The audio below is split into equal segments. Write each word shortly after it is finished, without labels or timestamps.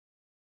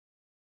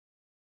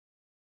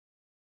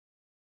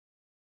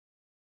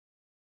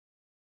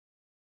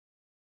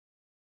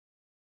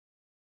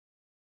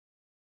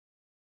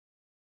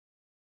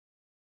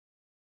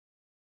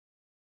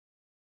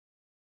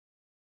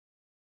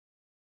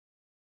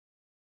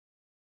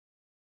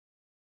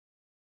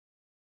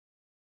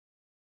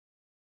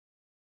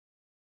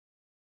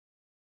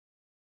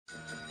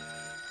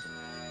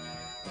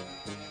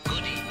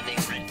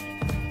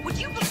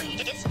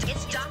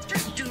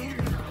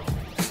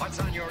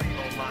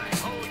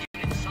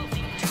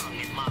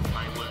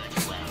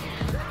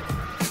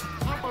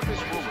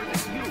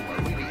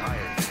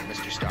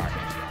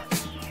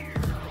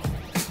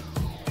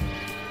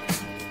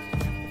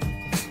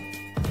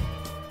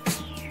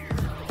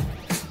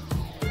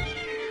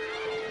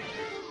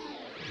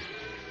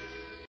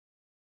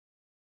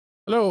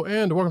Hello,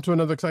 and welcome to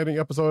another exciting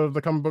episode of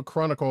the Comic Book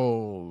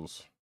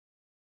Chronicles.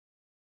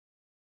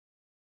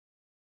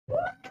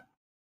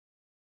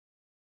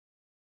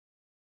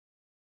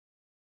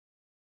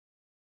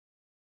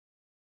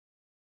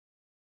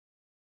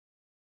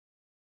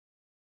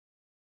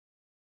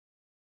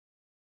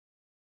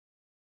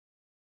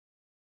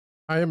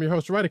 I am your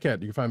host,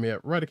 Roddykat. You can find me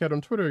at Roddykat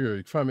on Twitter.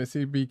 You can find me at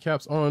CB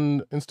Caps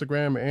on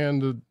Instagram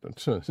and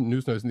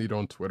News Nerds Need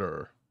on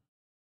Twitter.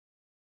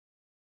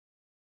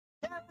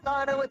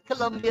 With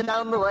Columbia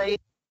down the way.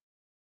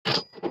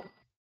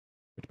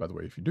 Which, by the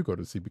way, if you do go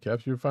to CB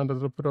Caps, you'll find that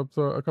they'll put up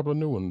a couple of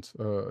new ones,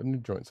 new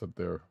joints up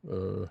there,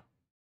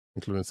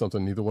 including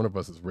something neither one of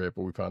us has read,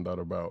 but we found out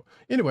about.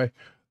 Anyway,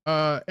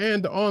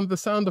 and on the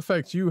sound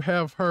effects you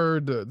have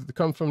heard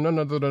comes from none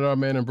other than our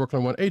man in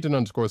Brooklyn,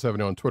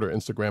 Agent_70 on Twitter,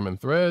 Instagram, and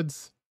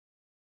Threads.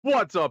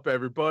 What's up,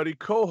 everybody?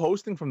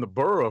 Co-hosting from the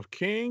Borough of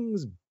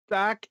Kings,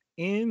 back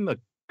in the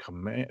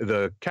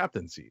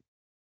captain seat.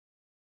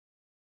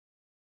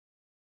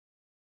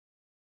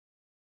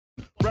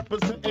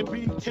 Representing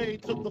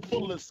BK to the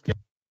fullest. I'm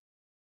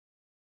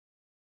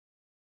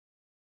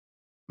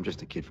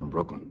just a kid from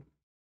Brooklyn.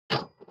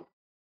 That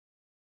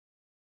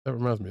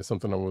reminds me of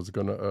something I was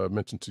gonna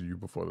mention to you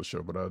before the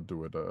show, but I'll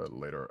do it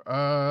later.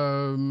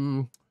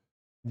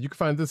 You can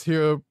find this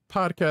here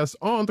podcast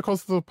on the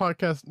Coastal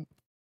Podcast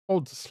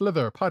Old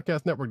Slither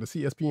Podcast Network, the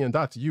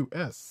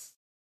CSPN.US.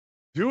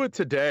 Do it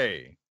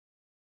today.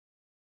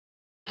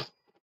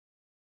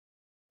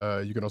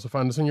 You can also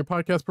find us in your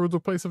podcast perusal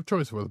place of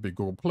choice, whether it be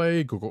Google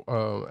Play, Google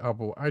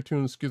Apple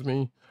iTunes, excuse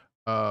me,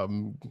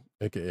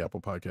 aka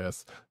Apple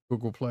Podcasts,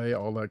 Google Play,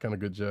 all that kind of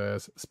good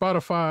jazz,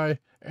 Spotify,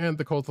 and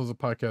the Coastal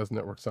Podcast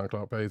Network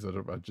SoundCloud page.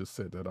 That I just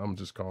said that I'm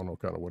just calling all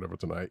kind of whatever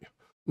tonight.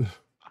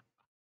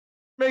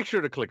 Make sure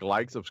to click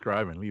like,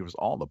 subscribe, and leave us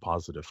all the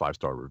positive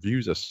 5-star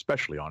reviews,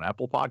 especially on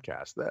Apple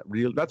Podcasts.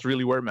 That's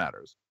really where it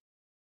matters.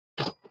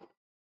 I'm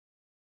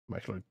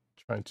actually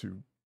trying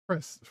to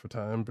press for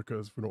time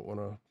because we don't want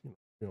to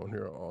be on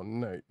here all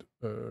night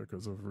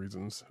because of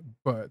reasons.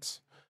 But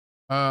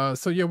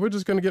so yeah, we're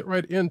just gonna get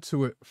right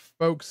into it,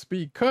 folks,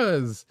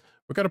 because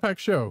we got a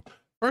packed show.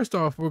 First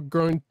off, we're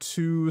going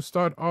to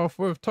start off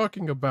with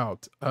talking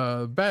about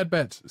Bad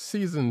Batch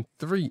Season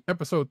 3,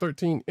 Episode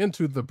 13,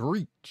 Into the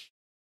Breach,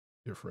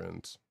 dear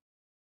friends.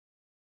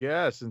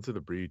 Yes, Into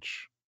the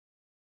Breach.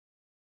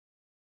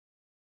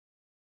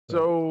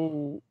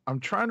 So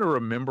I'm trying to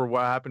remember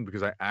what happened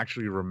because I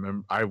actually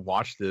remember I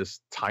watched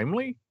this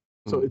timely.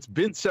 So it's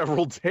been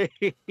several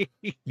days.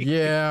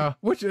 Yeah,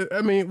 which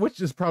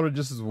is probably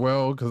just as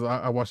well because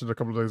I watched it a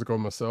couple of days ago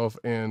myself,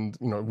 and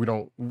we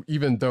don't,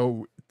 even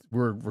though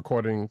we're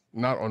recording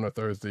not on a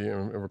Thursday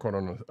and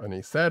recording on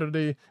a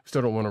Saturday, we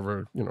still don't want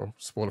to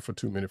spoil it for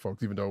too many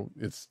folks, even though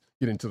it's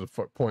getting to the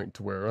point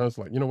to where I was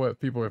like, you know what,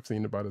 people have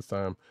seen it by this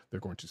time, they're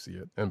going to see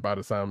it, and by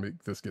the time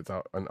this gets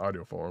out in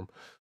audio form.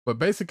 But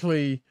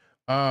basically,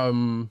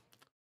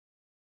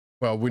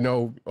 well, we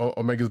know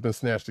Omega's been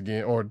snatched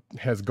again, or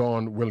has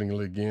gone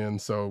willingly again,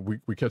 so we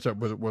catch up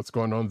with what's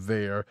going on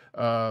there.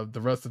 The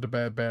rest of the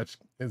Bad Batch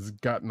has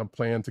gotten a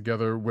plan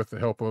together with the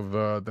help of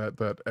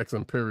that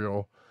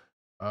ex-Imperial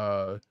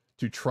to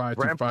try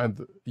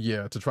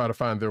to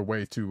find their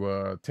way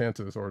to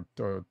Tantus, or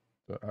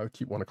I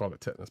keep wanting to call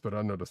it Tetanus, but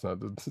I know that's not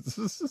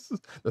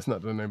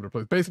the name of the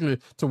place. Basically,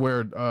 to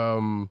where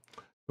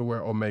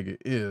Omega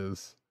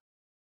is,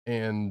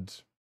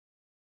 and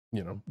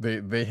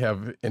they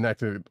have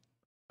enacted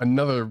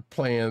another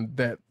plan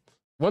that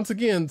once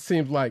again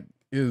seems like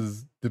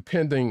is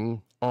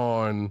depending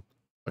on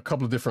a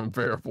couple of different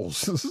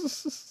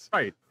variables.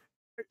 Right.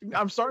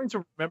 I'm starting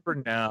to remember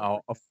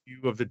now a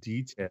few of the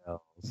details,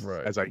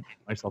 right, as I hear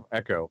myself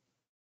echo.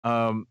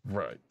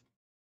 Right.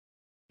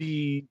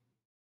 The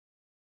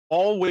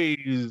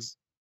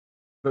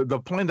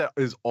plan that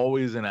is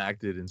always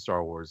enacted in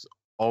Star Wars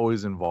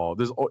always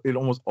involved. It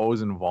almost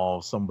always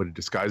involves somebody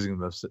disguising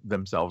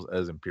themselves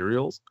as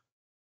Imperials.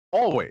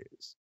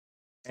 Always.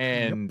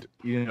 And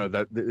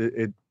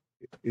that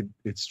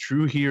it's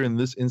true here in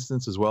this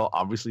instance as well.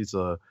 Obviously,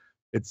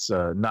 it's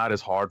not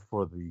as hard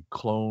for the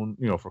clone,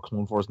 for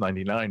Clone Force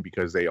 99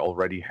 because they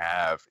already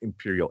have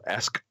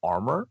Imperial-esque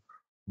armor,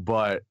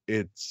 but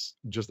it's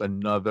just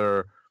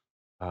another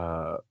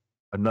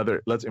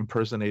let's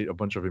impersonate a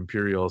bunch of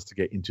Imperials to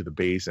get into the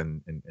base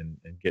and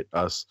get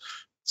us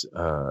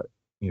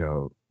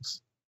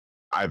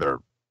either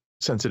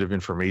sensitive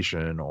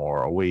information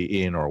or a way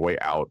in or a way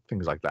out,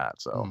 things like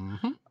that. So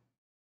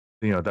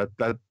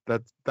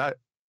that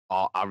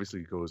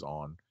obviously goes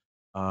on.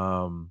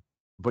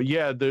 But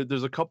yeah,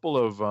 there's a couple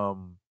of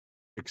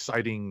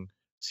exciting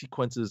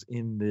sequences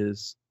in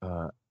this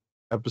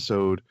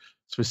episode,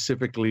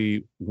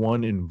 specifically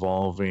one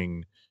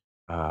involving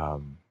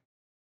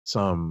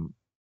some,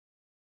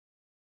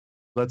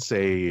 let's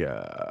say,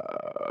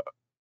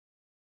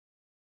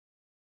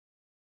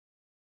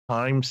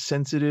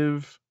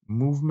 time-sensitive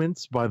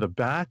movements by the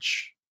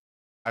Batch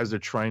as they're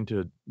trying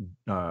to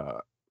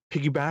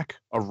piggyback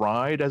a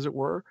ride, as it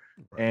were.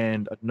 Right.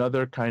 And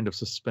another kind of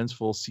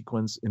suspenseful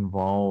sequence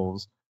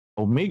involves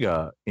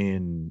Omega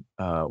in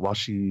while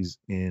she's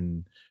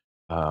in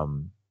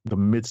the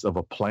midst of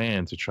a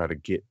plan to try to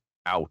get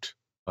out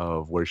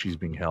of where she's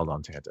being held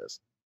on Tantus.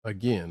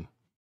 Again.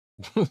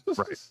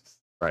 Right.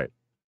 Right.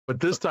 But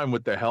this time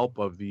with the help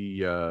of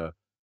the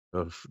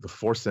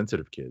force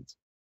sensitive kids.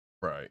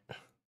 Right.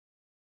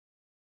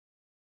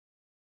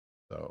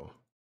 So,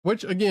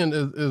 which again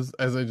is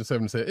as Agent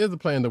 7 said, is a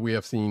plan that we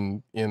have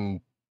seen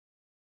in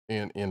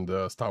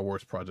the Star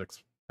Wars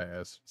projects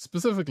past,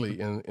 specifically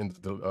in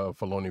the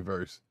Filoni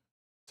verse.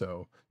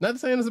 So, not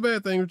saying it's a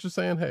bad thing, we're just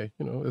saying, hey,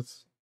 you know,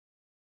 it's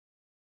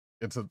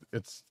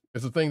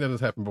a thing that has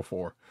happened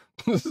before.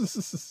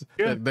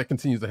 that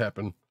continues to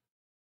happen.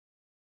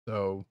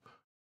 So,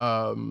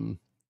 and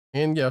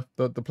yeah,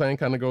 the plan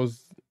kind of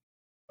goes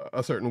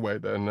a certain way,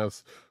 and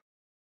that's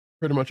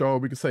pretty much all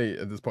we can say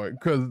at this point,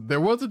 because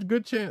there was a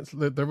good chance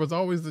that there was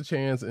always the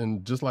chance,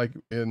 and just like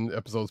in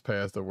episodes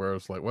past, where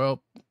it's like,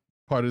 well,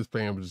 part of this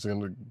plan was just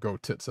going to go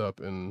tits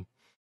up and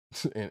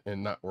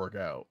not work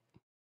out,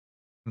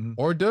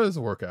 or it does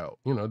work out,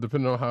 you know,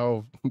 depending on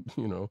how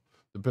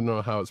depending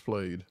on how it's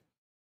played.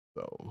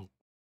 So,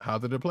 how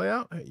did it play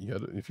out? Hey,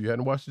 if you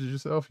hadn't watched it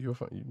yourself, you'll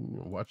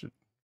watch it.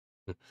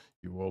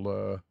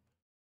 You'll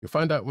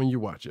find out when you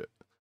watch it.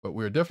 But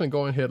we're definitely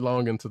going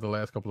headlong into the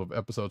last couple of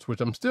episodes,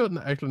 which I'm still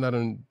actually not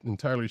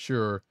entirely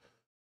sure.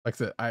 Like I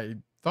said, I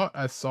thought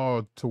I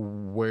saw to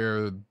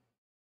where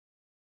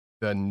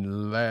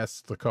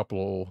the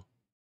couple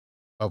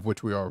of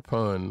which we are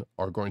upon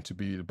are going to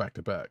be back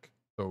to back.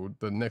 So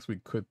the next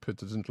week could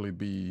potentially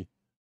be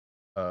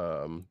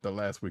the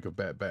last week of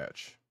Bad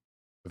Batch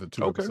with a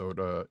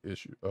 2-episode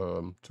issue,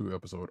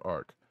 2-episode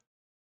arc.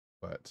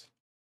 But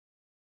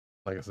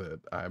like I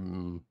said,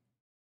 I'm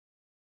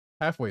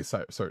halfway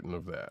certain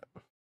of that.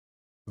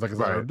 Like I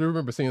said, I do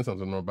remember seeing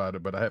something about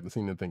it, but I haven't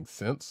seen anything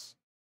since.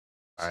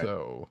 Right.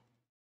 So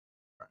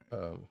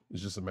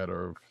it's just a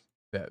matter of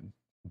that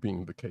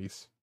being the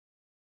case.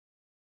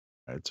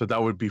 Right. So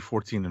that would be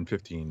 14 and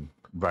 15,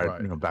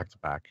 right? You know, back to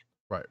back.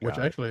 Right. Which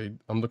actually,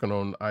 I'm looking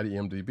on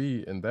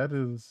IMDb, and that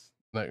is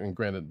not. And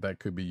granted, that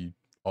could be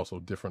also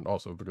different,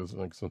 also because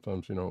like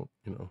sometimes you know,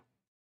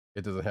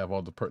 it doesn't have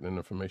all the pertinent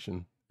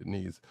information it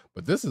needs.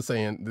 But this is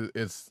saying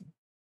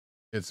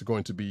it's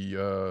going to be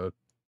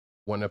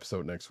 1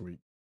 episode next week.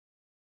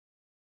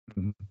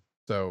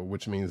 So,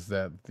 which means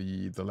that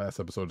the last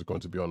episode is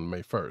going to be on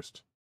May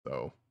 1st.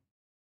 So,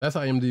 that's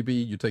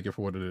IMDb. You take it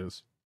for what it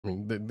is. I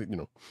mean,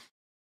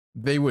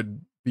 they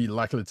would be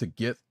likely to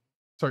get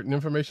certain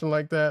information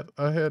like that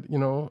ahead,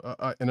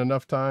 in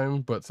enough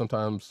time. But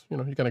sometimes, you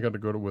kind of got to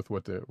go with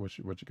what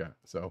you got.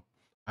 So,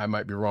 I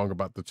might be wrong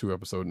about the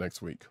 2-episode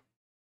next week.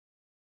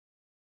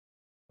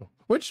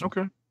 Which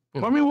okay.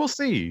 Well, I mean, we'll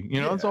see.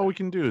 That's all we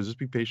can do is just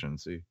be patient and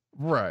see.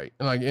 Right.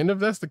 And if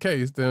that's the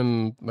case,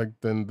 then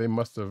they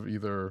must have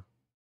either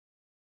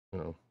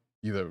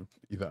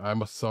I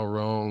must saw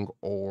wrong,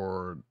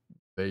 or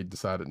they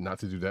decided not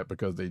to do that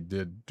because they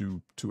did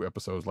do 2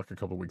 episodes like a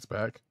couple of weeks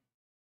back.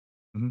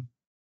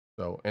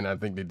 So, and I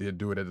think they did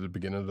do it at the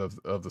beginning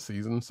of the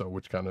season, so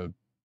which kind of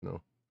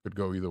could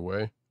go either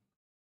way.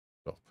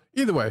 So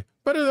either way,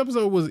 but the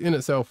episode was in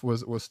itself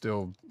was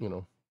still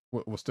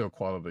was still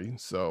quality.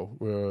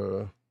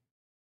 So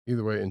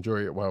either way,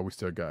 enjoy it while we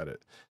still got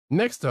it.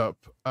 Next up,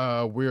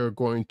 we're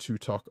going to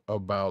talk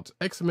about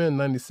X-Men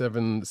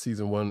 97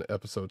 Season 1,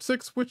 Episode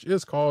 6, which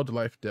is called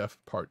Life Death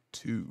Part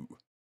 2.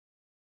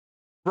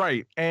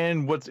 Right.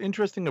 And what's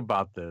interesting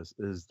about this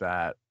is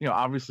that,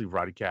 obviously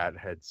Roddykat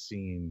had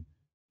seen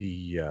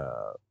the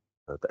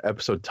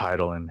episode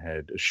title and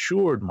had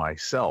assured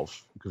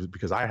myself,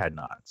 because I had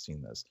not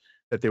seen this,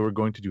 that they were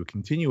going to do a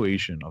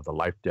continuation of the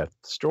life-death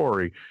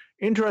story.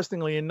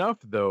 Interestingly enough,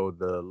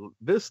 though,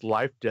 this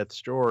life-death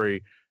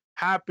story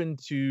happened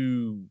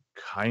to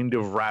kind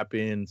of wrap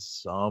in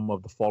some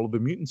of the Fall of the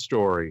Mutant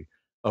story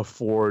of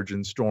Forge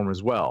and Storm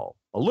as well,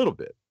 a little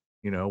bit,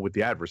 with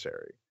the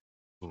adversary.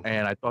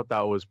 And I thought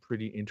that was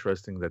pretty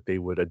interesting that they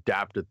would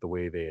adapt it the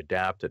way they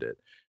adapted it.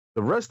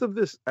 The rest of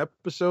this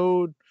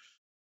episode,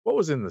 what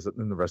was in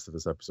the rest of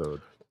this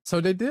episode? So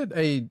they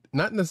did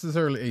not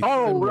necessarily a.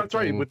 Oh, that's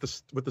right, with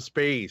the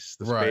space,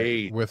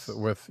 right?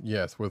 Space.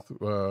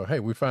 Hey,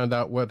 we found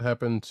out what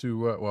happened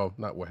to well,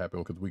 not what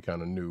happened because we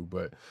kind of knew,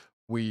 but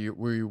we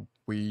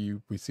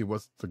see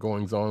what's the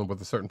goings on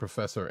with a certain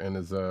professor and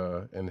his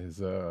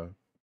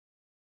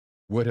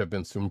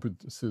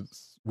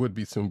would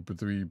be soon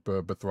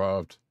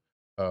betrothed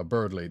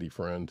bird lady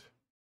friend.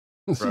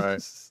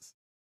 Right.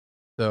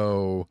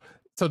 So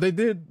they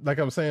did, like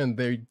I was saying,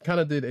 they kind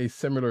of did a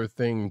similar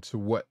thing to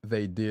what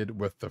they did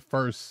with the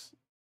first,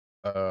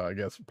 I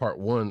guess, part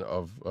 1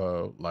 of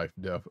Life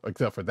Death,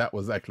 except for that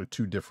was actually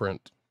 2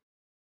 different.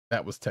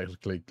 That was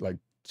technically like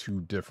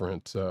 2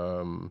 different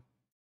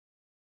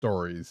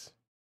stories,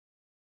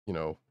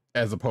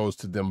 as opposed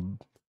to them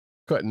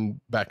cutting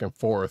back and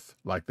forth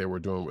like they were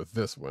doing with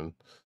this one.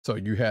 So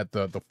you had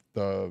the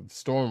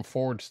Storm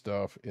Forge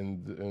stuff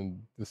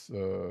in this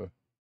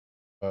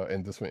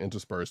one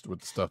interspersed with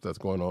the stuff that's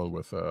going on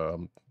with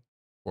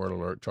spoiler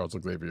alert, Charles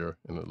Xavier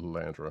and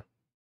Lilandra.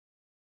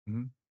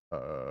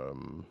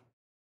 Um,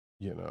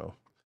 you know,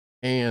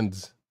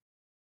 and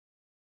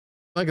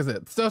like I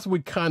said, stuff we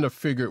kind of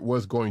figured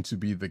was going to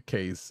be the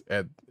case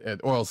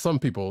well, some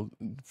people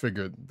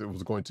figured it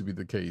was going to be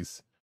the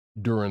case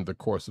during the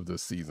course of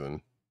this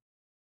season.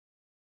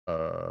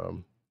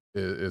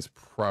 Is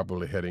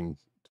probably heading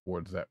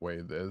towards that way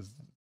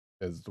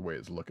as the way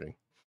it's looking.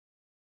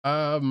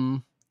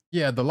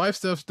 Yeah, the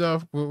lifestyle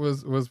stuff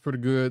was pretty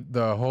good.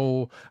 The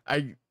whole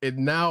it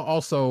now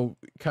also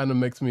kind of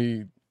makes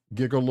me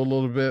giggle a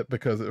little bit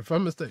because if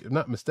I'm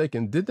not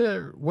mistaken,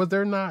 was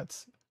there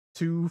not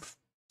two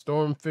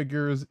Storm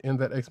figures in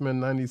that X-Men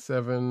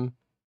 97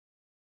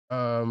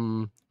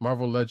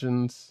 Marvel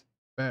Legends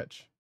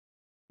batch?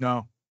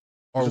 No.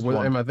 Or Just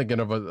one. am I thinking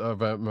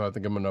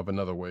of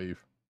another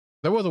wave?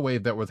 There was a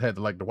wave that had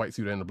like the white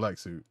suit and the black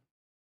suit,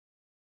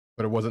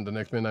 but it wasn't the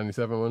X-Men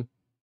 97 one.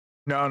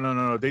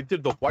 No. They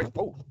did the white.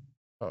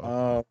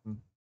 Oh,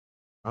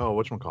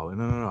 Whatchamacallit?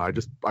 No.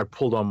 I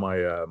pulled on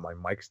my my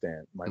mic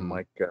stand, my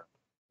mic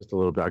just a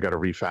little bit. I got to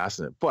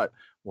refasten it. But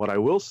what I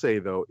will say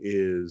though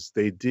is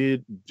they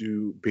did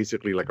do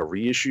basically like a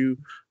reissue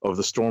of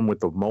the Storm with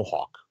the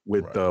mohawk,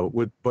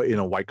 but in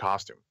a white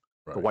costume,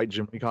 the white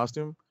Jimmy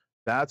costume.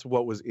 That's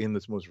what was in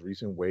this most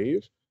recent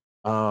wave.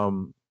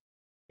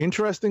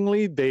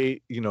 Interestingly,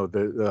 they,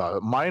 the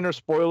minor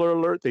spoiler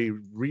alert, they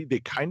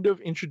kind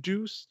of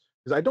introduce,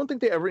 because I don't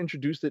think they ever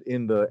introduced it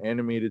in the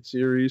animated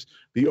series,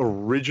 the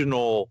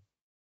original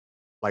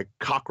like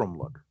Cockrum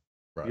look,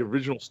 the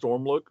original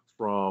Storm look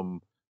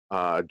from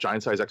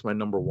Giant Size X-Men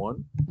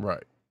 #1.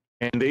 Right.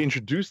 And they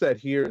introduced that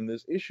here in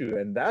this issue,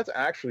 and that's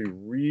actually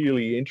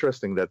really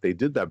interesting that they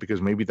did that,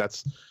 because maybe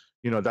that's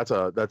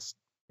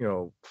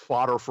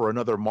fodder for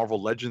another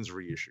Marvel Legends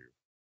reissue.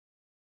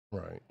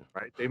 Right.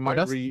 They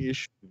might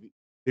reissue.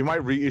 They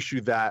might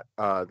reissue that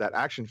that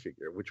action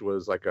figure, which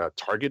was like a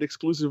Target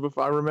exclusive, if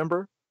I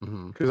remember.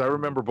 Because I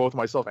remember both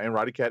myself and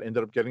Roddykat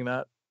ended up getting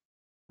that.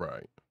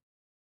 Right.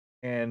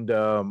 And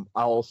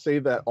I'll say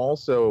that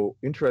also,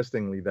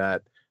 interestingly,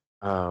 that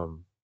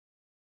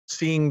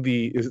seeing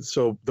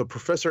the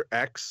Professor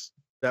X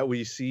that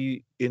we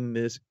see in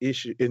this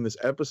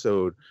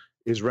episode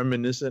is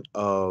reminiscent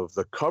of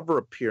the cover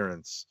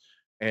appearance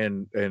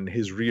and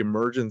his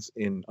reemergence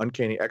in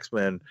Uncanny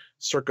X-Men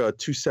circa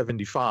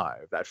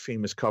 275, that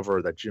famous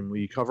cover, that Jim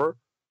Lee cover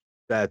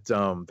that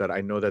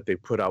I know that they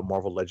put out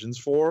Marvel Legends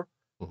for,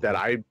 that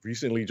I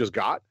recently just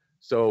got.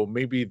 So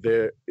maybe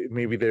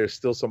there's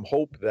still some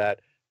hope that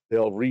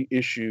they'll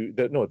issue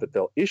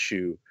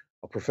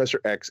a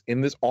Professor X in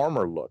this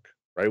armor look,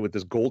 right, with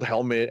this gold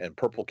helmet and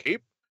purple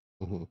cape,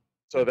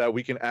 so that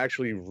we can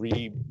actually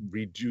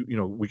redo,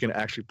 we can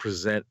actually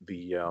present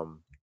the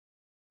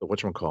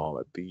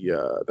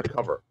the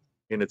cover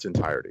in its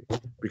entirety,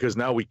 because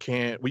now we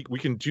can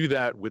do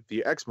that with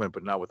the X-Men,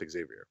 but not with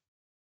Xavier.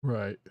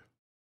 Right.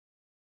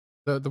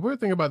 The weird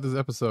thing about this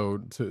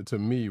episode to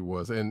me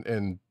was,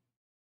 and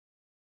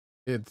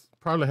it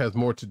probably has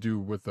more to do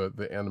with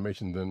the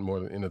animation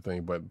more than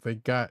anything, but they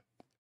got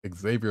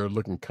Xavier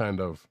looking kind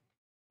of,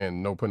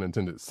 and no pun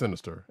intended,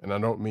 sinister. And I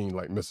don't mean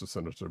like Mr.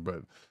 Sinister,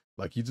 but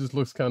like he just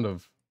looks kind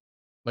of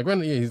like,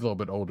 granted, yeah, he's a little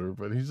bit older,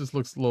 but he just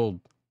looks a little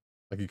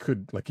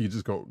like he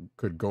just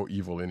could go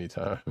evil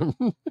anytime.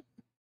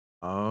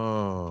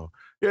 Oh,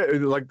 yeah,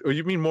 like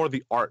you mean more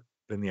the art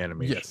than the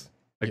animation? Yes.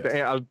 Like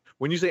yes.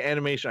 When you say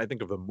animation, I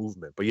think of the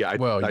movement. But yeah, I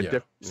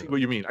definitely see yeah.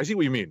 what you mean. I see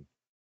what you mean.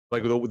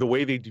 Like the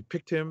way they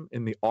depict him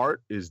in the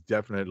art is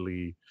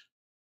definitely,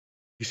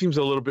 he seems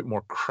a little bit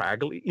more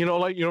craggly, like, you know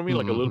what I mean?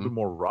 Like a little bit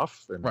more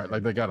rough. Right,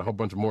 like they got a whole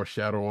bunch of more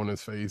shadow on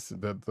his face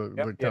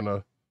that kind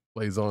of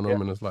plays on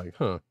him, and it's like,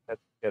 huh. I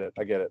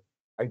get it.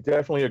 I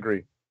definitely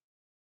agree.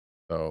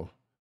 So,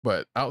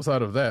 but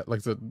outside of that, like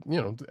I said,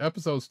 the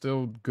episode's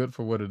still good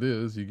for what it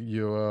is.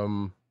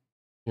 You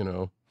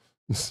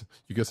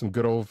get some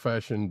good old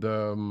fashioned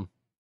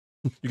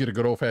you get a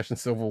good old fashioned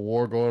Civil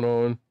War going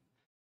on.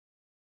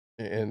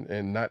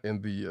 And not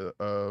in the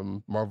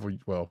Marvel,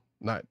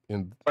 not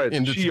in the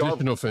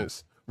traditional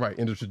sense. Right,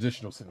 in the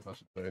traditional sense, I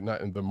should say,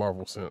 not in the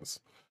Marvel sense.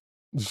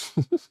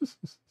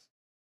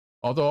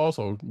 Although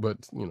also,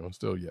 but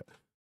still yet.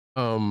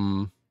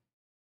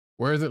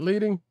 Where is it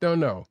leading?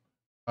 Don't know.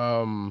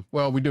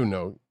 Well, we do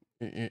know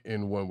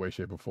in one way,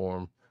 shape, or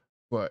form,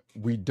 but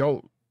we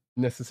don't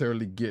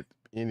necessarily get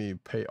any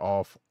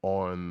payoff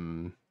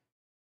on,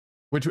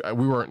 which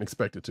we weren't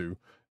expected to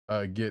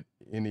get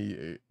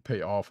any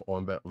payoff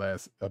on that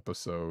last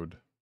episode.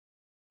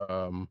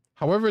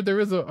 However, there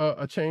is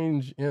a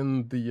change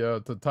in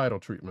the title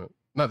treatment,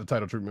 not the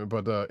title treatment,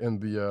 but in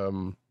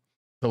the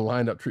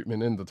lineup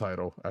treatment in the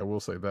title. I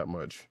will say that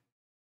much.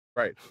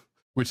 Right.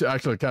 Which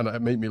actually kind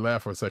of made me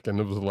laugh for a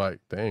second. It was like,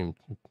 dang,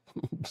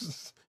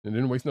 it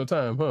didn't waste no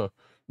time, huh?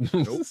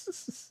 Nope.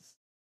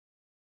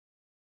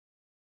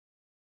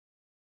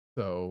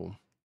 So,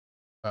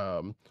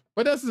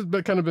 but that's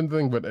kind of been the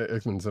thing with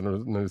X-Men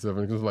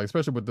 97, because like,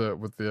 especially with the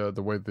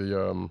way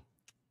the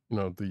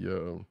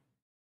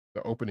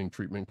the opening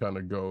treatment kind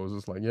of goes.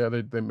 It's like, yeah,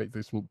 they make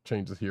some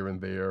changes here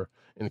and there,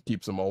 and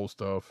keep some old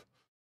stuff,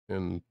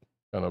 and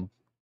kind of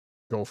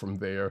go from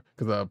there.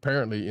 Because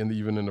apparently,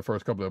 even in the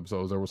first couple of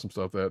episodes, there was some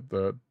stuff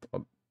that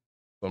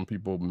some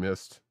people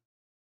missed,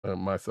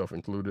 myself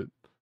included.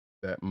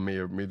 That may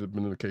have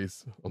been the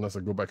case, unless I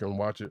go back and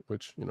watch it,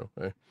 which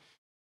hey.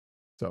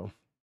 So,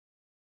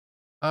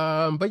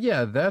 but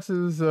yeah, that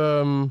is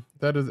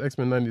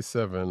X-Men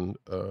 97.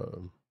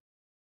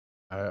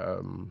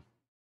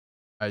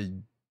 I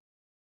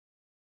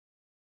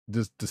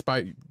just,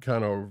 despite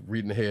kind of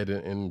reading ahead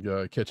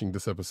and catching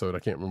this episode, I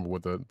can't remember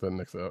what the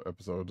next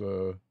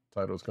episode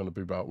title is going to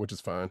be about, which is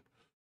fine.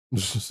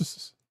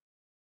 So,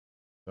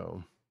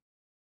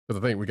 because I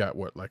think we got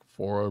like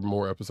 4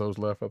 more episodes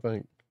left, I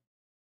think.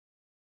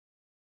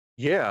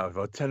 Yeah,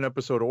 a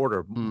 10-episode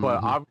order.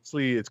 But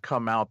obviously it's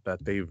come out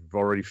that they've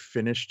already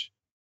finished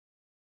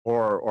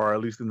or at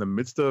least in the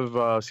midst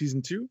of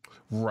season 2.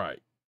 Right.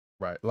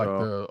 Like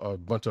a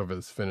bunch of it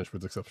is finished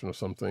with the exception of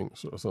some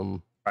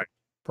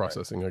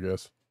processing, I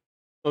guess.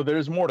 So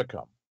there's more to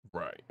come.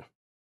 Right.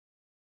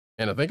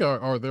 And I think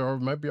they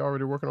might be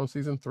already working on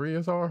season 3,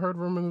 as I heard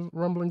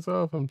rumblings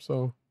of them.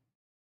 So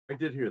I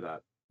did hear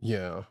that.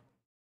 Yeah.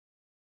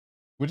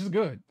 Which is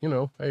good,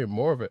 hey,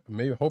 more of it.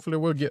 Maybe hopefully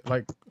we'll get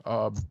like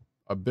a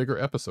bigger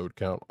episode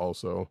count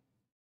also.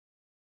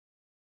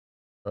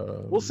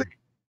 We'll see.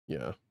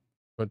 Yeah.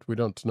 But we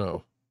don't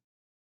know.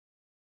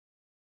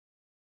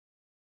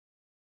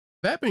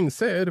 That being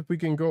said, if we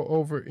can go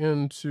over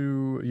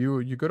into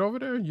you good over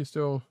there? You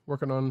still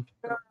working on?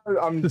 Yeah,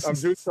 I'm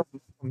doing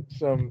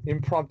some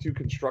impromptu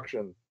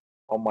construction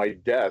on my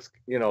desk.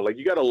 Like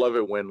you gotta love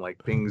it when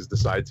like things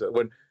decide to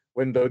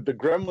when the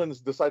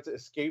gremlins decide to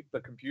escape the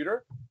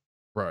computer.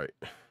 Right.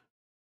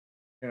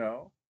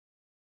 The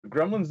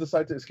gremlins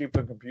decide to escape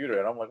the computer,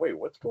 and I'm like, wait,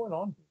 what's going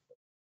on?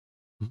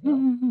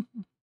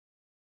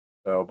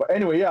 So, but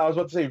anyway, yeah, I was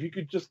about to say if you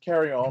could just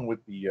carry on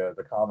with the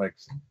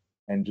comics.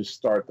 And just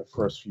start the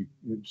first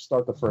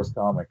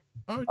comic.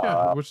 Oh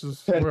yeah, which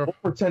is we'll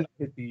pretend to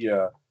hit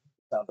the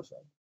sound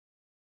effect.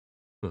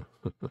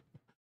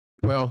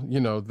 Well,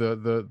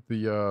 the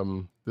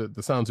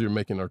sounds you're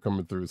making are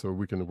coming through, so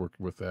we can work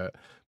with that.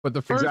 But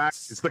the first,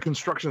 exactly, it's the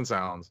construction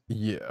sounds.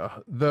 Yeah,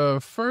 the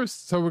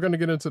first. So we're gonna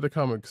get into the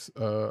comics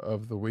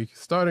of the week,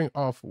 starting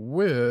off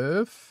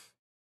with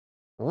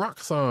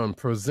Roxxon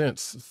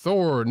presents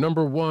Thor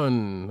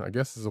 #1. I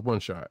guess it's a one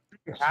shot.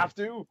 You have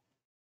to.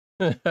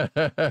 We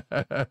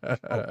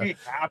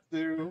have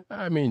to.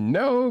 I mean,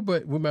 no,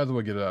 but we might as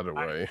well get it out of the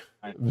way.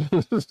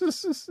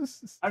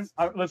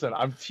 Listen,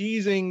 I'm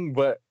teasing,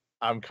 but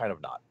I'm kind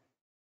of not.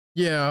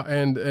 Yeah,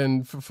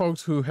 and for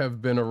folks who have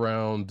been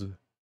around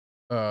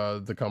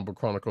the Comic Book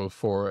Chronicles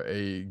for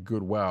a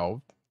good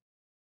while,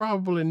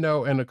 probably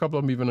know, and a couple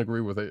of them even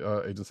agree with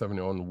Agent 70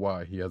 on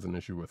why he has an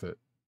issue with it,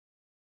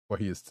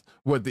 what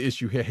the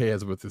issue he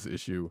has with this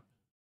issue.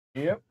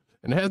 Yep,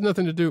 and it has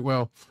nothing to do.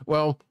 Well.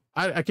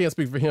 I can't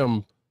speak for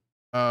him,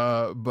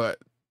 but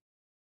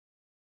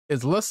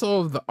it's less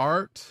so of the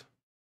art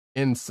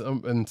and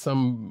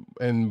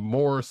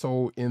more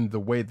so in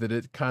the way that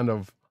it kind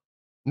of,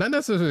 not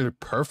necessarily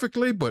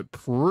perfectly, but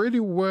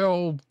pretty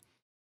well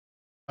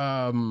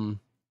captures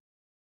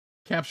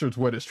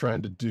what it's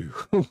trying to do.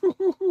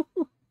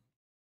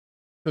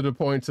 To the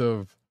point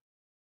of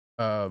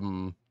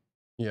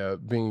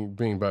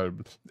being about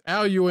it.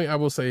 Al Ewing, I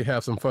will say,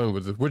 have some fun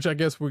with it, which I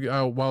guess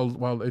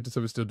while Agent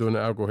 7 is still doing it,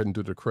 I'll go ahead and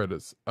do the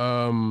credits. What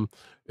I was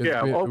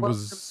going to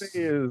say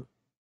is,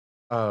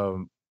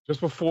 just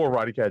before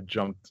Roddykat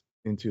jumped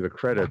into the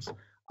credits,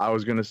 I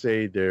was going to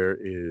say there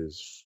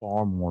is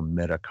far more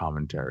meta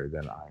commentary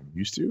than I'm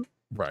used to.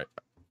 Right.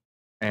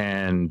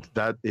 And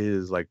that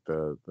is like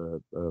the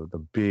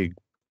big,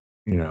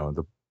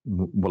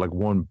 like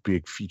one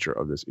big feature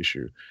of this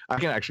issue. I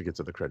can actually get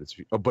to the credits,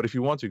 but if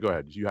you want to, go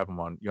ahead. You have them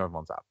on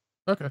top.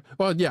 Okay.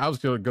 Well, yeah, I was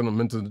going to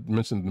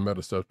mention the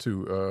meta stuff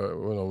too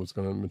when I was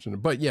going to mention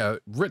it. But yeah,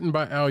 written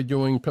by Al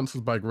Ewing,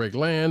 pencils by Greg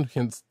Land.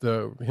 Hence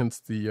the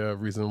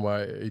reason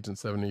why Agent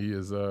 70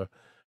 is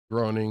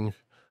groaning.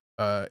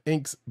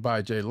 Inks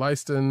by Jay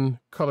Leiston,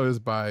 colors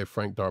by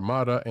Frank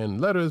Darmada,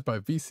 and letters by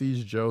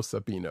VC's Joe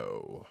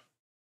Sabino.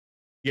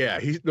 Yeah,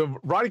 the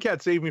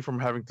Roddykat saved me from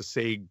having to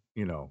say,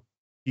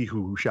 he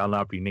who shall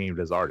not be named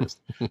as artist.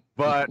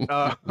 But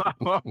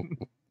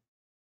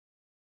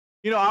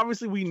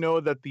obviously we know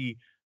that the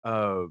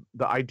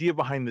idea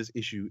behind this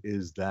issue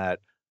is that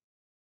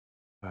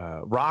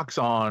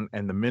Roxxon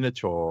and the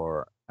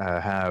Minotaur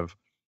have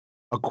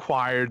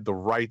acquired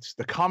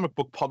the comic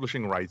book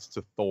publishing rights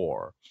to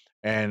Thor,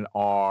 and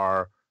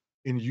are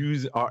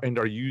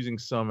using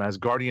some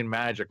Asgardian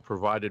magic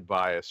provided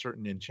by a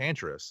certain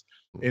enchantress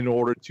in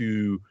order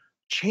to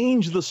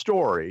change the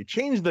story,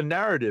 change the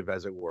narrative,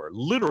 as it were,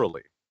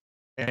 literally.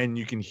 And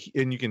you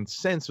can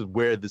sense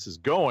where this is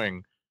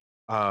going,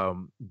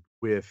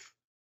 with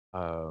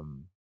the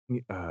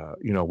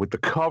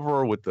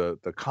cover, with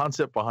the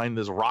concept behind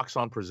this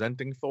Roxxon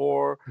presenting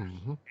Thor,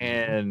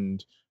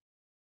 and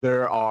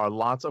there are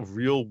lots of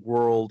real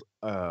world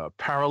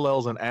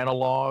parallels and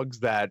analogs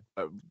that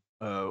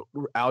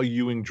Al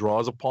Ewing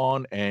draws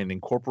upon and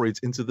incorporates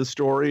into the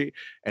story.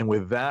 And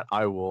with that,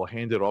 I will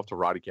hand it off to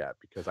Roddykat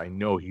because I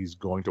know he's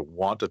going to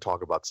want to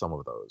talk about some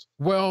of those.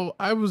 Well,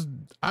 I was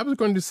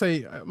going to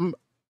say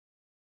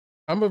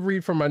I'm gonna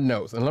read from my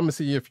notes and let me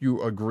see if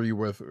you agree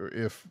with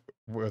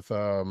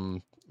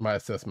my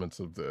assessments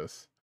of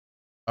this.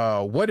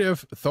 What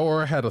if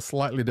Thor had a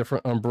slightly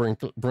different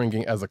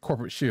bringing as a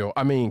corporate shield?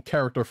 I mean,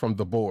 character from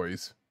The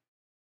Boys.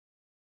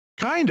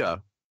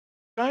 Kinda,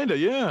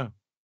 yeah.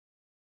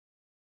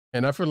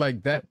 And I feel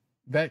like that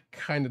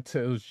kind of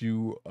tells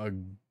you a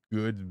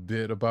good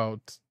bit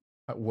about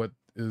what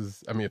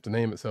is. I mean, if the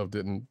name itself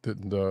didn't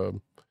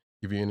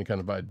give you any kind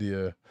of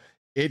idea,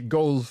 it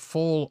goes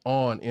full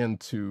on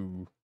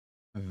into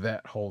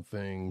that whole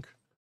thing.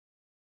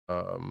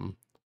 You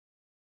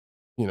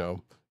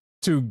know,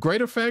 to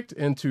great effect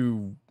and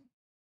to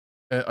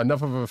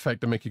enough of an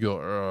effect to make you go,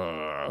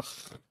 ugh,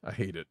 I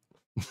hate it.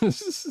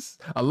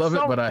 I love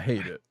it, but I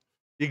hate it.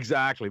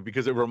 Exactly,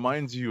 because it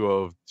reminds you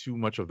of too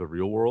much of the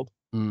real world.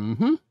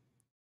 Mm-hmm.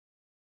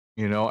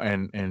 You know,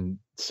 and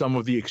some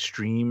of the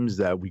extremes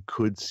that we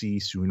could see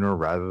sooner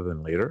rather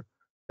than later.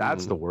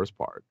 That's the worst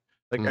part.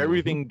 Like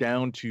everything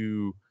down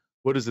to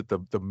what is it,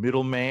 the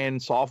middleman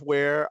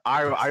software?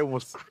 I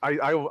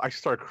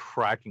started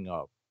cracking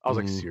up. I was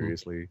like,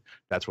 seriously,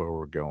 that's where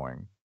we're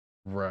going.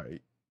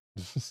 Right.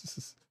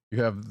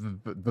 You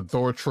have the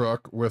Thor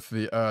truck with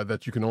the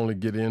that you can only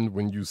get in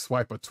when you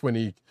swipe a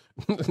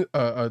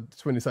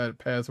 20-sided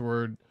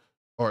password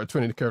or a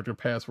 20 character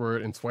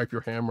password and swipe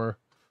your hammer.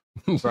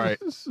 Right.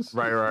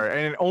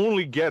 And it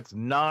only gets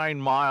 9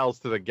 miles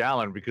to the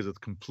gallon because it's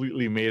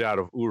completely made out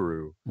of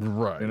Uru.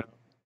 Right. You know?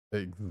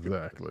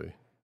 Exactly.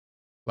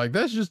 Like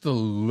that's just a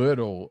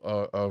little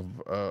of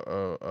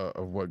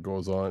what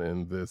goes on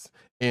in this,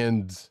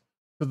 and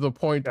to the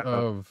point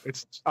of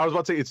I was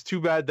about to say it's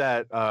too bad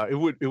that it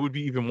would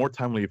be even more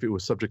timely if it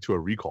was subject to a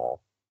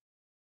recall.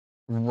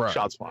 Right.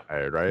 Shots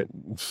fired, right?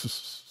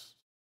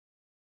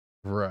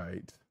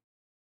 Right.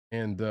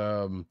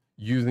 And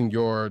using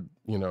your,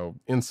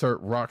 insert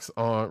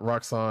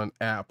Roxanne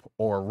app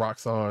or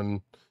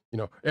Roxanne,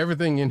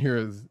 everything in here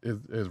is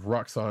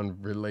Roxanne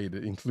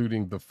related,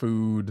 including the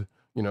food,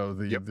 I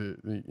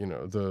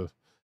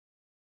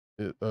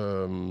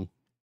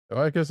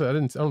guess I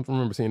don't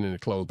remember seeing any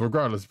clothes, but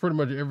regardless, pretty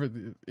much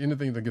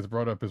anything that gets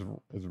brought up is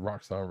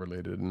Roxanne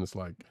related, and it's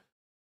like,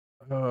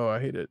 oh,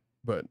 I hate it.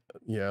 But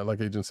yeah,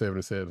 like Agent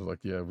 70 said, like,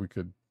 yeah,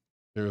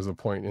 there is a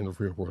point in the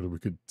real world that we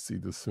could see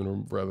this sooner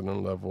rather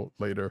than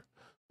later.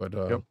 But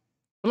but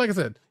like I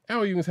said,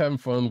 Al Ewing's having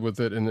fun with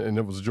it, and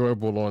it was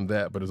enjoyable on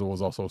that, but it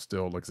was also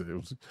still, like I said,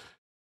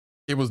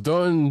 it was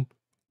done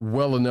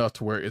well enough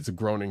to where it's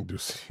groan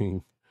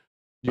inducing.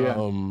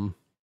 Yeah.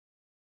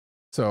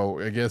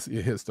 So I guess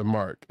it hits the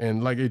mark.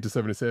 And like Agent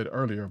 70 said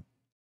earlier,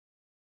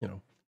 it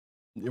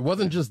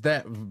wasn't just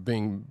that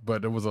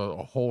but it was a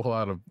whole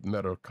lot of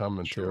meta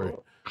commentary.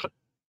 Sure.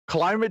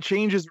 Climate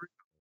change is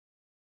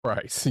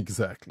right,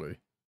 exactly.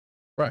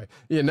 Right.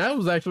 Yeah, and that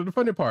was actually the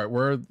funny part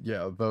where,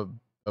 the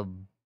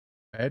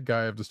bad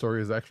guy of the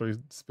story is actually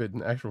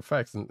spitting actual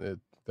facts, and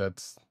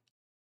that's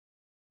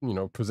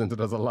presented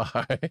as a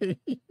lie.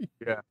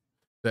 Yeah.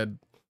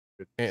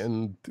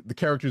 And the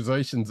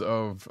characterizations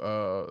of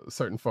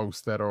certain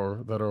folks that are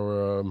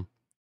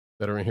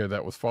in here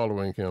that was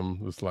following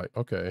him was like,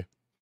 okay,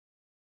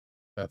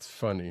 that's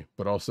funny,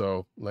 but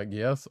also like,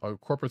 yes, a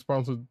corporate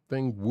sponsored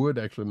thing would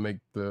actually make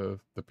the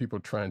people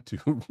trying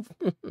to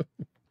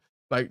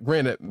like,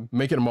 granted,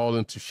 making them all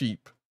into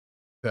sheep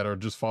that are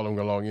just following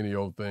along any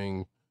old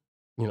thing,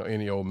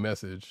 any old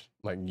message.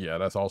 Like, yeah,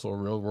 that's also a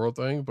real world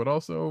thing, but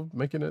also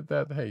making it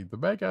that, hey, the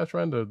bad guy's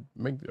trying to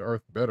make the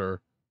earth better.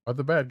 Are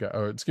the bad guy,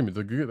 or excuse me,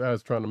 the good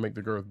guys trying to make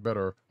the earth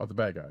better are the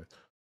bad guys.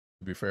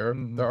 To be fair,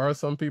 there are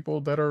some people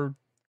that are,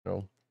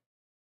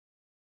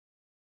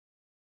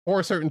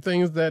 or certain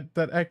things that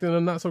act in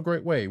a not so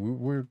great way.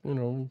 We're I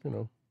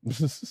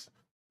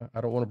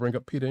don't want to bring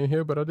up Peter in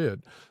here, but I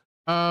did.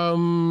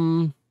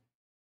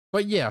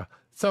 But yeah,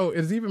 so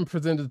it's even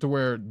presented to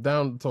where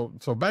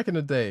so back in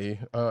the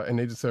day,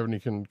 and Agent 70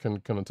 can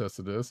attest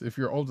to this. If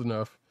you're old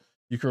enough,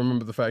 you can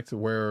remember the fact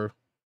where.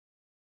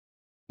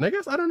 And I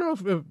guess I don't know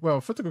if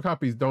physical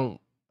copies don't.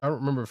 I don't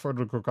remember if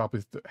physical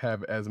copies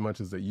have as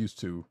much as they used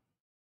to,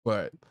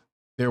 but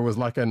there was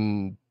like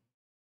you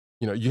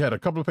had a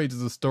couple of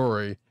pages of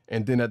story,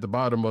 and then at the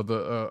bottom of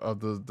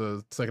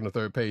the second or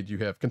third page, you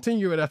have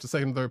continue it after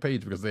second or third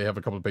page because they have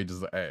a couple of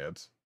pages of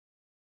ads.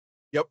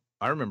 Yep,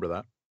 I remember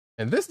that.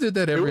 And this did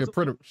that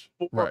pretty much.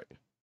 Right.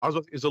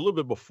 It's a little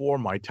bit before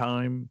my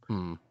time,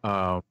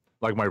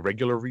 like my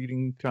regular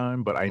reading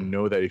time, but I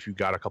know that if you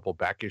got a couple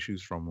back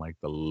issues from like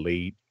the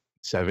late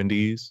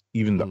 70s,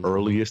 even the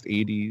earliest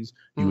 80s,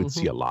 you would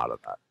see a lot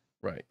of that.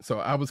 Right. So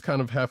I was kind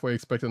of halfway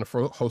expecting a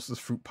Hostess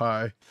fruit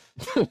pie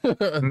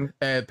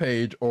ad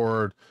page,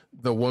 or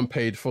the one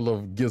page full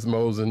of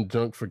gizmos and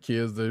junk for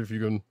kids that if you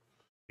can,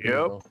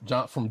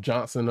 from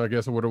Johnson, I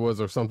guess, or what it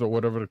was, or something,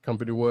 whatever the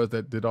company was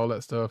that did all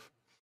that stuff,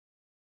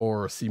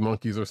 or Sea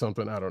Monkeys or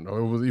something. I don't know.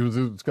 It was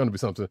going to be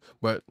something,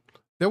 but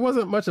there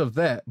wasn't much of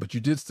that, but you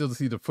did still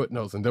see the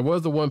footnotes, and there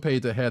was the one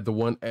page that had the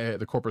one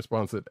ad, the corporate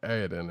sponsored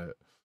ad in it,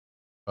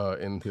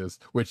 in his,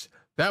 which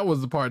that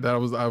was the part that I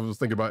was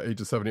thinking about Age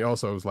of 70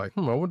 also. I was like,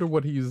 I wonder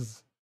what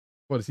he's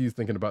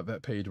thinking about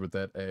that page with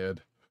that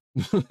ad,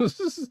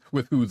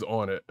 with who's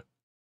on it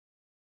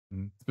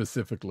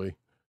specifically.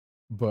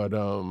 But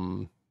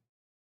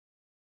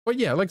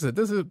yeah, like I said,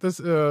 this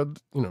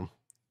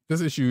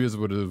issue is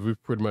what it is.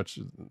 We've pretty much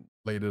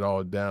laid it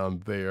all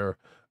down there.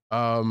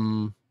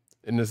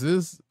 And this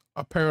is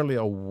apparently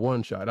a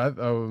one shot.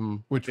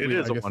 Which it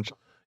is a one shot.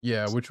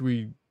 Yeah, which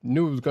we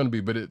knew it was going to be,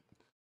 but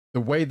the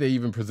way they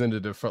even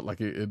presented it felt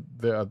like I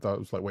thought it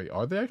was like, wait,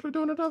 are they actually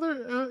doing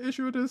another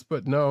issue of this?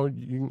 But no,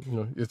 you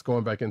know, it's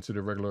going back into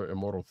the regular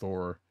Immortal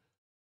Thor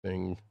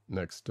thing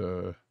next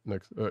in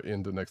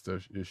the next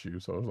issue.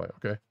 So I was like,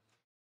 okay.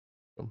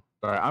 All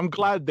right, I'm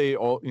glad they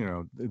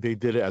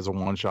did it as a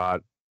one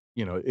shot.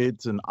 You know,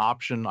 it's an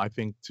option, I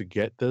think, to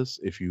get this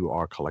if you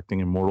are collecting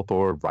Immortal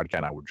Thor. Roddykat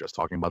and I were just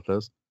talking about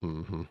this,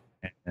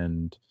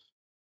 and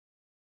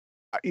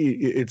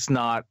it's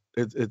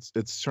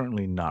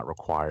certainly not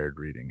required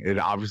reading. It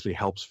obviously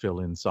helps fill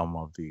in some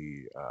of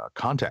the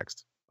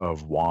context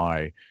of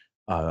why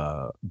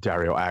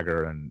Dario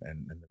Agger and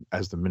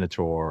as the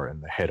Minotaur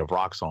and the head of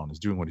Roxxon is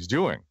doing what he's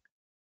doing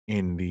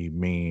in the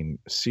main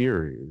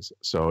series.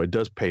 So it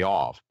does pay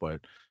off, but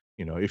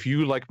you know, if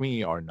you, like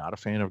me, are not a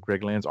fan of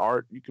Greg Land's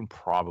art, you can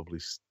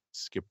probably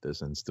skip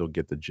this and still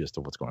get the gist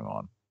of what's going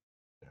on.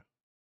 Yeah.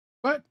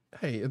 But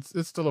hey, it's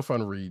still a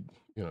fun read,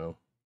 you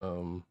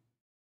know.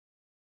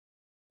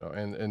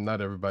 And not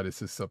everybody's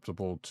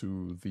susceptible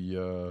to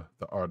the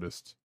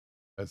artist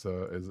as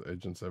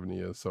Agent 70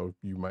 is, so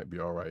you might be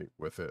all right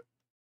with it.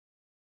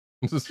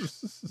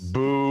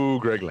 Boo,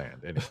 Greg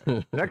Land.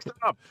 Anyway, next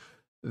up.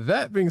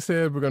 That being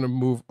said, we're going to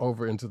move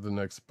over into the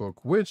next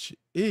book, which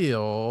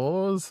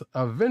is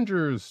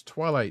Avengers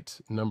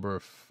Twilight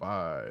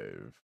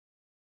 #5.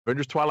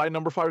 Avengers Twilight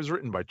 #5 is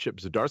written by Chip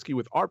Zdarsky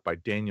with art by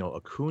Daniel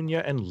Acuna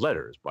and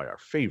letters by our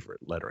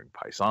favorite lettering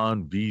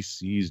paisan,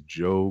 VC's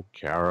Joe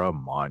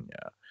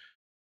Caramagna.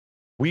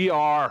 We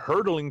are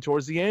hurtling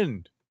towards the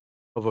end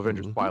of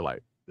Avengers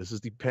Twilight. This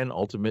is the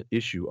penultimate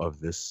issue of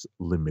this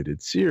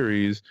limited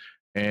series,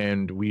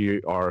 and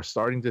we are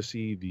starting to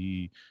see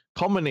the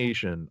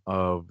culmination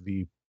of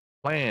the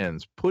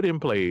plans put in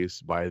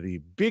place by the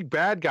big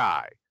bad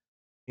guy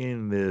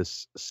in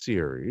this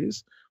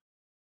series,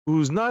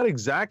 who's not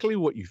exactly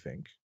what you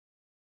think,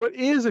 but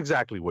is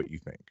exactly what you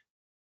think.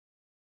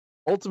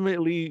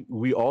 Ultimately,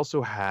 we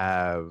also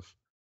have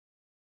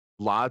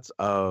lots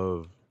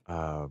of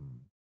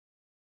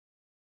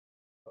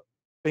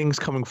things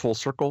coming full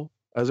circle,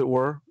 as it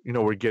were. You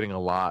know, we're getting a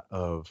lot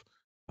of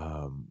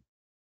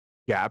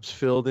gaps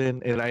filled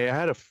in, and I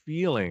had a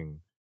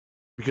feeling,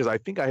 because I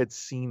think I had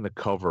seen the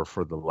cover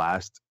for the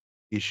last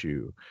esse,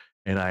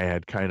 and I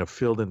had kind of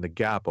filled in the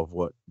gap of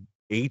what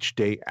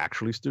H-Day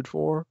actually stood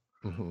for.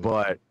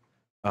 But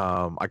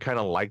I kind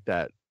of like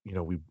that,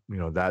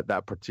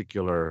 that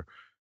particular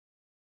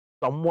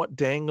somewhat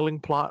dangling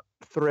plot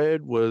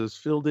thread was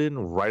filled in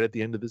right at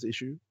the end of this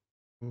issue.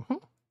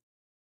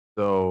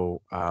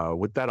 So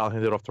with that, I'll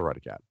hand it off to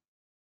Roddykat.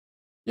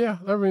 Yeah,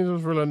 I mean,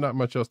 there's really not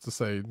much else to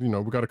say. You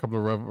know, we got a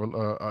couple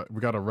of we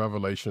got a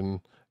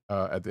revelation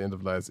at the end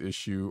of last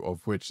issue,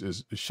 of which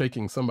is shook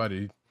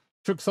somebody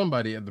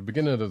at the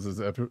beginning of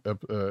this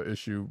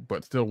issue,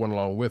 but still went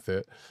along with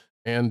it.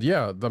 And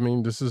yeah, I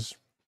mean, it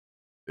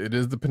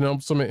is the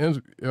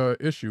penultimate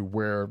issue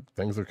where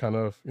things are kind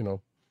of, you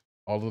know,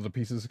 all of the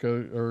pieces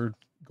are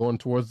going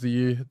towards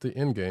the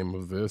end game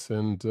of this.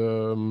 And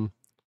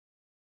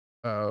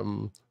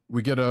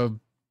we get I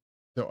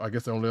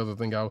guess the only other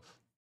thing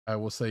I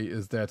will say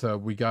is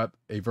that we got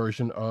a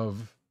version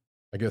of,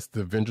 I guess,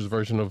 the Avengers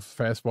version of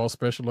Fastball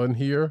Special in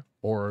here,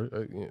 or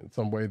in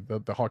some way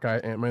the Hawkeye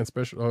Ant-Man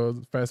special,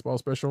 Fastball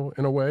Special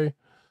in a way.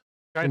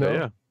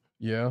 Kinda,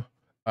 yeah.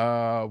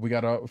 We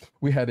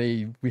have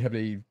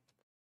a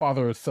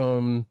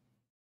father-son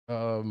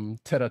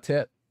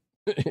tete-a-tete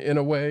in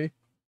a way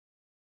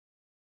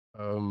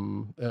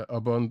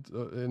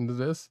into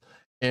this.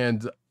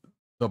 And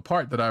the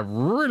part that I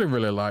really,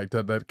 really liked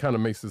that kind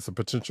of makes this a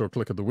potential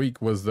click of the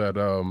week was that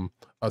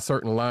a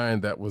certain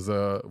line that was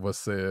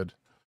said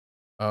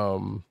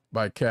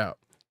by Cap.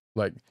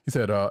 Like, he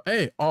said,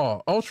 hey,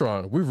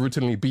 Ultron, we've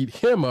routinely beat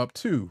him up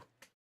too.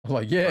 I was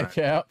like, yeah, right.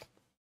 Cap.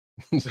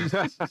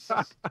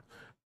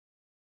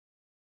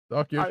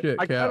 Talk your shit,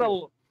 Cap.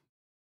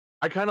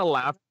 I kind of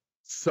laughed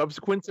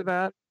subsequent to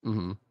that,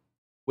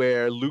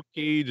 where Luke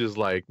Cage is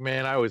like,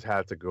 man, I always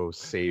have to go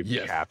save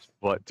Cap's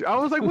butt. I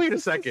was like, wait a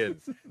second.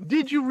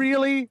 Did you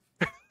really?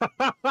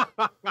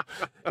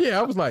 Yeah,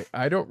 I was like,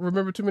 I don't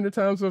remember too many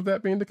times of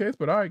that being the case,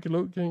 but all right,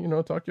 Luke, you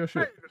know, talk your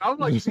shit. I was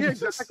like, yeah,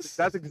 exactly.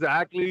 That's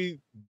exactly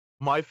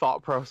my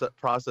thought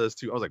process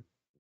too. I was like,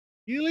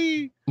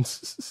 really?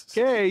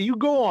 Okay, you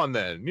go on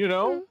then, you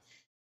know?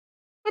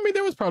 I mean,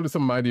 there was probably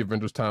some Mighty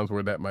Avengers times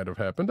where that might have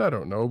happened. I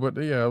don't know, but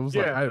yeah, it was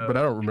but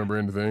I don't remember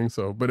anything.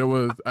 So, but it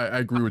was, I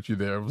agree with you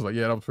there. It was like,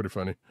 yeah, that was pretty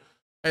funny.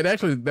 And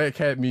actually, that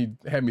had me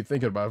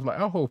thinking about it. I was like,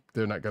 I hope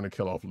they're not going to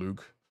kill off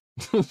Luke.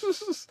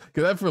 Because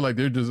I feel like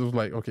they're just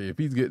like, okay, if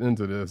he's getting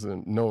into this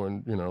and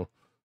knowing,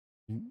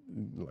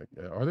 like,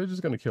 are they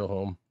just going to kill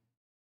him?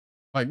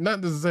 Like,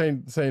 not just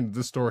saying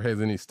this story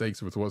has any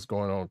stakes with what's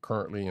going on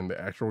currently in the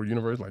actual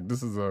universe. Like,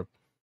 this is a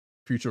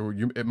future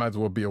where it might as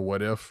well be a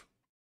what if,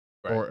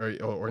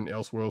 Right. or an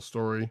Elseworld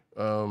story.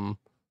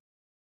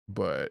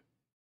 But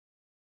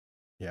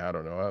yeah, I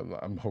don't know.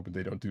 I'm hoping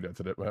they don't do that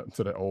to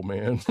that old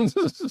man.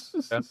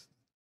 Yeah.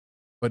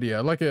 But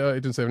yeah, like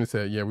Agent 70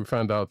 said, yeah, we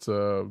found out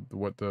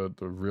what the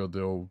real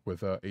deal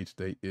with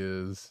H-Date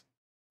is.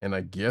 And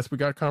I guess we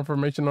got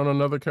confirmation on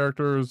another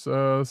character's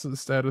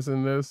status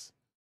in this.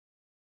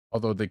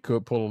 Although they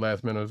could pull a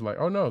last minute, it's like,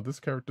 oh no, this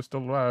character's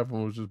still alive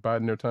and was just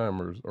biding their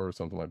time or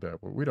something like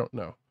that. But we don't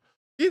know.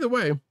 Either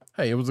way,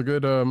 hey, it was a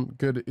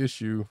good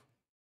issue.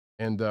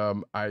 And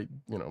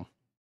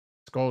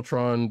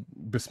Skulltron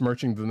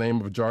besmirching the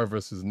name of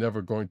Jarvis is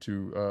never going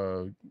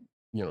to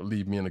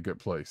leave me in a good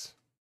place.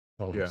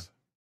 Yeah.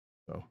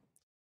 So,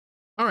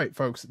 all right,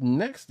 folks.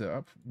 Next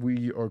up,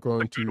 we are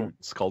going to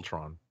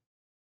Skulltron.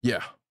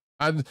 Yeah,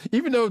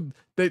 even though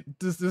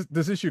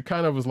this issue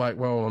kind of was like,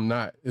 well,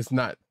 it's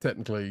not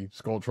technically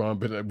Skulltron,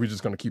 but we're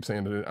just going to keep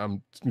saying it.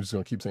 I'm just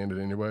going to keep saying it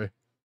anyway,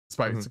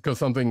 despite because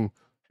something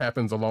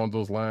happens along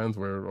those lines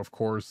where, of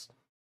course,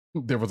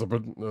 there was a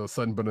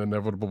sudden but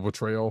inevitable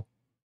betrayal,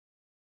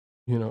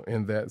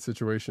 in that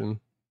situation.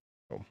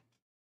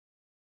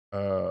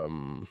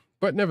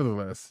 But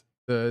nevertheless.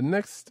 The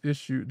next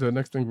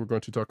thing we're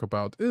going to talk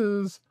about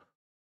is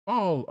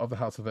Fall of the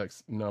House of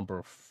X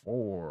number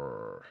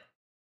 4.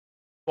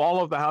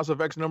 Fall of the House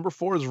of X number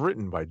 4 is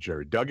written by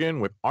Jerry Duggan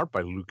with art by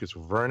Lucas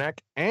Vernick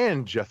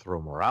and Jethro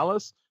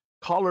Morales,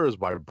 colors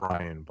by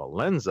Brian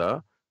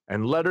Valenza,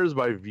 and letters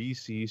by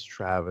VC's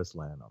Travis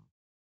Lanham.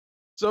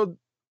 So,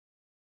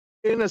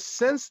 in a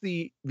sense,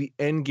 the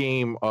end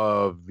game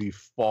of the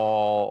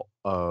fall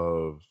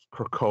of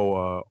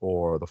Krakoa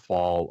or the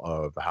fall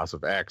of the House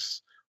of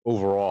X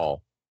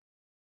overall,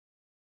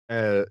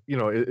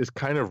 is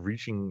kind of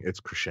reaching its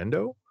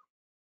crescendo.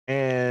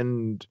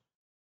 And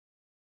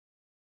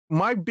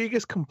my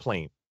biggest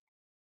complaint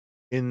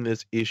in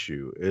this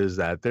issue is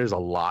that there's a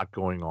lot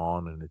going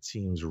on and it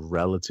seems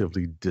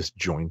relatively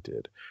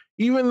disjointed,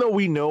 even though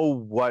we know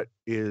what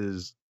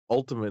they're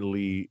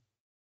ultimately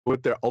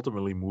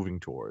moving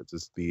towards.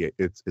 It's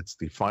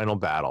the final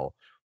battle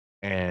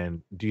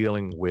and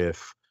dealing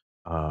with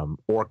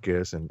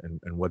Orcus and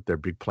what their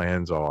big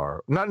plans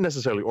are. Not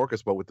necessarily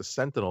Orcus, but with the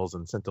Sentinels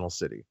in Sentinel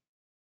City,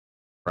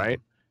 right?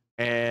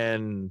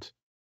 And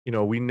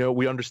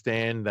we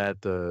understand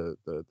that the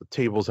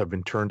tables have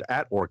been turned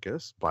at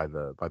Orcus by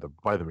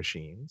the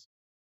machines.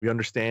 We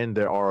understand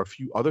there are a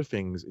few other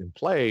things in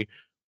play,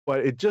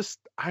 but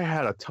I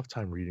had a tough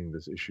time reading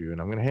this issue, and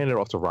I'm going to hand it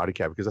off to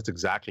Roddykat because that's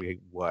exactly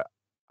what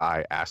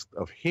I asked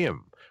of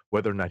him,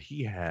 whether or not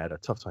he had a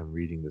tough time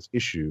reading this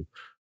issue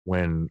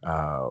when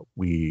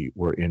we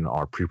were in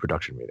our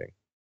pre-production meeting.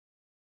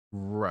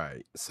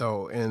 Right.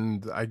 So,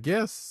 and I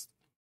guess,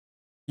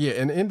 yeah,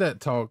 and in that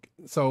talk,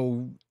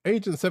 so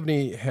Agent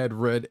 70 had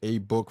read a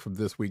book from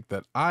this week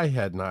that I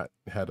had not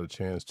had a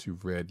chance to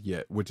read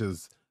yet, which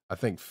is, I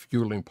think,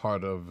 fueling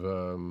part of,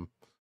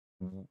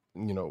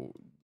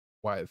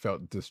 why it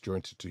felt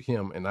disjointed to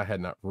him, and I had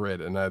not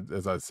read. And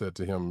as I said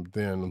to him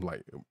then, I'm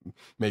like,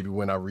 maybe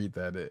when I read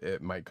that,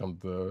 it might come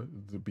to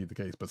be the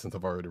case. But since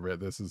I've already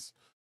read this, is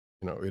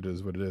it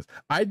is what it is.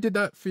 I did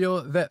not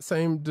feel that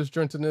same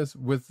disjointedness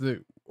with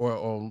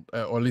or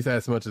at least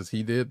as much as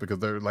he did, because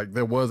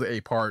there was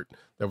a part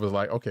that was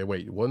like, okay,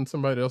 wait, wasn't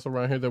somebody else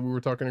around here that we were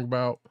talking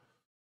about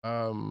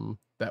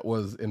that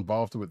was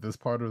involved with this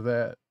part of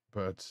that?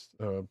 But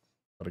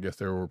I guess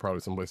there were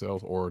probably someplace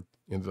else, or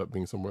ended up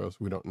being somewhere else.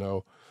 We don't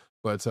know.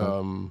 But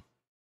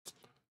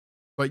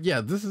yeah,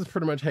 this is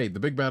pretty much, hey,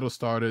 the big battle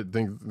started.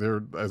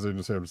 They're, as I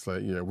just said, it's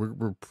like, yeah,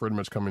 we're pretty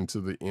much coming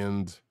to the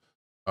end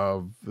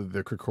of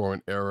the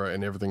Krakoan era,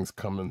 and everything's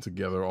coming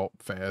together all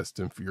fast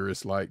and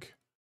furious, where,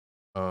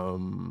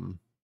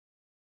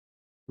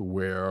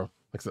 like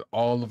I said,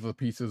 all of the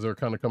pieces are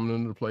kind of coming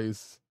into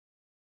place,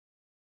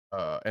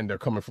 and they're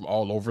coming from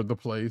all over the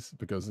place,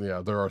 because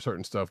there are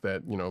certain stuff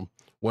that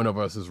one of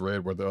us has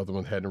read where the other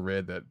one hadn't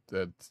read, that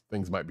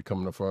things might be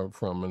coming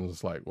from, and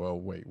it's like, well,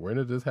 wait, where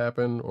did this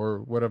happen, or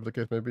whatever the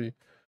case may be.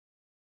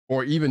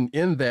 Or even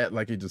in that,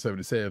 like he just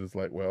already said, it's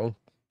like, well,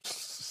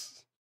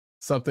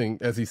 something,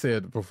 as he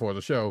said before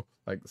the show,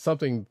 like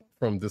something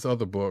from this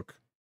other book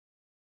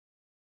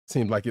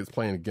seemed like it's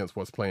playing against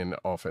what's playing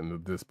off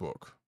in this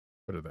book.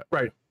 Put it that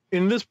way. Right.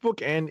 In this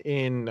book and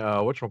in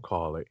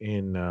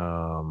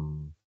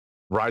in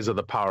Rise of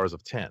the Powers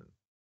of 10.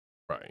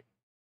 Right.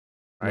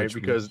 Right.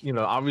 Because,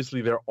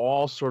 obviously they're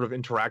all sort of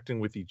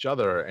interacting with each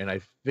other. And I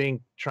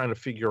think trying to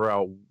figure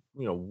out,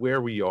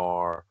 where we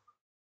are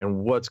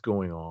and what's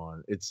going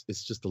on, it's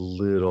just a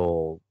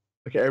little,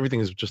 like, everything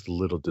is just a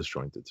little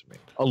disjointed to me.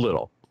 A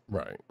little.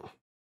 Right.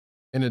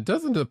 And it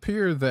doesn't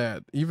appear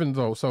that, even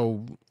though,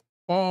 so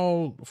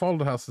Fall of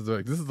the House of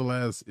X, this is the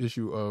last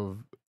issue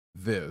of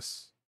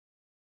this.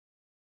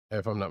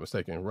 if I'm not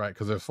mistaken, right?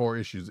 Because there's 4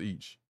 issues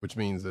each, which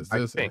means it's I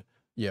this, think.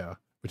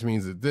 which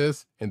means it's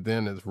this, and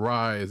then it's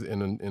Rise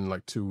in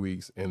like 2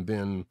 weeks, and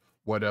then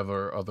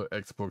whatever other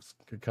X books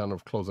could kind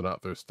of closing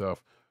out their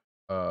stuff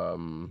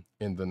in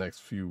the next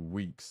few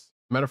weeks.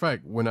 Matter of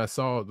fact, when I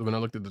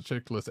looked at the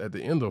checklist at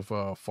the end of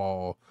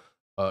fall,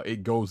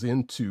 it goes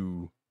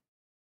into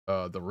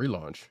the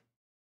relaunch.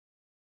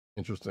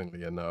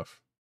 Interestingly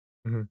enough.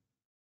 Mhm.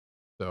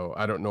 So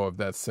I don't know if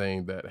that's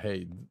saying that,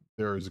 hey,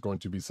 there is going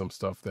to be some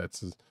stuff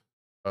that's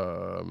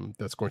going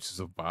to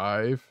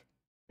survive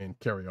and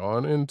carry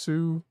on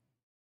into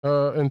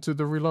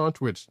the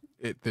relaunch, which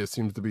there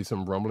seems to be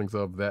some rumblings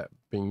of that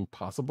being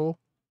possible,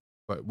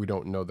 but we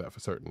don't know that for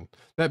certain.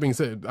 That being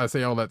said, I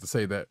say all that to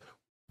say that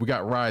we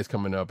got Rise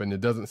coming up, and it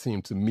doesn't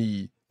seem to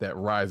me that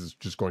Rise is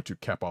just going to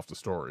cap off the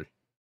story.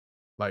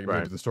 Like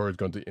maybe the story is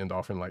going to end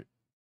off in like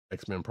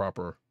X-Men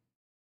proper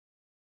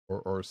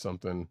or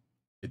something.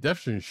 It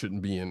definitely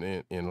shouldn't be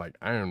in like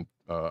Iron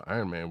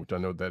Man, which I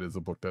know that is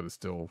a book that is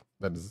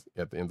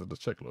at the end of the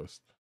checklist.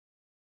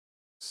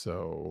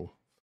 So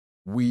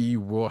we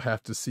will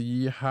have to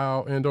see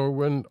how and or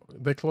when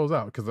they close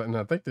out, because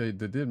I think they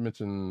did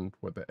mention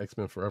what the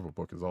X-Men Forever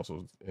book is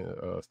also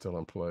still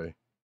in play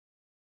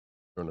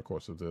during the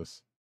course of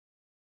this,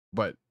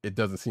 but it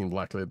doesn't seem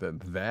likely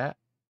that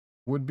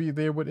would be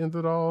there would end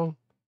it all.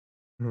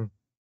 Mhm.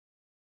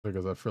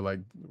 Because I feel like,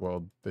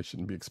 well, they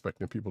shouldn't be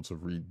expecting people to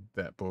read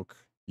that book,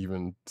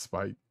 even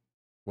despite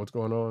what's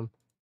going on.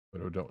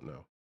 But I don't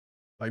know.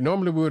 Like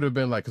normally we would have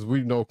been like, because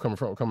we know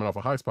coming off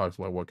a high spot, it's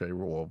like, okay,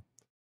 well,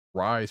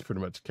 Rise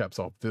pretty much caps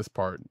off this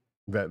part,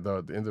 that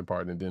the ending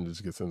part, and then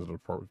just gets into the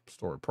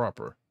story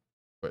proper.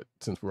 But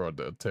since we're at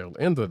the tail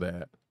end of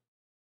that,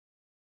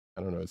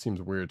 I don't know. It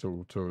seems weird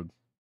to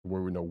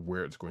where we know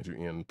where it's going to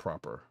end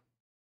proper.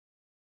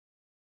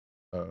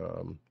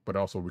 But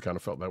also we kind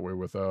of felt that way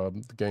with the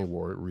Gang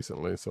War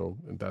recently, so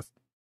that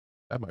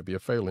might be a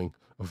failing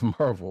of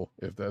Marvel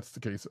if that's the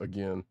case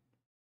again.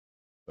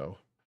 So,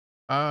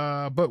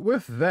 but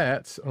with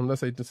that,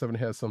 unless Agent 7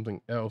 has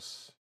something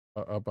else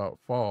about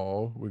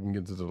fall, we can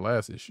get to the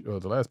last issue,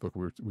 the last book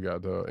we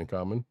got in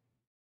common.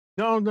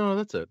 No,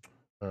 that's it.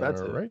 All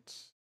right.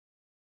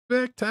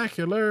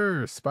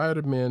 Spectacular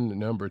Spider-Man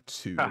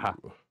 #2.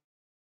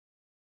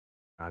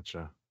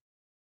 Gotcha.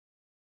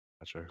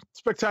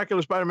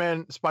 Spectacular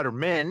Spider-Man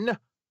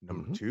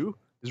 #2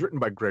 is written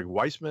by Greg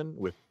Weisman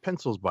with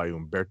pencils by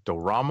Humberto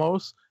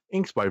Ramos,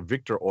 inks by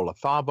Victor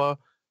Olazaba,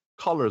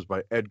 colors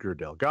by Edgar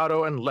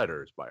Delgado, and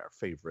letters by our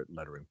favorite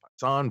lettering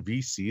paisan,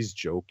 VC's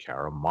Joe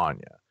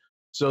Caramagna.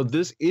 So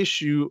this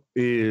issue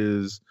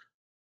is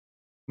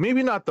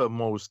maybe not the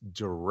most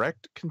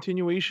direct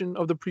continuation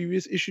of the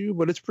previous issue,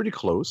 but it's pretty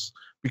close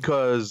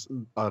because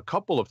a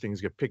couple of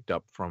things get picked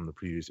up from the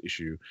previous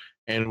issue,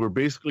 and we're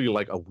basically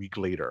like a week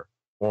later,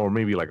 or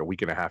maybe like a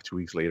week and a half, 2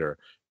 weeks later,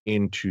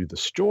 into the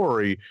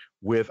story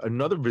with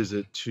another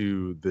visit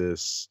to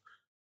this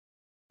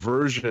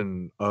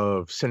version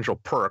of Central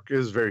Perk. It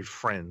is very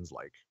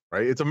Friends-like,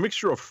 right? It's a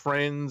mixture of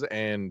Friends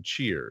and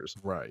Cheers.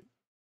 Right.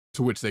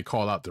 To which they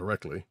call out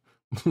directly.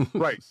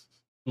 Right.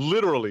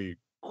 Literally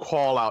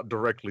call out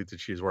directly to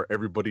Cheers, where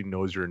everybody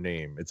knows your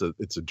name. It's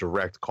a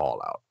direct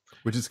call out.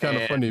 Which is kind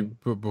of funny.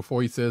 But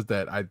before he says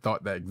that, I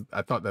thought that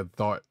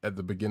thought at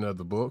the beginning of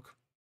the book.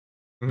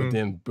 But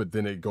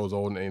then it goes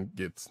on and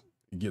gets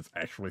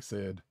actually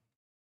said.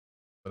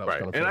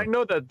 Right, and I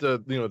know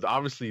that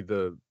obviously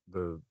the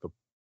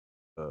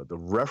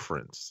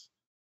reference,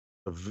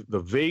 the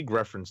vague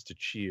reference to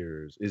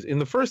Cheers is in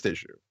the first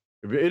issue.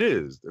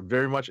 It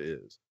very much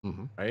is,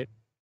 right?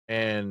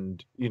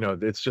 And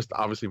it's just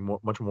obviously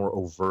much more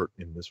overt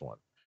in this one.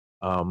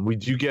 We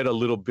do get a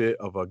little bit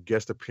of a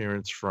guest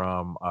appearance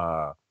from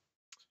a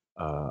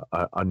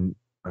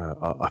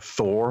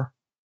Thor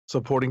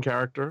supporting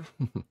character.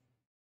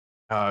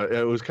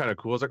 It was kind of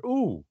cool. I was like,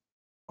 ooh,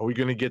 are we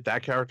going to get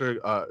that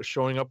character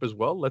showing up as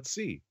well? Let's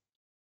see.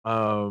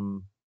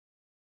 One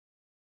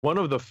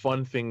of the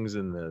fun things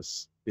in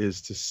this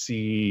is to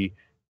see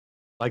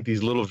like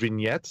these little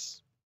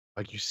vignettes.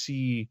 Like you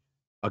see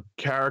a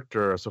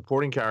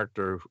supporting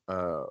character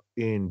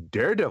in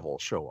Daredevil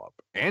show up.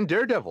 And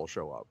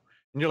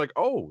you're like,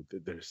 oh,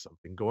 there's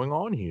something going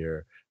on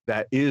here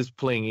that is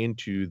playing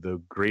into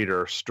the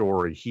greater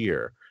story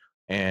here.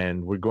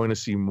 And we're going to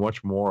see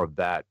much more of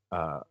that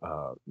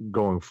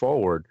going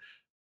forward.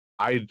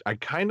 I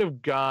kind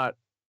of got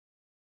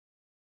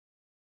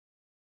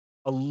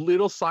a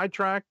little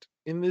sidetracked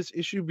in this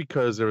issue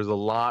because there's a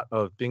lot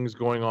of things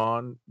going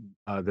on.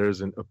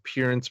 There's an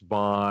appearance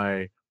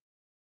by,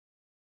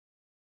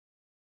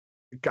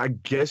 I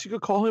guess you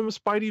could call him a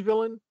Spidey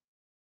villain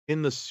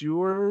in the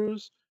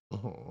sewers.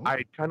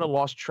 I kind of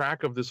lost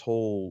track of this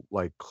whole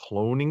like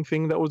cloning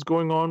thing that was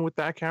going on with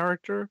that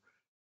character.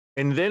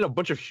 And then a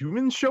bunch of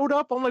humans showed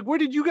up. I'm like, where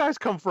did you guys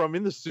come from?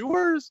 In the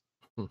sewers?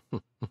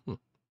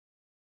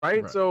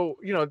 Right? So,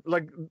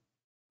 like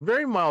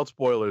very mild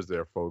spoilers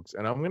there, folks.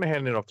 And I'm going to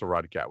hand it off to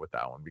Roddykat with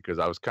that one because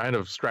I was kind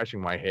of scratching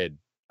my head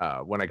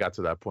when I got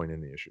to that point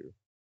in the issue.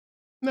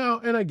 No,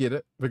 and I get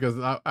it because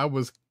I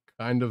was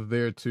kind of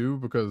there too,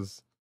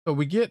 because so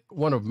we get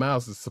one of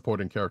Miles's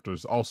supporting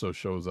characters also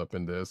shows up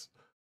in this,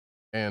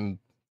 and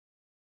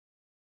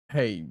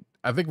hey,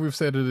 I think we've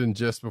said it in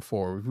just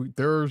before.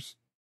 There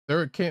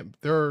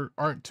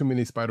aren't too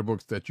many Spider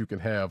books that you can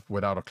have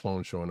without a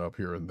clone showing up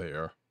here and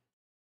there.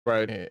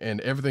 Right.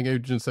 And everything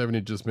Agent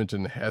 70 just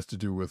mentioned had to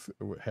do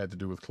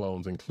with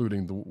clones,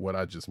 including what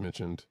I just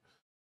mentioned.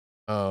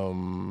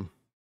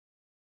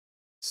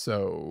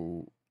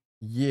 So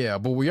yeah,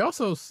 but we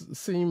also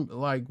seem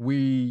like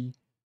the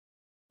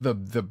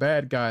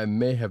bad guy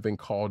may have been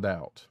called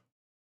out,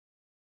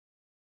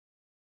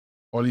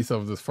 or at least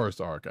of this first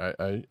arc.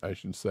 I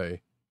should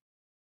say,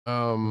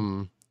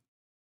 clone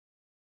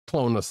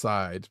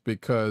aside,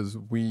 because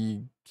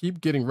we keep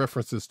getting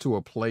references to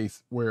a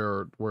place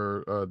where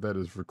that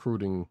is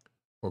recruiting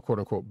or quote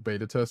unquote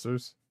beta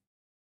testers,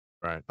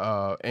 Right.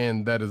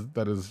 and that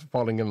is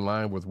falling in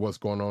line with what's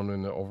going on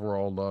in the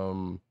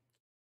overall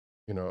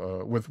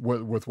with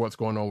what's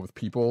going on with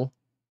people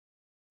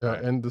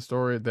Right. and the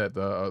story that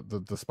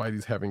the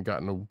Spideys haven't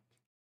gotten a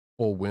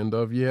full wind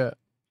of yet.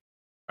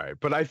 Right.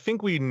 But I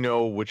think we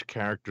know which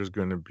character is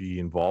going to be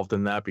involved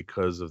in that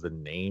because of the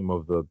name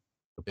of the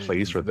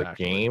place or the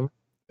Exactly. game.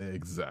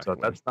 Exactly. So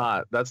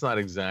that's not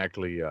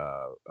exactly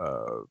a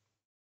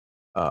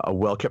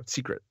well kept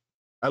secret,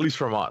 at least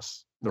from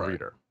us, the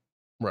reader.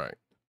 Right.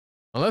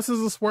 Unless it's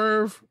a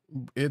swerve,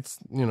 it's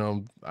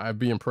I'd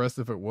be impressed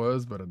if it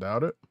was, but I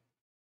doubt it.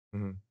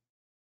 Mm-hmm.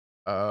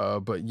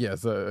 But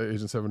yes,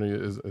 Agent 70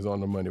 is on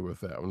the money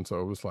with that one.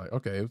 So it was like,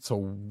 okay, so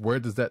where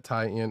does that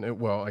tie in? And,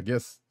 well, I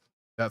guess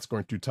that's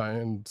going to tie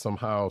in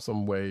somehow,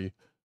 some way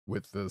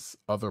with this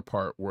other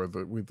part where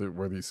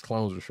where these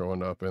clones are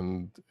showing up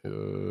and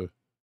in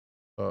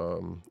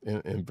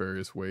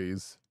various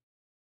ways.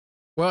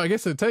 Well, I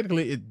guess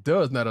technically it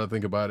does, now that I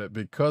think about it,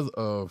 because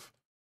of,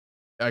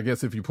 I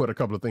guess if you put a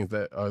couple of things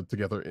that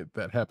together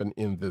that happen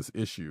in this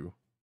issue,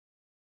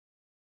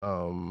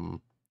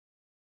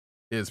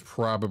 is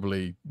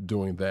probably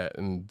doing that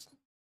and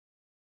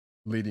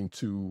leading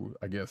to,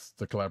 I guess,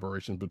 the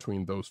collaboration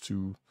between those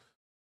two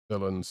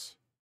villains.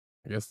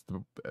 I guess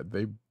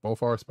they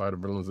both are spider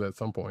villains at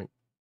some point.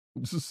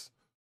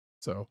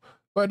 So,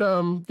 but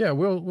yeah,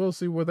 we'll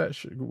see where that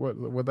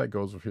where that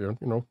goes with here.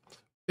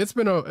 It's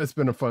been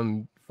a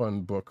fun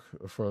book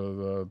for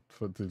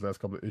the last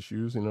couple of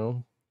issues.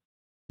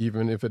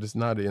 Even if it is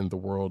not in the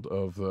world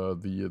of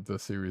the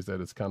series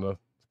that it's kind of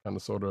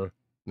sort of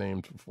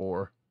named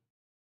for,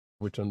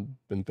 which I've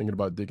been thinking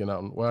about digging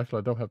out. Well, actually,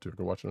 I don't have to. I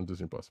can watch it on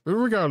Disney Plus. But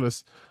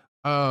regardless,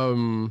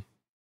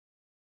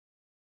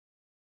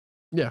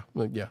 yeah,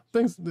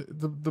 things.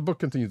 The book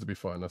continues to be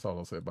fun. That's all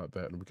I'll say about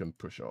that, and we can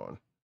push on.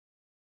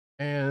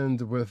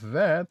 And with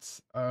that,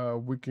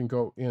 we can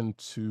go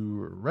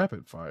into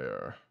rapid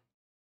fire.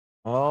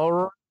 All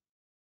right.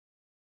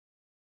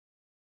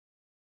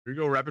 Here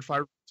you go, rapid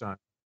fire time.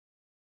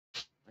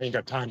 I ain't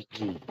got time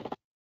to.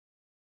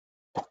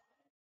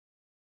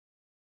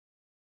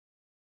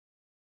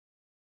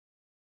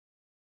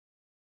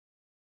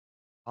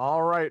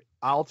 All right,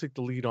 I'll take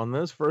the lead on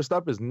this. First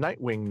up is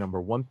Nightwing number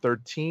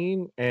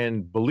 113,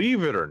 and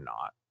believe it or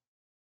not,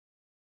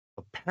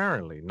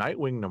 apparently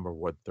Nightwing number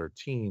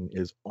 113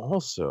 is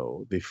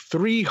also the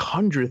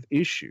 300th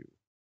issue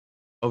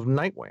of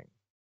Nightwing,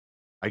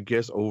 I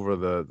guess, over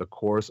the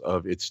course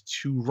of its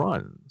 2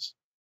 runs.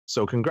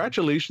 So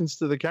congratulations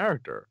to the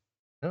character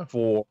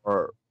for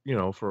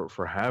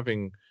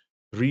having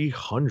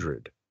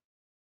 300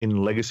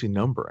 in legacy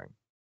numbering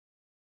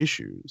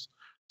issues.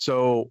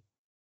 So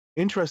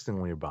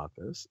interestingly about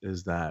this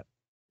is that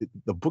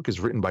the book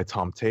is written by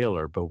Tom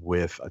Taylor, but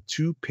with a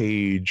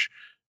 2-page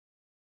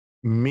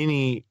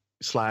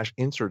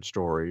mini/insert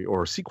story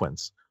or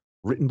sequence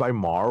written by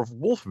Marv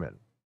Wolfman.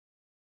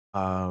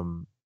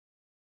 The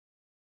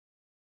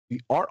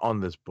art on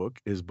this book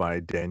is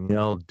by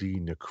Danielle Di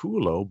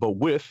Nicuolo, but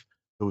with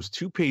those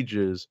 2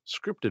 pages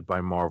scripted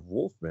by Marv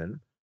Wolfman,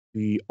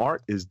 the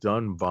art is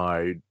done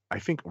by, I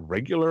think,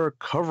 regular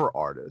cover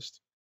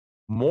artist,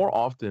 more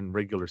often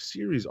regular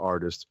series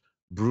artist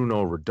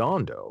Bruno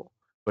Redondo,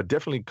 but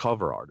definitely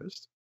cover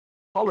artist.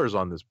 Colors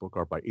on this book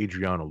are by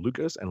Adriano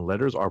Lucas, and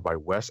letters are by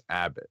Wes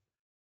Abbott.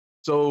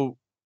 So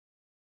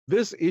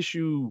this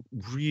issue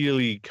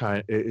really kind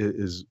of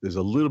is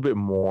a little bit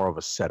more of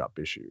a setup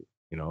issue.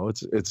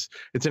 It's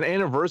an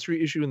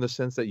anniversary issue in the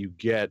sense that you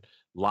get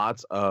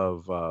lots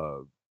of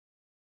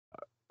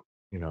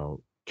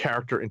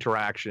character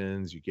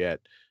interactions. You get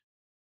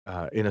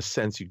in a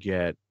sense you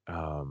get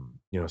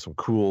some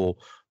cool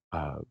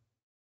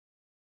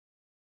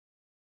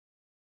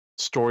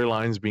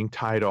storylines being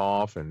tied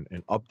off and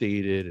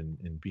updated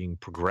and being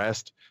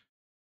progressed.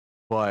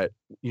 But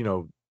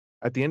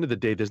at the end of the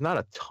day, there's not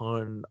a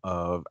ton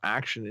of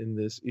action in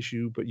this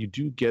issue, but you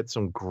do get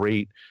some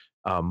great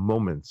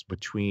moments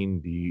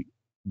between the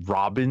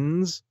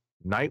Robins,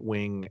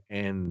 Nightwing,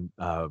 and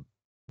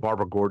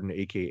Barbara Gordon,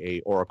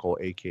 aka Oracle,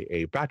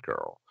 aka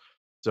Batgirl.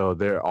 So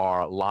there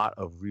are a lot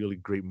of really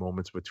great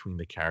moments between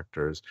the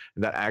characters,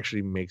 and that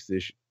actually makes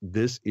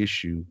this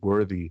issue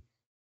worthy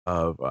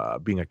of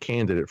being a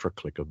candidate for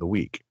Click of the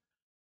Week.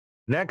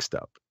 Next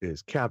up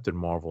is Captain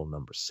Marvel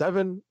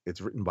 #7.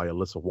 It's written by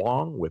Alyssa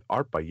Wong with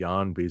art by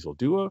Jan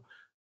Basil-Dua,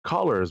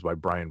 colors by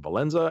Brian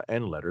Valenza,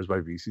 and letters by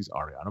VC's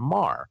Ariana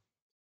Mar.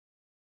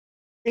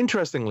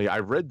 Interestingly, I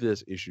read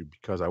this issue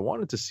because I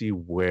wanted to see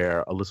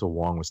where Alyssa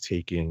Wong was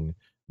taking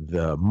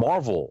the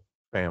Marvel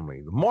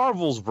family, the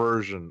Marvel's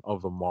version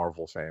of the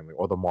Marvel family,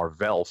 or the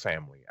Marvel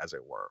family, as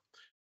it were.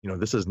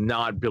 This is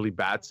not Billy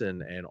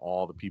Batson and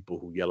all the people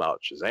who yell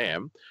out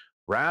Shazam.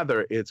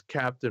 Rather, it's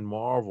Captain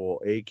Marvel,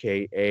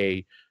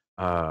 aka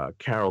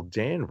Carol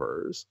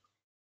Danvers,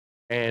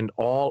 and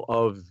all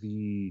of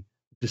the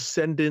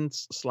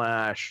descendants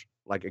slash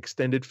like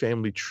extended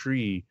family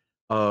tree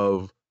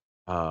of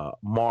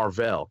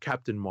Marvel,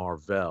 Captain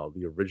Marvel,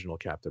 the original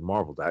Captain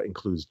Marvel. That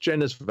includes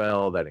Janice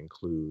Vell, that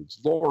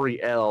includes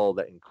Lori L,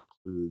 that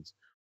includes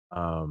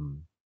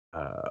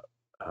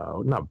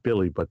not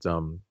Billy, but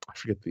I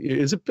forget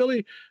is it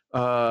Billy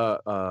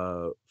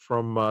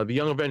from the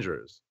Young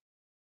Avengers,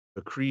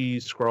 the Kree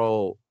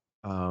Skrull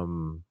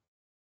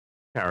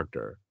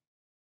character.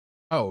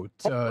 Oh,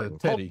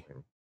 Teddy.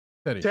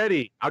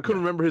 Teddy. I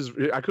couldn't remember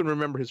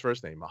his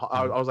first name.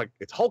 I was like,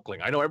 it's Hulkling.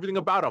 I know everything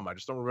about him. I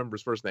just don't remember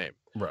his first name.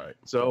 Right.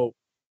 So,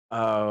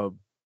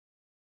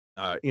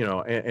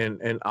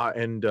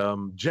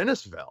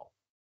 Janice Vell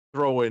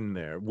throw in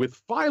there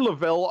with Phyla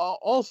Vell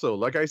also.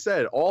 Like I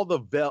said, all the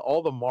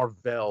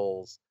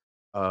Marvels,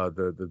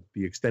 the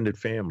extended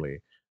family,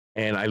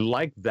 and I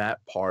like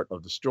that part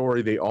of the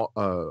story. They all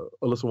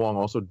Alyssa Wong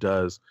also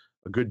does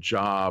a good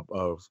job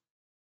of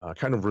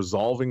kind of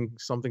resolving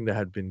something that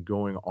had been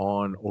going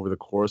on over the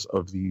course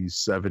of these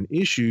 7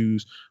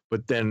 issues,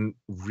 but then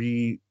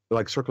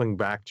circling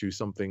back to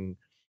something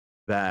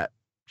that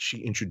she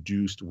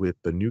introduced with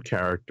the new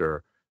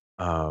character,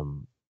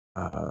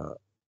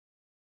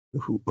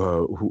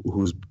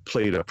 who's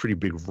played a pretty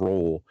big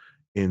role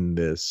in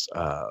this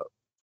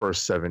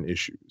first 7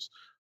 issues.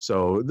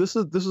 So this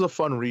is a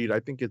fun read. I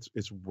think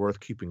it's worth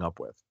keeping up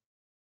with.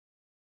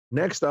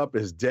 Next up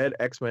is Dead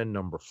X-Men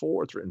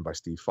 #4. It's written by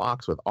Steve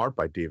Fox with art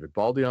by David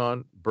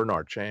Baldion,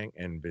 Bernard Chang,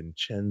 and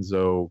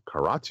Vincenzo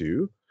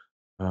Caratu.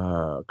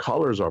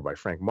 Colors are by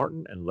Frank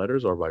Martin, and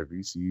letters are by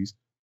VC's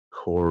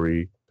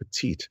Corey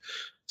Petit.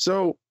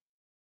 So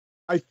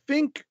I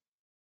think,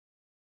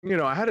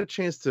 I had a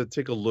chance to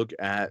take a look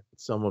at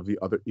some of the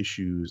other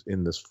issues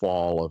in this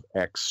Fall of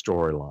X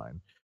storyline.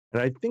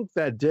 And I think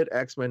that Dead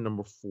X-Men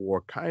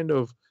 #4 kind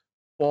of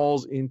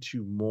falls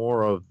into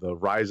more of the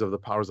Rise of the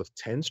Powers of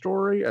 10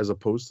 story as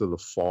opposed to the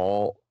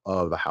fall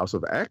of the House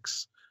of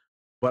X.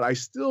 But I'm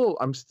still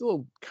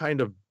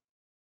kind of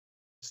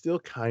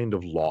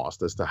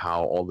lost as to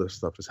how all this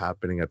stuff is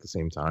happening at the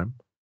same time.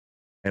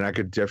 And I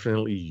could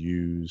definitely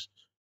use,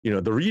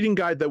 the reading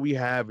guide that we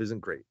have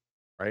isn't great,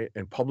 right?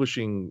 And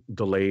publishing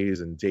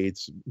delays and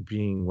dates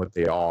being what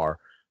they are,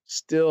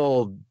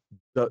 still,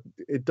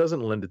 it doesn't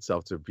lend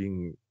itself to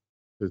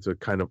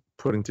kind of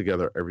putting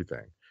together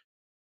everything.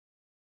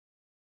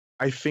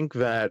 I think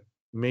that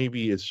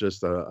maybe it's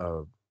just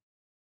the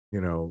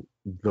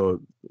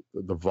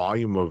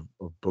volume of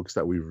books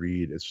that we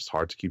read. It's just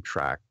hard to keep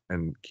track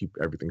and keep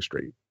everything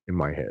straight in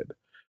my head.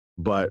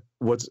 But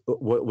what's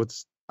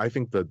I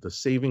think the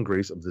saving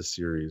grace of this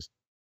series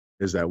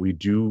is that we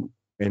do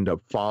end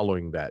up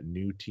following that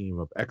new team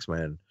of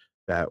X-Men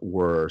that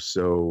were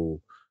so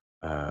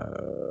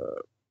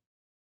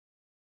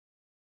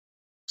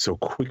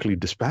quickly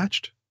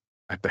dispatched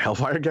at the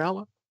Hellfire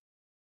Gala.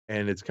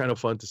 And it's kind of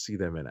fun to see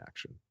them in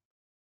action.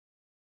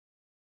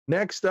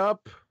 Next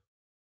up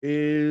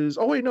is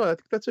I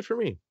think that's it for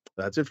me.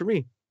 That's it for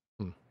me.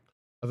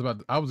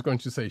 I was going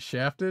to say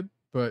Shafted,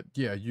 but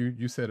yeah,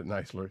 you said it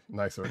nicer.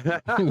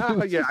 Yeah,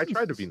 I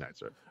tried to be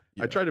nicer.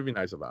 Yeah. I tried to be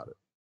nice about it.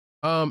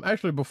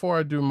 Actually, before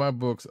I do my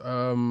books,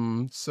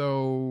 one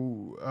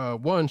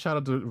shout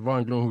out to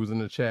Von Gloom who's in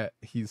the chat.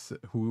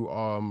 Who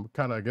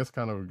kind of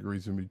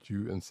agrees with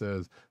you and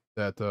says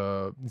that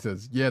he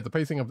says, yeah, the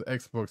pacing of the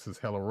X books is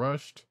hella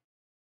rushed.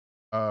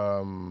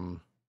 Even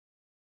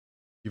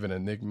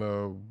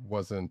Enigma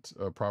wasn't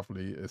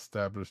properly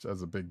established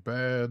as a big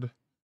bad.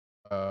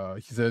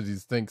 He says he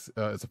thinks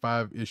it's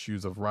 5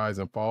 issues of Rise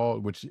and Fall,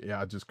 which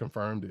I just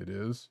confirmed it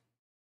is.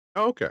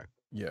 Oh, okay.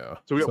 Yeah.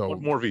 So we got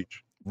one more of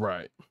each.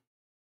 Right.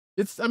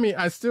 I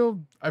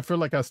feel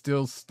like I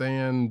still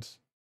stand.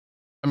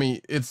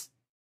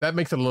 That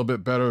makes it a little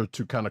bit better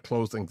to kind of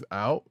close things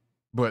out,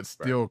 but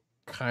still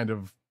kind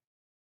of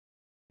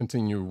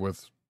continue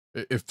with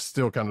it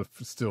still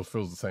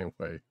feels the same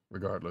way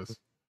regardless.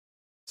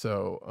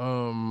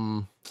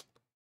 So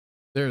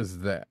there's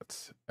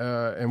that.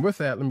 And with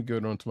that, let me go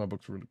on to my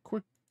books really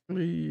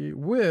quickly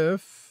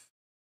with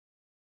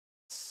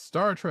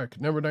Star Trek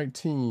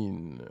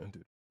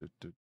 #19.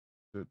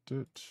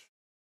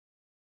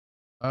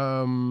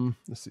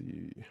 Let's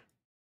see.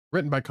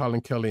 Written by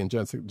Colin Kelly and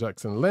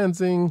Jackson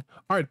Lansing,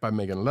 art by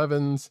Megan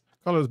Levins,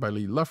 colors by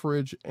Lee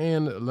Luffridge,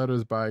 and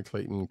letters by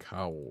Clayton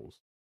Cowles.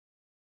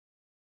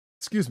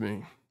 Excuse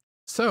me.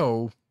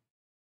 So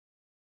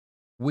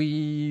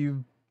we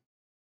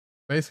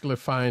basically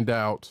find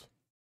out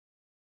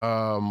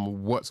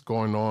what's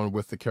going on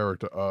with the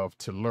character of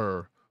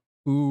Tiller,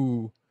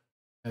 who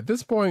at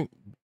this point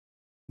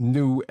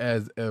new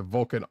as a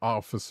Vulcan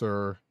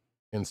officer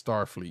in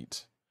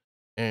Starfleet.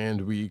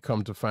 And we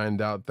come to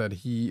find out that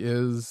he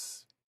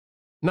is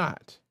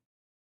not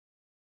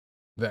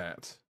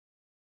that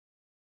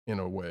in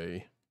a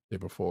way,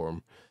 shape, or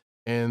form.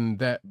 And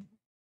that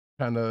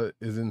kind of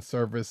is in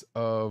service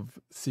of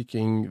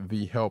seeking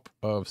the help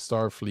of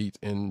Starfleet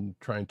in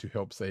trying to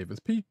help save his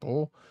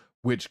people,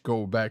 which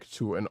go back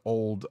to an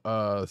old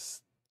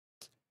TOS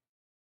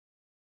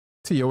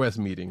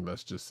meeting,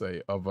 let's just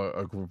say, of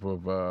a group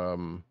of a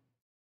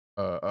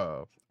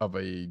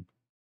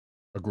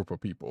group of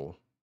people.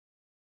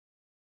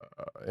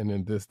 And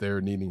in this,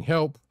 they're needing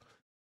help,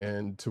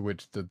 and to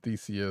which the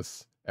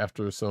Theseus,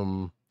 after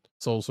some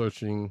soul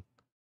searching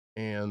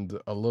and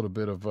a little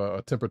bit of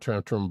a temper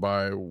tantrum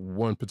by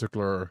one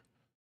particular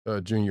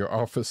junior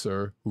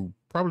officer who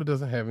probably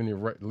doesn't have any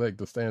right leg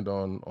to stand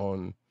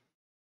on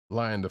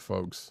lying to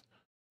folks,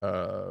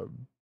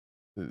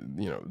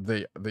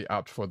 they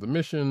opt for the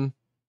mission.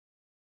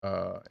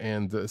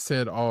 And the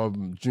said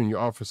junior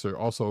officer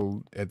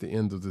also at the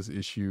end of this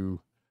issue,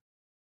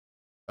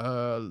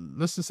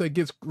 let's just say,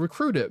 gets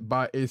recruited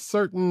by a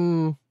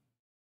certain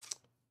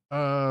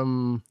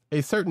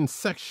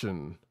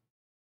section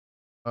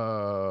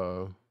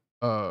of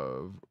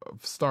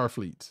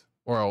Starfleet,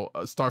 or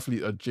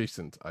Starfleet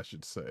adjacent, I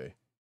should say.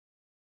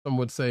 Some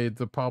would say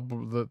the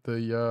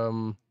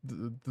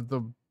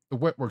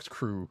Wetworks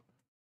crew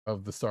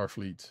of the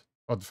Starfleet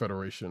of the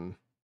Federation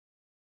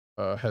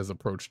has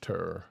approached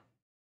her.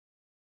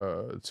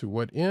 To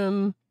what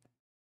end?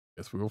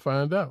 Guess we will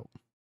find out.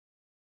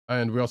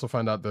 And we also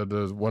find out that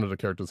there's one of the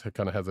characters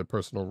kind of has a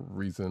personal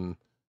reason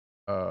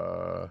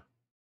to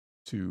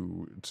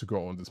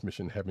go on this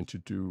mission, having to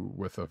do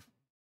with a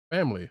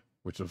family,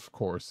 which of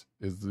course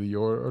is the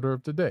order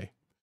of the day.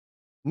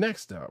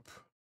 Next up,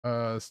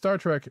 Star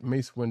Trek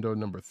Mace Window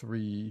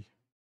 #3,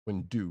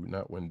 Windu,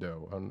 not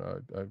window.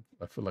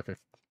 I feel like I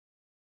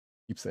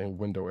keep saying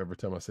window every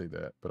time I say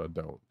that, but I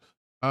don't.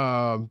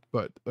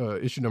 But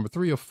issue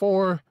 #3 of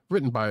 4,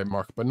 written by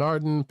Mark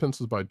Bernardin,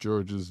 pencils by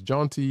Georges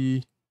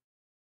Jonty,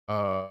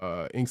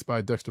 inks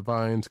by Dexter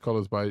Vines,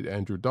 colors by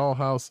Andrew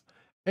Dahlhaus,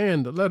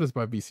 and letters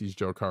by BC's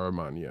Joe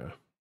Caramagna.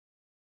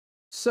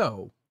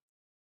 So,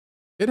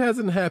 it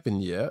hasn't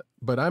happened yet,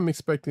 but I'm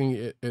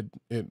expecting it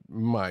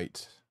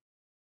might.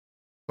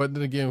 But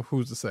then again,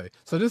 who's to say?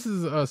 So this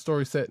is a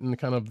story set in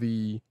kind of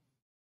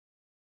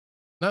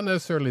not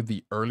necessarily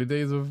the early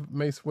days of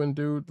Mace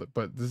Windu,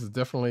 but this is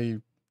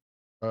definitely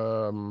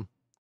Clone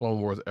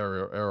Wars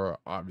era,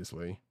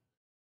 obviously.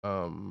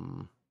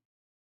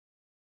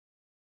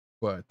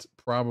 But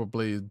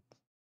probably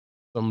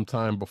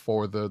sometime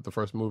before the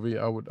first movie,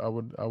 I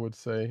would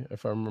say,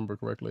 if I remember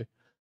correctly.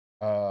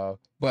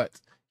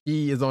 But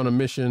he is on a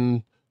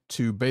mission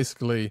to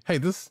basically, hey,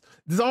 this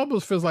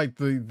almost feels like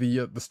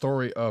the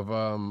story of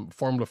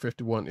Formula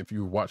 51. If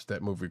you watched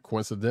that movie,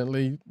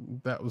 coincidentally,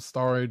 that was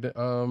starred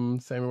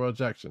Samuel L.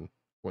 Jackson,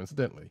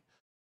 coincidentally.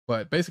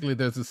 But basically,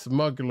 there's a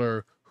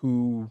smuggler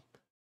who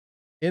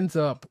ends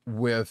up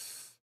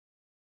with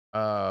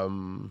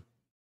the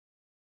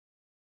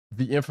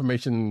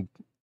information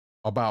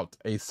about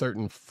a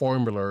certain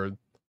formula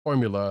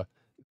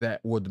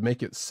that would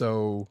make it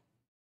so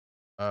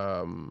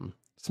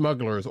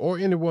smugglers or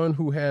anyone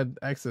who had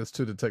access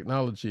to the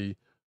technology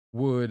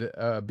would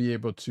be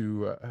able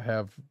to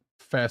have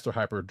faster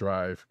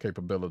hyperdrive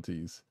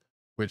capabilities,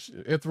 which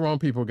if the wrong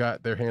people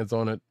got their hands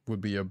on it would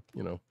be a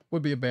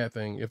bad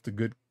thing. If the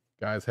good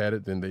guys had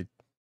it, then they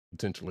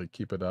potentially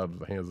keep it out of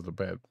the hands of the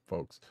bad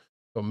folks.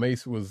 So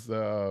Mace was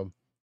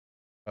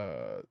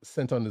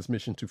sent on this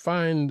mission to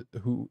find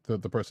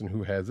the person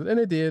who has it, and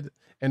it did,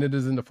 and it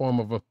is in the form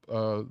of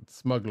a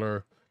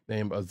smuggler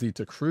named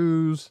Azita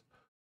Cruz,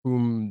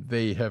 whom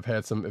they have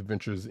had some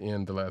adventures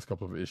in the last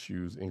couple of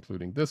issues,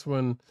 including this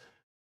one.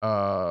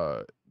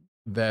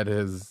 That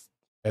is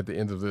at the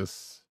end of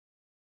this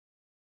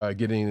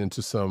getting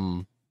into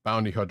some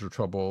bounty hunter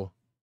trouble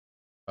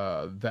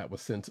that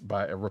was sent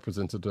by a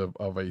representative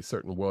of a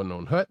certain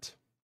well-known hut.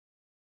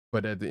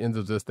 But at the end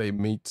of this, they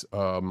meet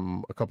a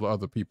couple of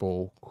other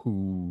people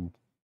who,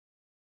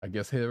 I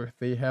guess,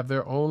 they have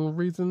their own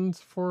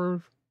reasons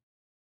for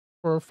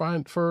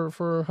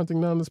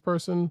hunting down this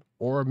person,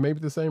 or maybe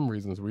the same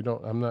reasons.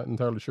 I'm not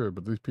entirely sure,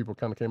 but these people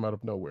kind of came out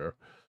of nowhere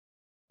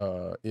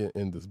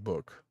in this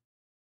book.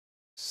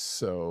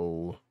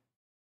 So,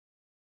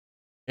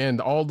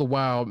 and all the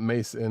while,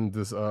 Mace and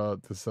this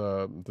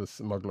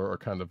smuggler are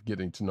kind of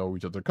getting to know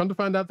each other. Come to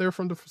find out, they're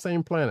from the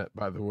same planet,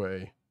 by the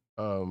way.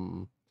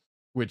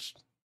 Which,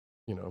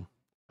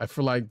 I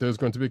feel like there's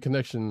going to be a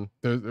connection.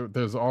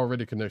 There's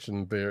already a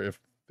connection there if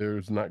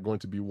there's not going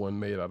to be one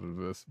made out of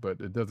this,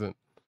 but it doesn't,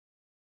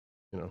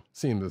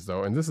 seem as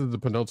though. And this is the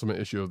penultimate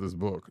issue of this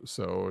book,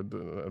 so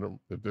I don't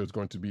if there's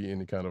going to be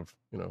any kind of,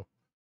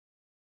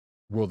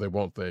 will they,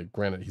 won't they?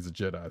 Granted, he's a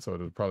Jedi, so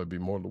it'll probably be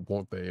more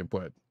won't they,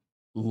 but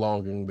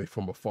longing they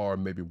from afar,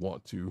 maybe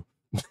want to.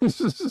 It's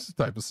just this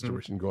type of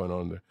situation going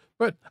on there.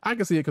 But I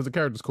can see it because the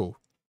character's cool.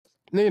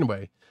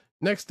 Anyway,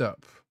 next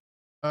up,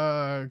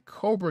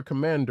 Cobra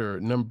Commander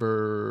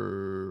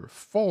number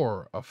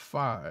 4 of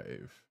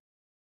 5.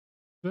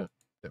 There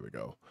we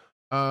go.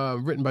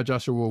 Written by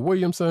Joshua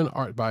Williamson,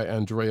 art by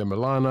Andrea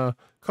Milana,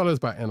 colors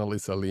by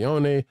Annalisa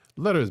Leone,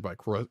 letters by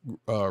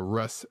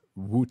Russ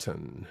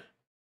Wooten.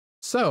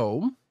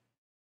 So,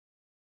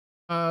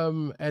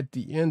 at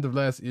the end of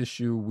last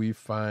issue, we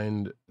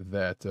find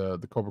that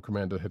the Cobra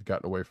Commander had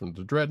gotten away from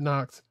the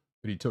Dreadnoks,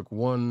 but he took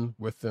one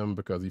with them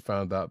because he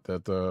found out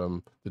that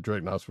the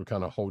Dreadnoks were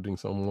kind of holding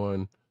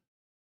someone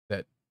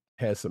that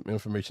has some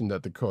information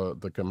that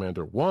the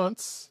commander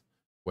wants.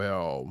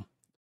 Well,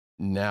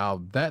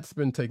 now that's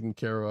been taken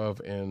care of,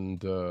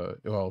 and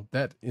well,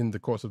 that in the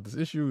course of this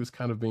issue is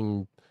kind of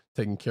being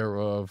taken care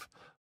of,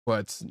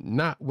 but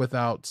not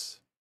without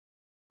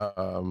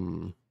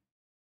the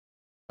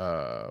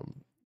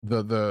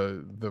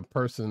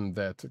person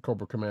that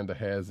Cobra Commander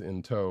has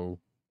in tow,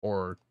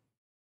 or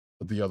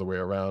the other way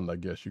around, I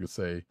guess you could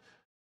say,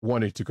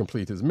 wanting to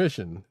complete his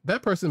mission.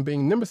 That person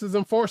being Nemesis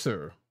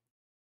Enforcer,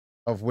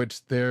 of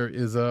which there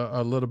is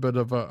a little bit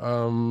of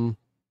a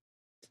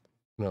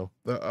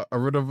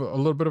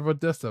little bit of a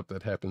dust up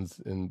that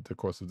happens in the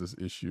course of this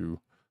issue.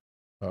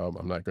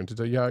 I'm not going to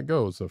tell you how it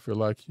goes. I feel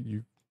like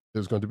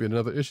there's going to be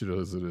another issue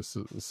to this,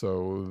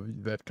 so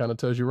that kind of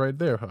tells you right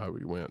there how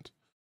we went.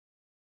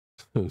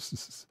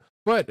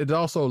 But it's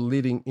also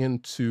leading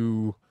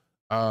into,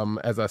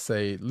 as I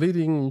say,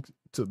 leading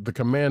to the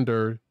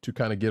commander to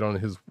kind of get on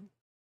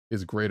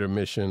his greater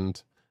mission,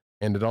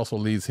 and it also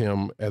leads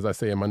him, as I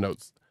say in my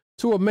notes,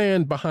 to a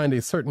man behind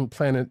a certain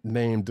planet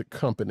named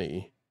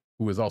Company,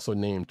 who is also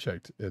name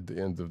checked at the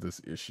end of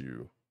this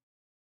issue.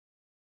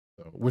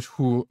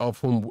 Of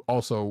whom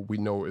also we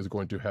know is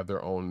going to have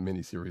their own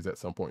miniseries at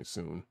some point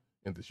soon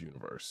in this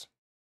universe.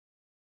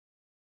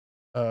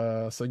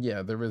 So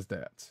yeah, there is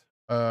that.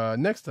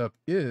 Next up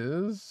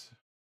is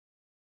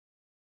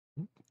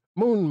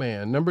Moon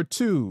Man number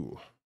 2.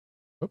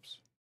 Oops.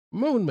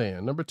 Moon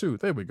Man number 2.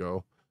 There we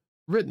go.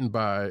 Written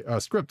by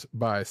script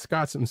by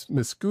Scott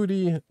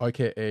Miscudi,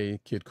 aka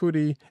Kid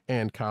Cudi,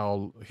 and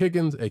Kyle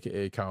Higgins,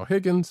 aka Kyle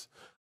Higgins.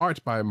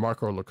 Art by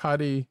Marco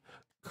Locati.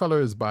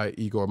 Colors by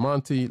Igor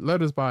Monti.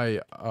 Letters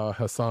by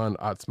Hassan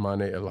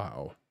Atsmane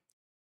Elau.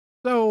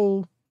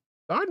 So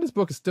the art in this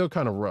book is still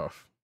kind of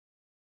rough.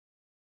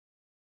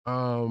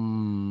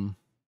 And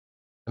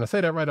I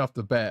say that right off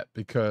the bat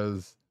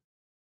because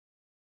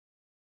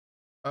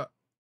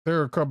there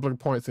are a couple of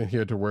points in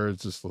here to where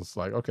it's just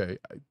like, okay,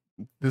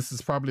 this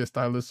is probably a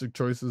stylistic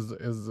choice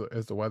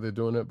as to why they're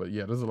doing it, but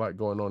yeah, there's a lot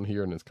going on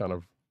here, and it's kind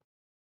of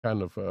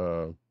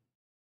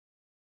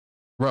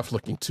rough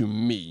looking to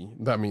me.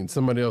 I mean,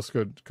 somebody else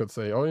could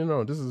say,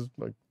 oh, this is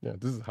like, yeah,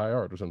 this is high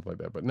art or something like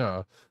that, but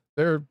no,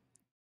 it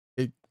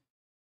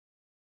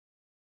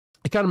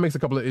kind of makes a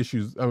couple of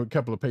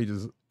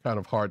pages kind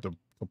of hard to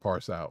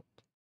parse out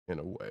in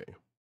a way.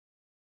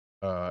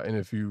 And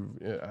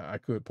I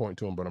could point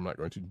to them, but I'm not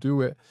going to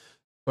do it.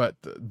 But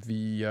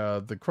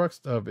the crux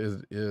of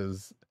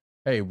is,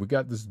 hey, we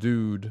got this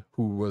dude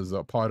who was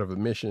a part of a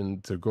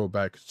mission to go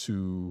back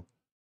to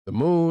the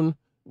moon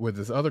with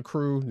this other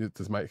crew.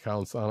 This might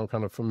sound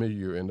kind of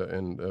familiar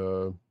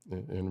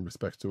in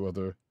respect to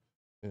other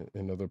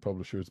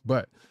publishers,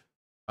 but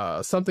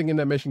something in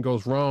that mission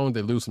goes wrong.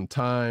 They lose some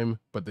time,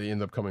 but they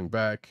end up coming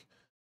back.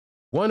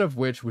 One of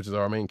which is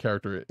our main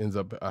character, ends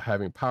up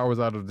having powers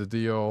out of the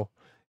deal.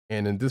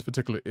 And in this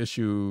particular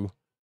issue,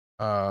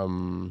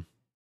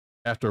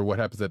 after what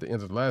happens at the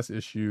end of the last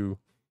issue,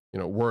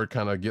 word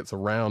kind of gets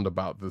around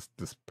about this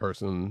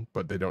person,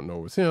 but they don't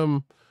know it's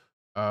him.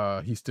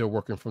 He's still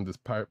working from this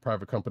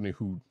private company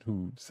who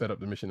set up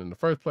the mission in the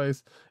first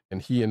place,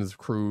 and he and his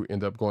crew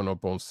end up going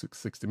up on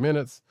 60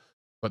 Minutes.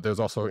 But there's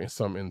also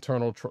some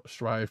internal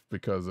strife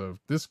because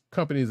of this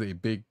company is a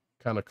big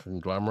kind of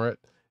conglomerate.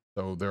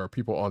 So there are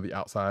people on the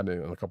outside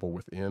and a couple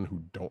within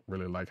who don't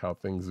really like how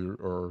things are,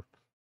 or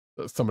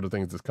some of the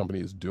things this company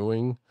is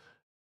doing.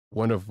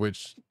 One of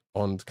which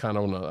on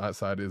the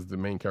outside is the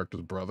main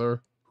character's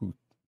brother, who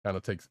kind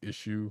of takes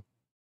issue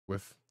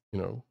with,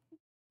 the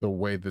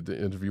way that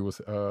the interview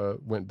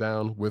went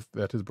down with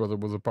that his brother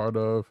was a part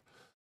of.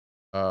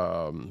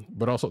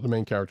 But also the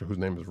main character, whose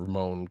name is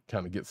Ramon,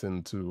 kind of gets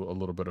into a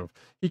little bit of,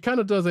 he kind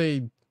of does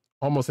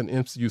almost an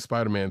MCU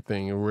Spider-Man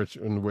thing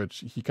in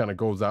which he kind of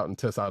goes out and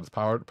tests out his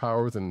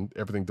powers, and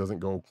everything doesn't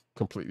go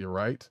completely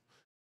right.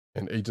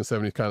 And Agent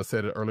 70 kind of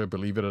said it earlier,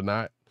 believe it or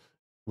not,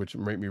 which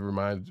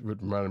reminded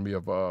me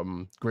of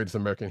Greatest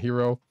American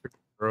Hero.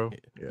 Bro,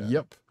 yeah.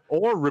 Yep.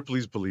 Or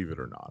Ripley's Believe It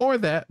or Not. Or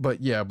that, but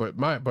yeah, but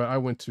I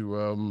went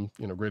to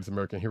Greatest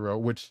American Hero,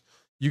 which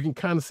you can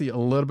kind of see a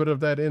little bit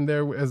of that in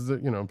there as the,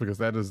 because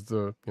that is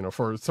the,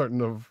 for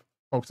certain of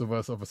folks of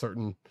us of a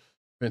certain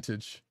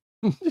vintage.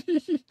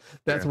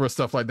 That's where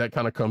stuff like that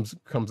kind of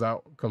comes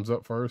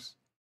up first.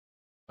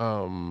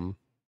 In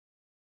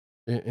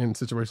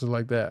situations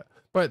like that.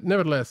 But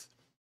nevertheless,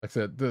 like I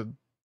said, the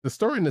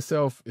story in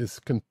itself is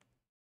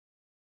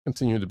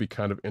continuing to be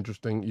kind of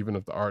interesting, even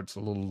if the art's a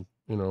little,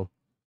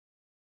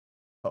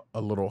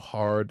 a little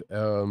hard.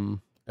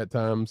 at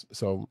times.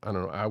 So I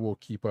don't know. I will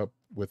keep up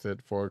with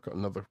it for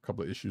another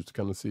couple of issues to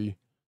kind of see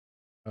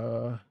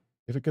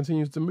if it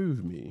continues to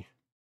move me.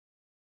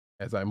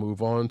 As I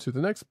move on to the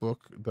next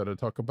book that I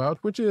talk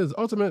about, which is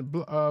Ultimate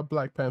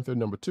Black Panther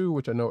 #2,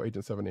 which I know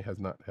Agent 70 has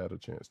not had a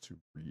chance to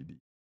read.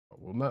 I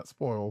will not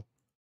spoil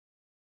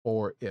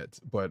for it,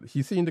 but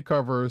he's seen the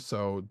cover,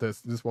 so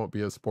this won't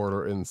be a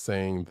spoiler in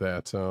saying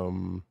that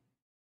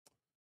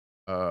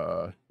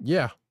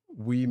yeah,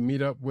 we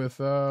meet up with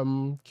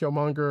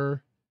Killmonger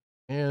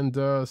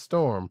and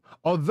Storm.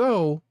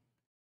 Although,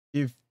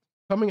 if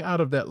coming out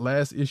of that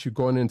last issue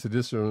going into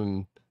this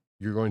one,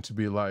 you're going to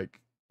be like,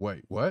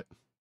 wait, what?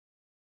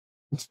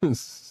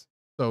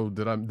 So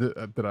did I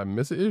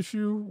miss an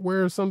issue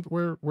where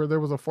there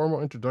was a formal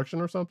introduction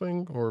or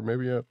something, or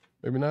maybe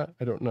not?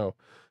 I don't know.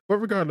 But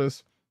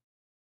regardless,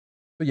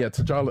 but yeah,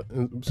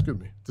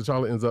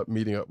 T'Challa ends up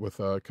meeting up with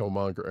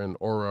Killmonger and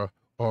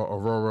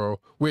Aurora,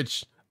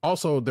 which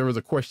also there was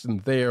a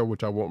question there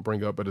which I won't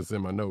bring up, but it's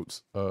in my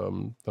notes. I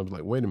was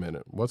like, wait a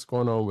minute, what's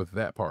going on with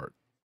that part?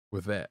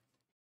 With that,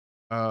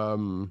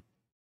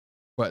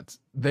 but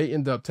they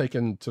end up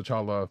taking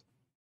T'Challa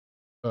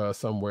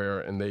somewhere,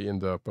 and they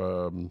end up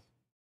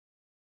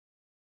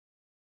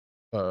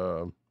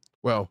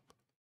well,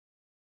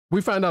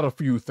 we find out a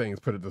few things,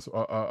 put it this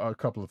a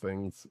couple of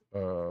things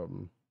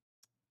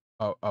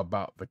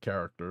about the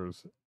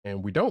characters,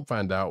 and we don't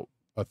find out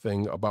a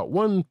thing about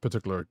one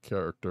particular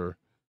character,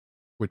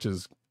 which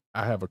is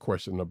I have a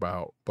question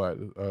about, but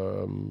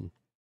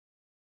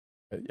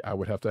I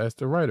would have to ask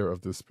the writer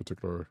of this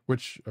particular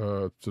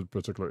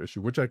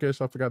issue, which I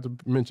guess I forgot to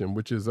mention,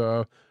 which is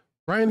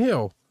Brian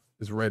Hill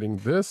is writing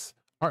this.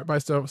 Art by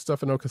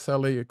Stefano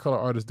Caselli, color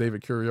artist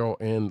David Curiel,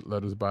 and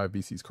letters by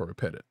VC's Corey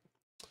Pettit.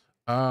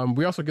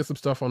 We also get some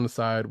stuff on the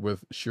side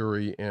with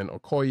Shuri and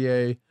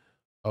Okoye,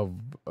 of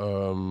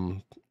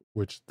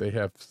which they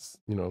have,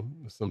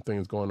 some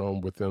things going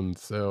on with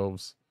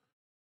themselves,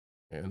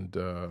 and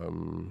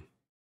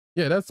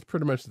yeah, that's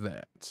pretty much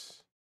that.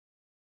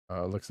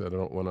 Like I said, I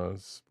don't want to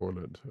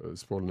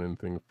spoil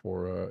anything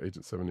for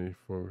Agent 70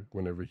 for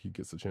whenever he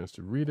gets a chance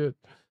to read it.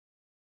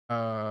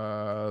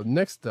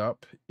 Next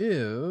up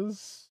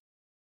is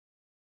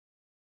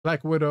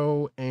Black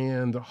Widow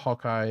and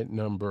Hawkeye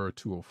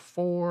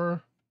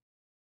 #204.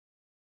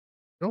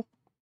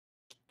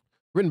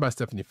 Written by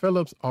Stephanie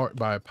Phillips, art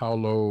by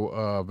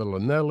Paolo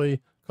Villanelli,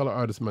 color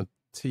artist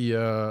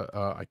Mattia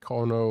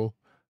Icono,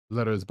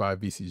 letters by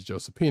VC's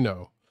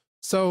Josephino.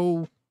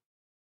 So,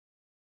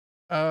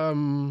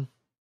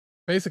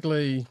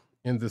 basically,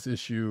 in this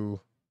issue,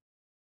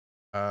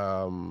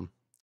 an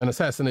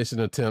assassination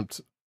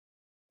attempt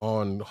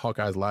on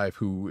Hawkeye's life,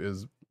 who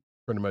is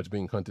pretty much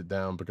being hunted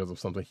down because of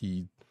something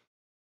he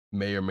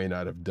may or may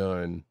not have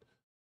done,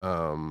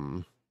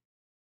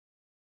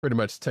 pretty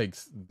much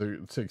takes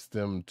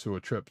them to a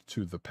trip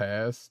to the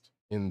past,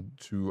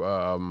 into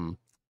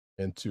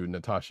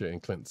Natasha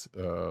and Clint's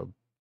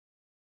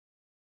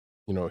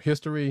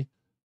history.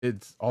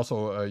 It's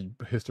also a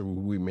history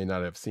we may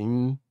not have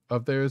seen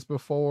of theirs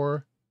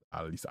before.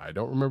 At least I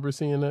don't remember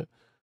seeing it,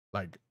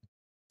 like,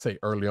 say,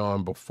 early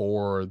on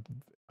before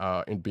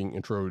in being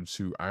introduced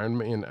to Iron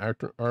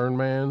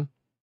Man,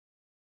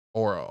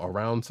 or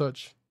around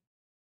such,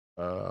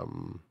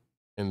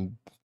 and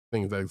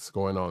things that's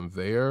going on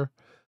there.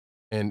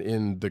 And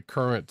in the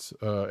current,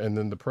 and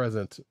in the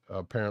present,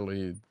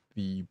 apparently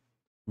we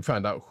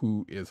find out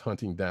who is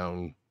hunting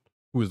down,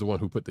 who is the one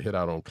who put the hit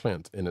out on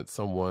Clint, and it's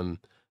someone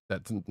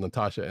that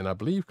Natasha and I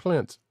believe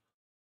Clint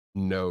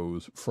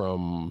knows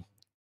from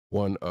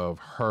one of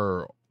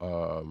her,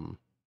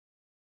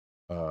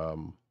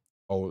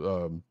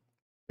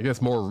 I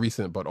guess more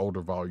recent but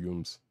older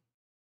volumes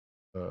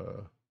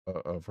of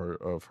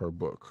her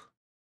book.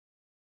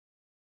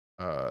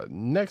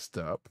 Next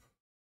up,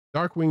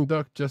 Darkwing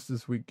Duck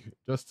Justice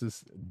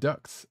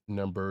Ducks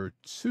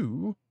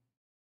 #2.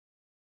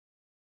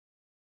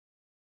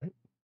 Right.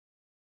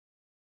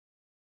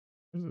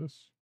 What is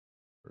this?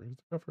 Where is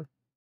the cover?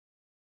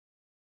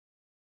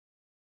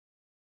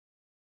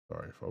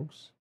 Sorry,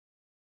 folks.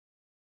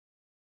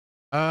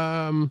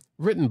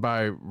 Written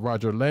by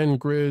Roger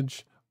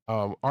Langridge,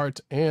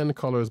 art and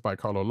colors by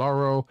Carlo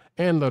Lauro,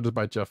 and letters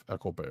by Jeff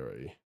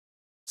Eckleberry.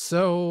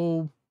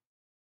 So,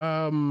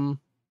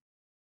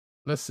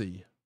 let's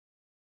see.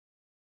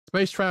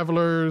 Space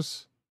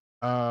travelers,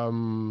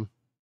 and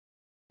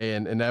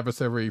an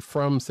adversary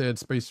from said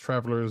space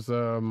travelers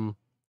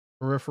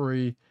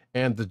periphery,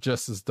 and the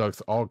Justice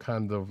Ducks all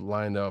kind of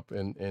line up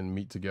and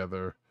meet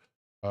together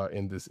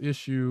in this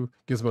issue.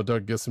 Gizmo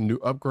Duck gets some new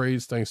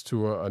upgrades thanks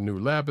to a new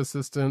lab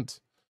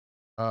assistant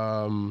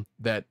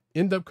that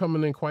end up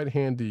coming in quite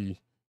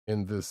handy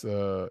in this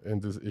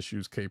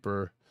issue's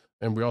caper.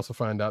 And we also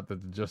find out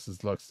that the Justice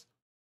Ducks,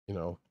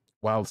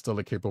 while still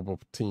a capable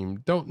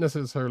team, don't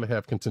necessarily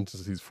have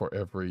contingencies for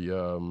every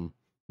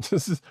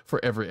for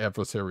every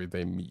adversary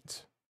they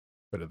meet.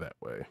 Put it that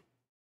way.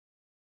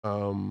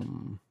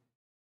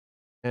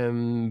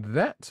 And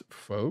that,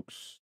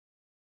 folks,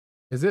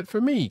 is it for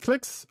me.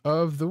 Clicks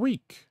of the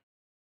week.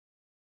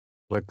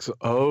 Clicks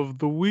of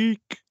the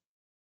week.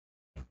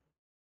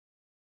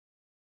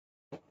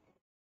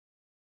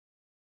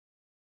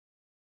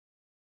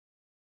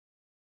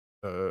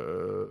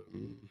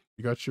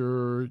 You got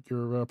your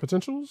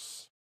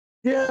potentials?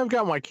 Yeah, I've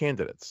got my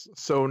candidates.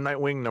 So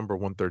Nightwing number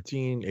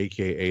 113,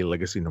 aka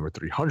Legacy number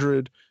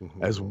 300,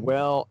 as Mhm.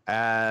 well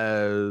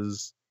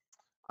as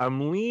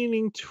I'm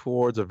leaning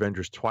towards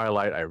Avengers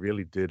Twilight. I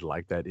really did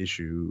like that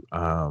issue.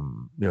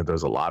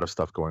 There's a lot of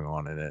stuff going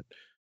on in it.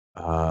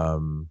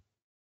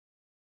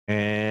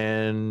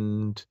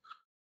 And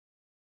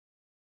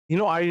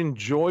I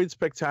enjoyed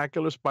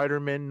Spectacular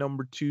Spider-Man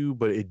number 2,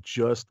 but it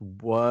just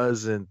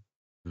wasn't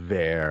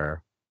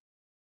there.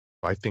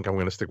 I think I'm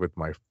going to stick with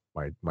my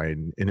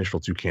initial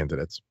 2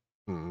 candidates.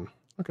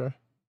 Okay.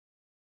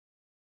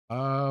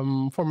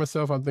 For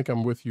myself, I think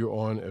I'm with you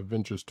on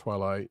Avengers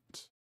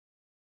Twilight.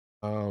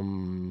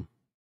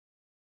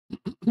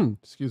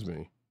 Excuse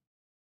me.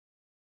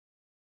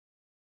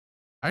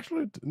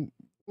 Actually,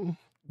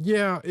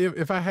 yeah.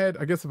 If I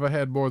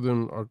had more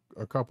than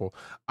a couple,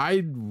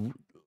 I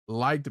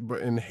liked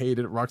and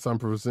hated Roxanne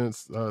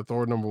Presents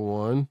Thor number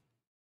 1.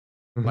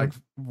 Mhm. Like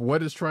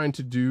what it's trying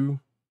to do,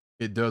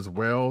 it does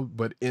well,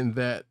 but in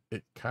that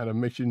it kind of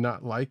makes you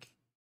not like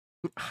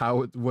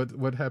how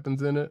what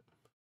happens in it.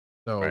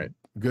 So Right.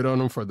 good on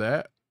them for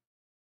that.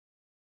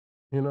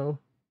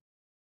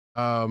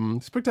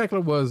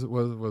 Spectacular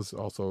was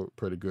also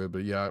pretty good,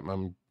 but yeah, I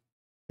think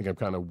I'm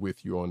kind of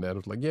with you on that. I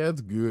was like, yeah,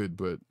 it's good,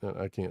 but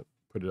I can't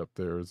put it up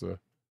there as a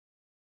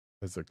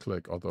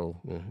click.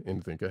 Although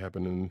anything could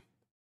happen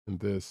in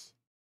this.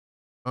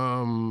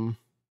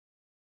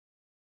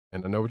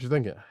 And I know what you're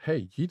thinking.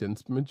 Hey, he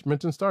didn't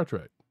mention Star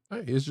Trek.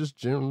 Hey, it's just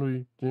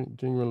genuinely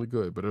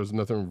good, but there's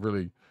nothing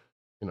really,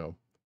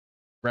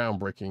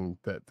 groundbreaking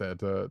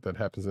that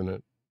happens in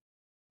it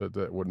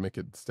that would make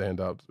it stand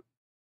out,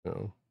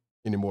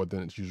 any more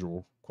than its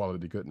usual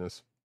quality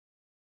goodness.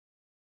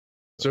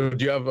 So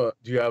have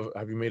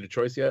you made a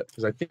choice yet?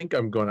 Because I think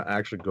I'm going to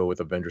actually go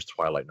with Avengers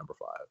Twilight number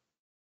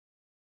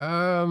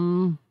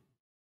 5.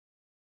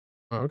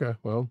 Okay.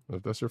 Well,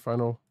 if that's your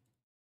final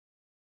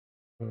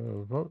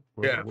vote,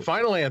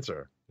 Final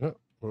answer. Yeah,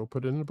 we'll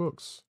put it in the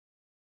books.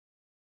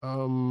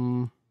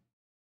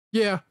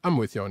 Yeah, I'm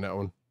with you on that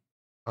one,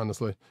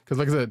 honestly, because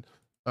like I said,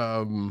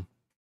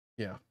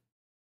 yeah,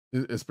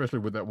 especially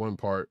with that one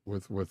part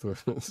with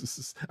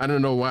I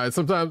don't know why.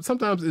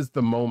 Sometimes it's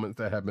the moments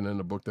that happen in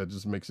the book that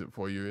just makes it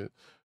for you.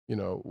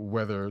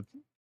 Whether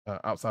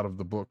outside of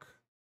the book,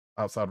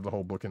 outside of the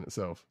whole book in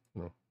itself.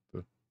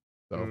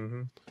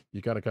 So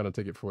you gotta kind of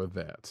take it for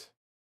that.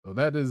 So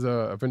that is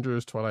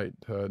Avengers Twilight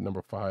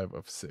number 5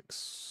 of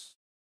 6.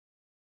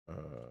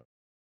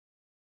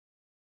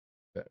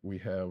 That we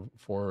have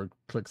for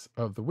clicks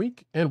of the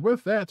week. And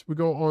with that, we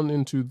go on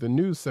into the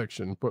news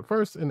section. But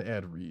first, an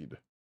ad read.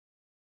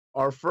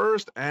 Our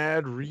first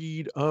ad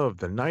read of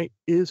the night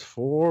is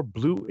for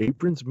Blue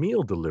Apron's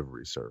meal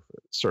delivery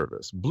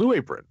service. Blue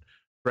Apron,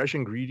 fresh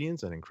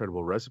ingredients and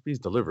incredible recipes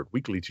delivered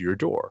weekly to your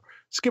door.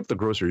 Skip the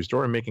grocery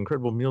store and make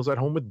incredible meals at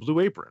home with Blue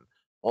Apron.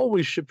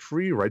 Always shipped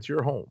free right to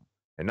your home.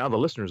 And now the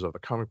listeners of the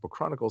Comic Book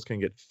Chronicles can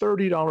get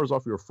 $30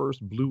 off your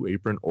first Blue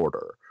Apron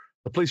order.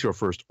 To place your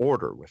first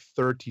order with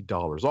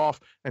 $30 off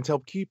and to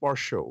help keep our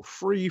show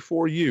free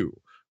for you,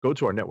 go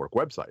to our network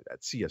website at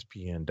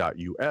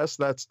cspn.us.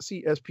 That's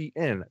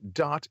cspn.us.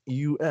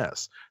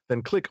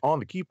 Then click on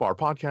the Keep Our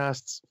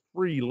Podcasts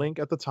free link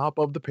at the top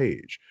of the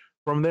page.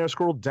 From there,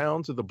 scroll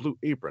down to the Blue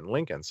Apron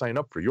link and sign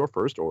up for your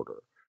first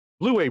order.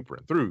 Blue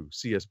Apron through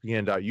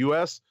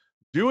cspn.us.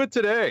 Do it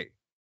today.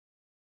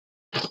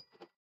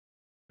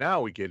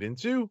 Now we get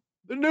into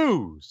the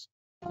news.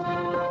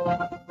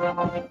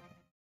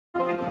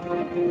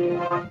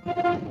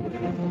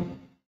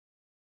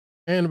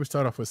 And we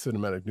start off with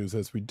cinematic news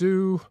as we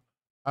do.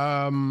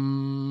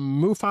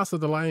 Mufasa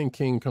the Lion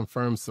King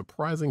confirms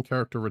surprising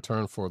character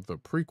return for the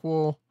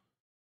prequel.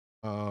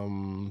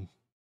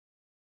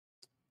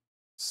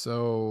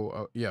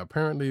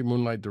 Apparently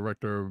Moonlight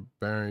director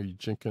Barry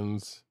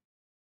Jenkins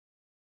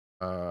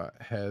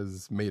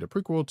has made a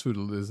prequel to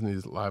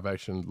Disney's live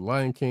action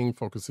Lion King,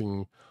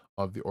 focusing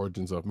on the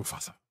origins of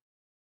Mufasa.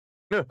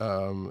 Yeah.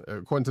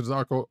 According to this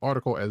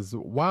article, as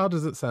wild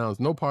as it sounds,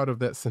 no part of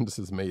that sentence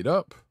is made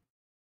up.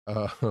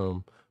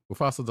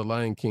 Mufasa the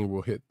Lion King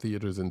will hit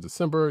theaters in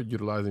December,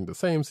 utilizing the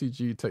same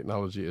CG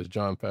technology as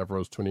Jon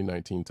Favreau's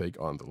 2019 take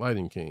on The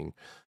Lion King.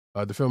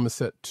 The film is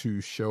set to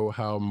show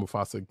how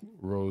Mufasa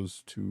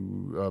rose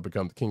to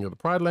become the king of the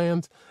Pride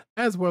Lands,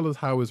 as well as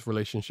how his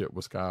relationship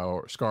with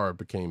Scar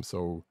became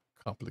so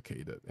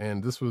complicated.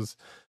 And this was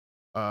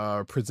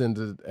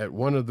presented at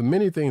one of the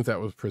many things that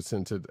was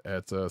presented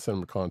at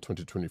CinemaCon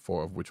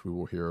 2024, of which we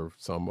will hear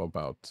some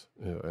about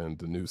in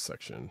the news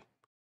section.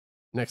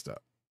 Next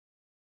up.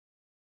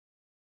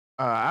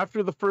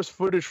 After the first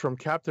footage from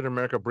Captain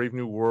America Brave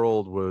New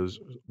World was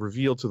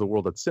revealed to the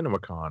world at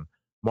CinemaCon,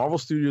 Marvel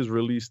Studios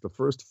released the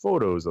first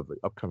photos of the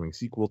upcoming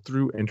sequel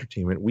through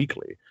Entertainment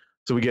Weekly.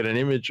 So we get an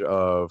image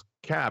of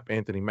Cap,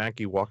 Anthony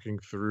Mackie, walking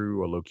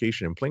through a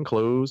location in plain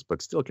clothes,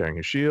 but still carrying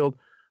his shield.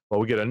 But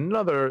we get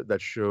another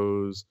that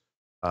shows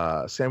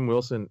Sam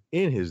Wilson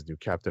in his new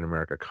Captain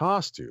America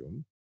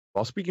costume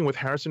while speaking with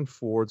Harrison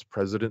Ford's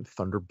President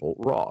Thunderbolt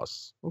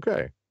Ross.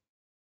 Okay.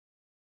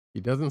 He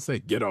doesn't say,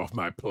 get off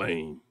my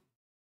plane.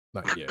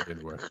 Not yet,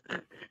 anyway.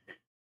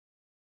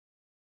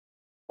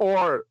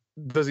 Or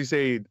does he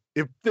say,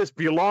 if this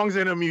belongs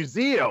in a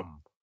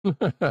museum?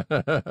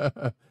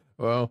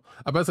 Well,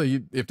 I bet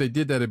say if they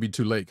did that, it'd be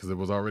too late because it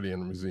was already in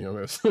the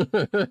museum.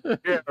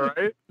 Yeah,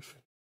 right.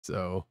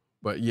 So,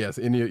 but yes,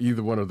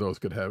 either one of those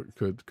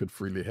could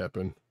freely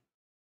happen.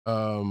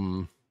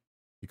 You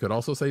could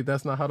also say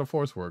that's not how the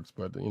Force works,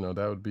 but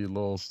that would be a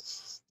little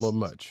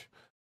much.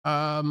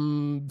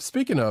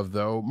 Speaking of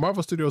though,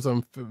 Marvel Studios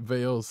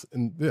unveils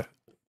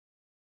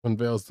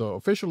the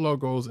official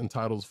logos and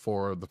titles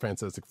for the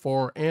Fantastic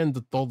Four and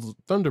the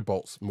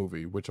Thunderbolts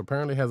movie, which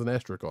apparently has an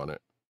asterisk on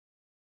it,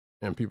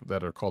 and people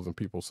that are causing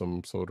people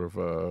some sort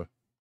of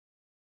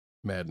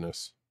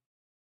madness.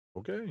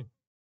 Okay.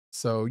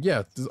 So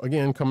yeah,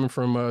 again coming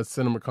from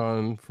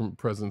CinemaCon from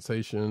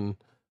presentation,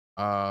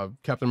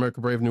 Captain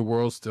America: Brave New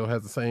World still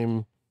has the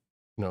same,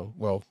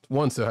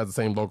 one still has the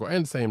same logo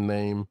and the same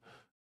name.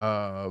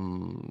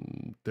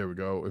 There we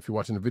go. If you're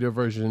watching the video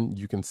version,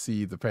 you can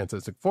see the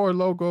Fantastic Four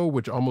logo,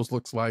 which almost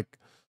looks like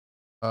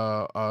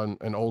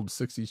an old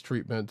 60s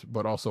treatment,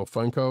 but also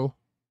Funko.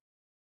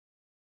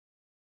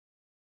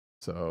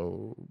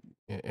 So,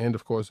 and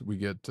of course we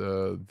get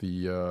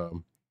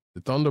the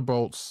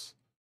Thunderbolts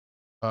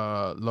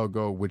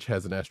logo, which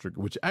has an asterisk,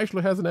 which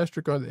actually has an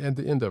asterisk at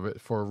the end of it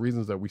for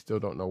reasons that we still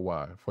don't know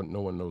why. For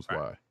no one knows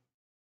why.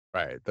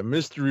 Right. The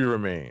mystery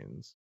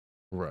remains.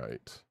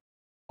 Right.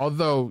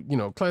 Although,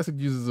 classic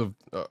uses of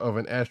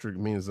an asterisk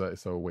means that,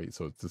 so wait,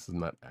 so this is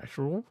not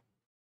actual?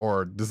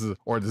 Or this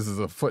is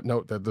a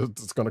footnote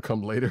that's going to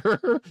come later?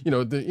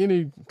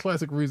 Any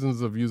classic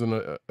reasons of using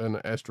an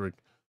asterisk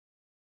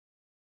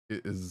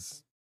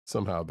is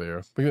somehow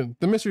there. Because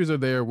the mysteries are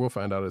there. We'll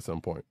find out at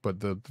some point. But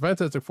the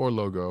Fantastic Four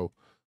logo,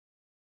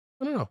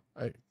 I don't know.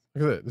 Like I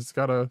said, it's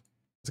got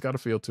a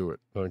feel to it.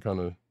 Kind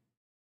of.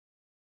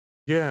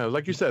 Yeah,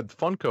 like you said,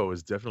 Funko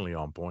is definitely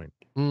on point.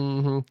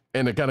 Mm-hmm.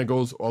 And it kind of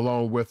goes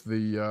along with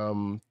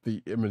the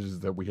images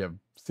that we have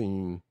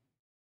seen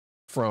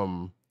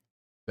from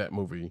that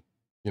movie,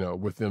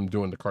 with them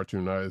doing the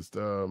cartoonized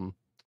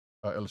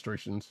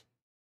illustrations.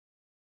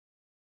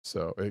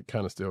 So it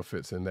kind of still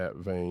fits in that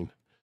vein.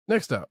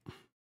 Next up.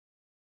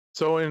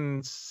 So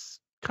in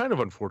kind of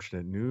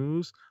unfortunate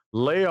news,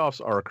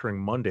 layoffs are occurring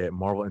Monday at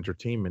Marvel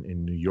Entertainment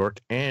in New York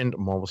and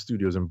Marvel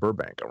Studios in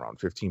Burbank. Around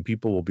 15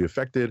 people will be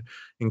affected,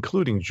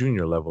 including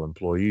junior level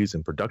employees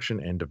in production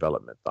and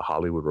development, The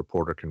Hollywood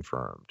Reporter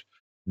confirmed.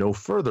 No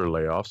further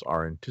layoffs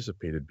are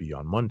anticipated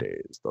beyond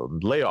Mondays. The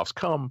layoffs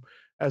come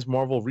as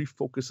Marvel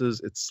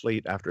refocuses its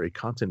slate after a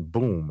content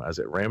boom as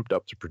it ramped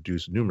up to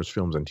produce numerous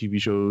films and TV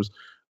shows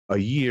a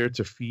year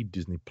to feed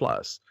Disney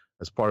Plus.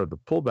 As part of the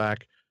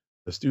pullback,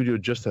 the studio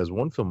just has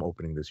one film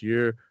opening this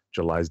year,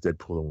 July's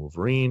Deadpool and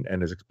Wolverine,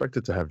 and is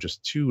expected to have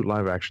just 2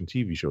 live-action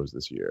TV shows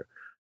this year.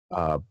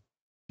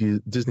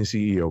 Disney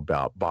CEO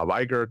Bob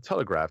Iger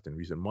telegraphed in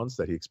recent months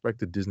that he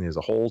expected Disney as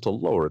a whole to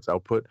lower its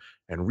output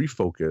and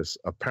refocus,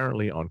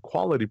 apparently, on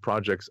quality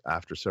projects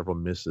after several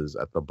misses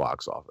at the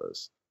box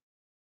office.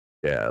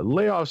 Yeah,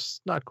 layoffs,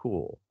 not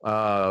cool.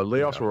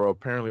 Layoffs were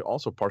apparently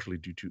also partially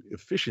due to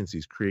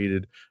efficiencies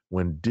created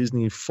when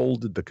Disney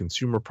folded the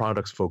consumer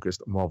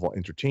products-focused Marvel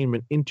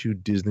Entertainment into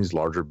Disney's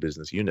larger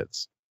business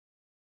units.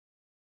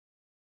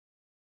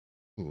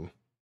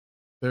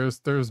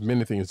 There's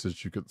many things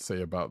that you could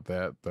say about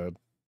that,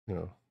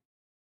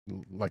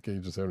 like you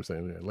just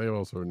saying,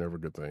 layoffs are never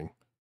a good thing.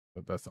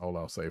 But that's all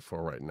I'll say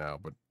for right now.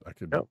 But I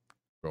could go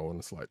on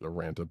a slight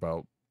rant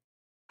about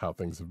how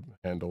things have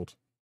handled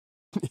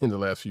in the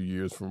last few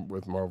years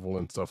with Marvel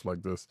and stuff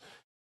like this.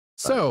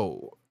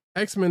 So,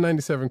 X-Men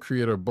 97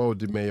 creator Bo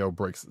DiMeo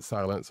breaks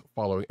silence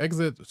following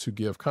exit to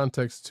give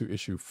context to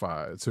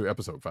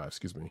episode 5,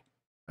 excuse me.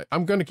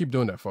 I'm going to keep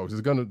doing that, folks.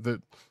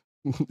 The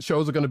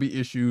shows are going to be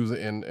issues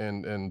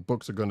and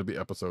books are going to be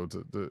episodes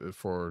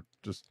for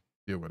just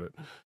deal with it.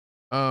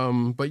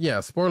 But yeah,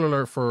 spoiler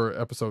alert for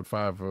episode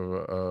 5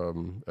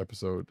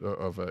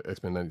 of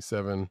X-Men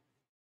 97.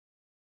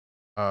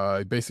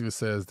 It basically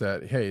says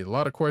that, hey, a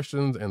lot of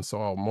questions, and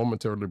so I'll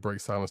momentarily break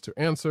silence to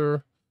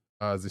answer.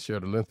 As they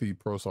shared a lengthy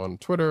post on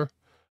Twitter.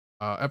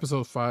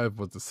 Episode 5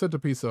 was the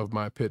centerpiece of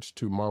my pitch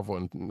to Marvel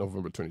in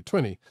November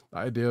 2020. The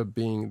idea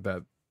being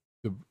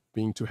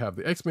to have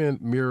the X-Men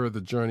mirror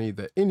the journey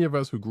that any of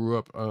us who grew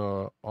up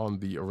on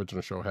the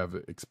original show have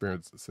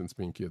experienced since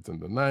being kids in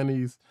the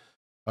 90s.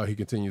 He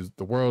continues,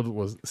 the world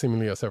was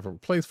seemingly a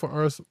separate place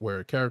for us, where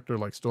a character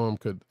like Storm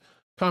could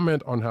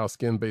comment on how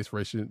skin-based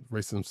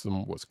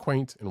racism was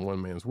quaint and one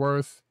man's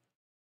worth,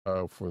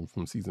 from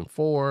season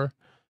 4.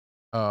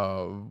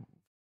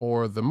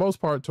 For the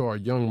most part, to our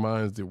young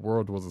minds, the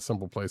world was a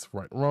simple place of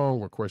right and wrong,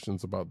 where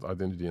questions about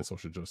identity and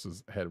social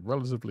justice had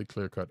relatively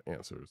clear-cut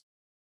answers.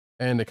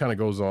 And it kind of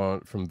goes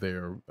on from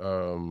there,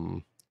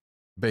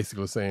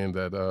 basically saying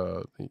that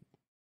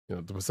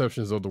the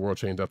perceptions of the world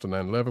changed after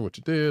 9/11, which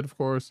it did, of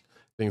course.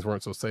 Things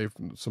weren't so safe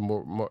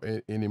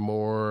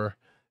anymore.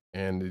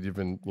 And it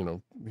even,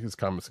 his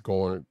comments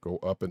go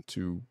up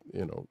into,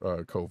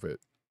 COVID.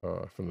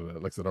 from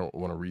that. Like I said, I don't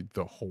want to read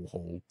the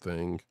whole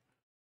thing.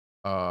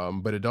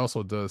 But it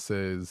also does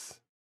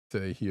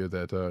say here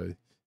that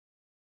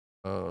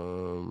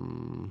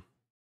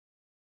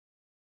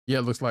yeah,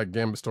 it looks like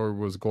Gambit's story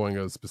was going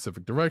a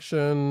specific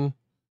direction.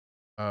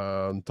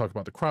 Talk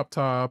about the crop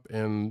top,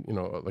 and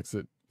like I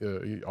said,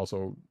 he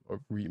also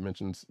Reed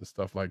mentions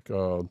stuff like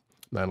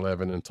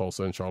 9/11 in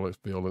Tulsa and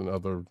Charlottesville and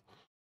other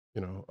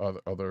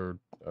other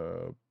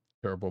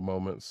terrible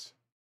moments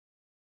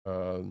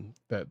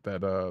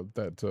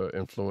that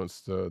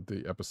influenced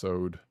the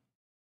episode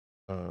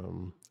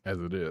as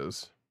it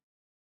is.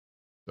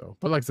 So,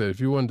 but like I said, if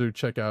you want to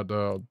check out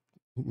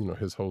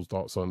his whole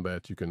thoughts on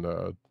that, you can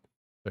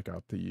check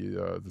out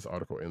the this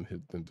article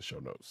in the show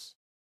notes.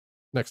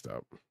 Next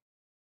up,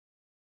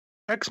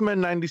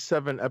 X-Men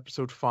 97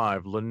 episode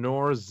 5,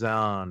 Lenore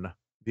Zahn,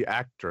 the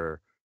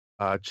actor,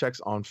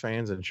 checks on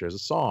fans and shares a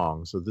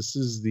song. So this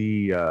is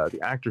the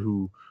actor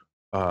who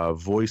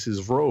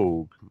voices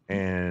Rogue,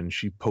 and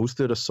she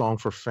posted a song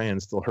for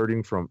fans still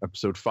hurting from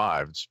episode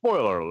 5.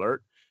 Spoiler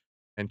alert.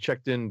 And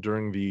checked in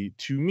during the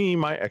To Me,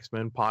 My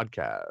X-Men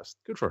podcast.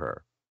 Good for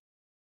her.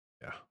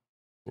 Yeah,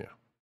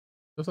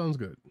 that sounds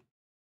good.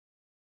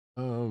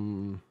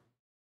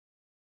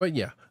 But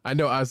yeah, I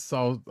know I've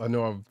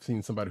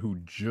seen somebody who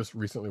just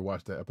recently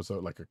watched that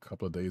episode like a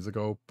couple of days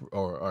ago,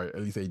 or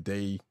at least a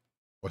day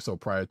or so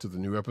prior to the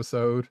new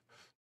episode.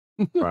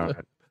 Right.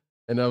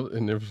 and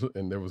there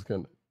was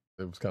kind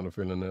of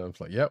feeling that I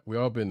was like, yep, we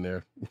all been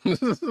there.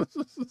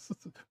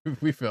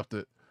 We felt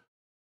it.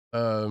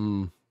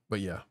 But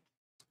yeah.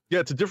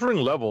 Yeah, to differing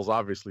levels,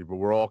 obviously, but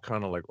we're all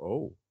kind of like,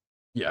 oh,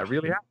 yeah, it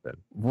really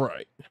happened.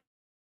 Right.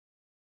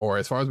 Or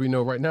as far as we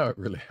know right now, it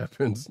really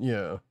happens.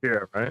 Yeah.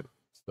 Yeah, right.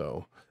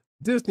 So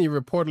Disney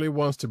reportedly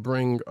wants to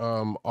bring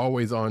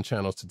always on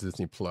channels to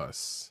Disney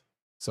Plus.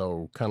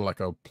 So kind of like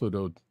a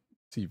Pluto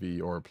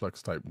TV or a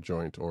Plex type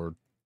joint, or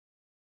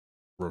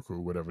Roku,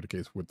 whatever the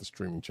case, with the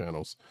streaming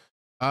channels.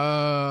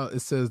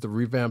 It says the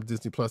revamped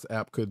Disney Plus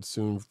app could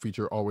soon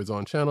feature always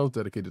on channels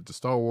dedicated to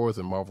Star Wars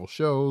and Marvel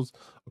shows,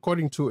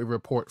 according to a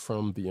report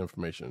from The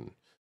Information.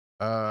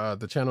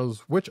 The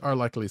channels, which are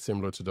likely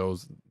similar to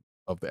those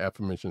of the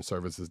aforementioned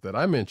services that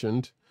I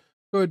mentioned,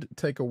 could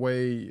take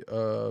away,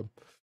 according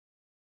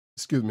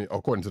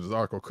to this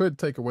article, could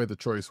take away the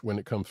choice when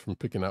it comes from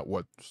picking out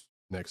what's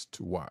next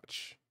to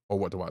watch, or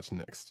what to watch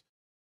next.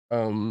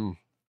 In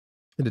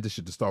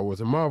addition to Star Wars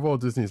and Marvel,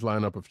 Disney's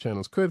lineup of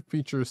channels could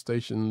feature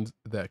stations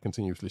that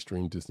continuously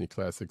stream Disney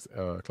classic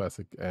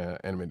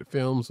animated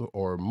films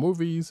or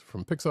movies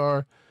from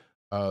Pixar.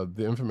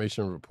 The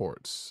information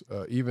reports,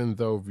 even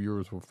though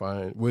viewers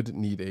would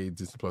need a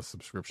Disney Plus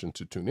subscription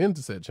to tune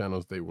into said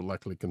channels, they will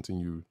likely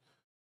continue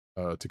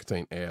to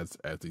contain ads,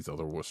 as these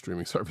other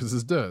streaming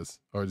services does,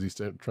 or these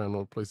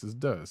channel places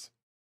does.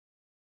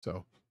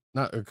 So,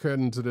 not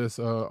according to this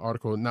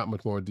article, not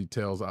much more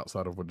details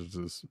outside of what it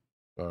is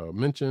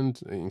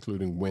mentioned,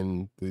 including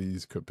when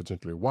these could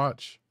potentially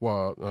launch.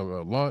 But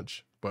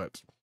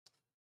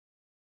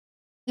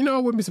I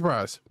wouldn't be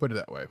surprised, put it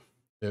that way,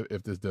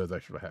 if this does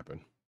actually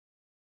happen.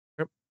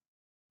 Yep.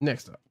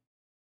 Next up.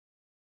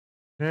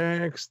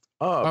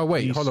 Oh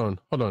wait, hold on.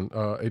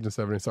 Agent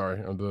 70.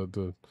 Sorry,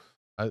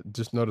 I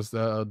just noticed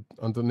that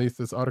underneath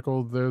this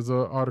article, there's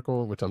an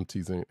article which I'm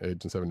teasing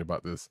Agent 70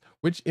 about this.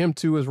 Which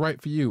M2 is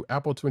right for you?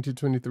 Apple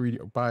 2023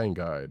 buying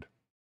guide.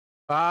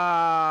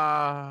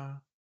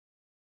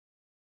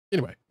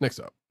 Anyway, next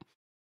up.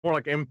 More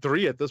like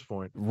M3 at this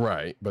point.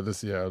 Right. But I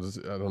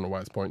don't know why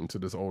it's pointing to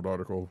this old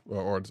article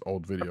or this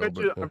old video. I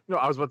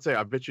was about to say,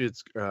 I bet you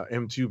it's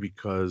M2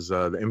 because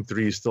the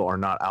M3s still are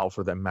not out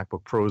for them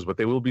MacBook Pros, but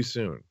they will be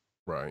soon.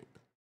 Right.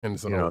 And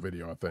it's an old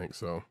video, I think,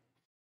 so.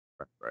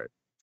 Right.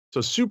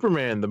 So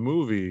Superman, the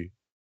movie,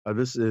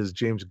 this is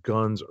James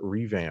Gunn's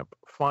revamp,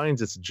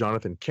 finds its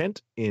Jonathan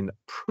Kent in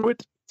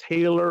Pruitt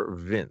Taylor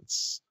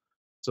Vince.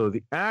 So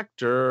the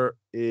actor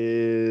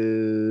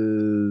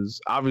is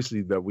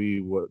obviously that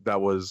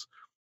was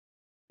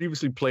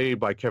previously played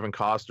by Kevin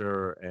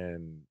Costner,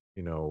 and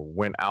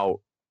went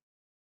out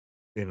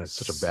in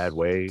such a bad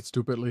way.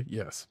 Stupidly,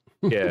 yes.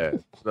 Yeah,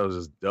 that was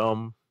just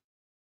dumb.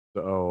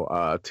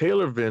 So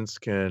Taylor Vince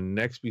can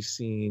next be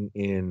seen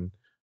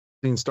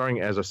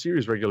starring as a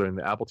series regular in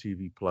the Apple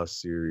TV Plus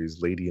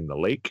series Lady in the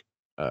Lake.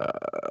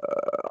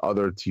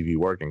 Other TV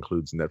work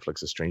includes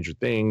Netflix's Stranger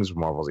Things,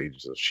 Marvel's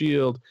Agents of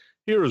S.H.I.E.L.D.,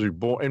 Heroes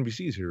Reborn,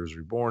 NBC's Heroes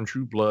Reborn,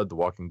 True Blood, The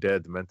Walking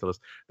Dead, The Mentalist.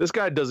 This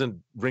guy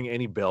doesn't ring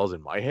any bells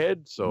in my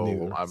head,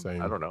 so I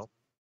don't know.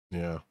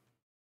 Yeah.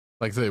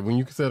 Like I said, when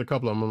you said a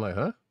couple of them, I'm like,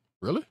 huh?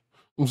 Really?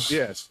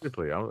 Yeah,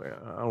 strictly. I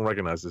don't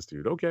recognize this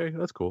dude. Okay,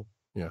 that's cool.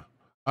 Yeah.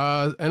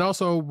 And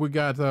also we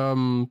got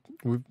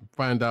we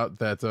find out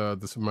that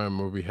the Superman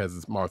movie has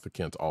this Martha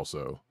Kent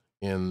also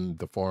in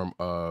the form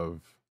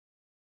of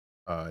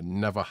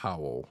Neva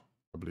Howell,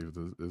 I believe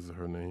is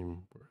her name.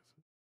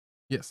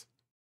 Yes.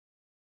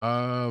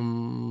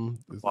 Howell.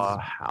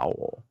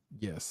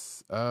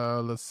 Yes.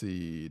 Let's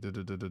see.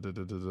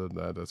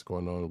 That's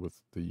going on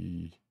with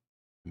I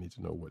need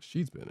to know what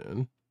she's been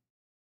in.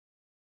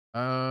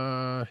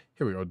 Here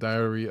we go.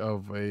 Diary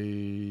of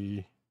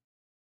a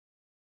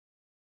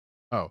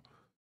Oh,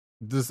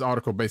 this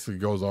article basically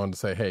goes on to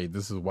say, hey,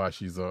 this is why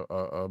she's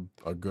a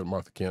good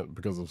Martha Kent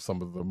because of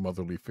some of the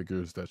motherly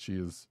figures that she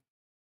has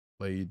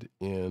played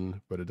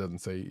in, but it doesn't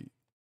say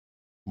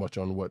much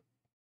on what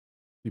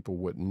people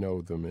would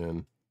know them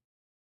in.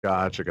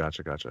 Gotcha.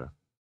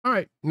 All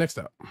right, next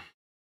up.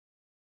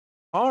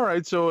 All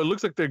right, so it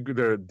looks like they're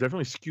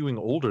definitely skewing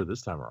older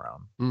this time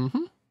around.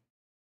 Mm-hmm.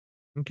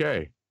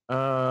 Okay.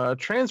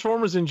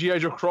 Transformers and G.I.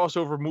 Joe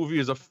crossover movie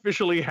is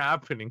officially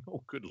happening.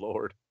 Oh, good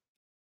lord.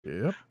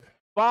 Yep.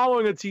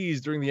 Following a tease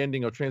during the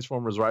ending of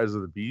Transformers Rise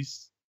of the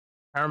Beast,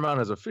 Paramount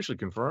has officially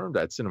confirmed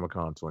at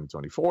CinemaCon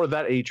 2024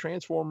 that a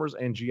Transformers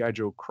and G.I.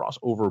 Joe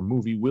crossover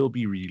movie will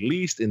be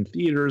released in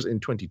theaters in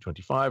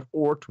 2025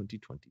 or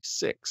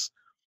 2026.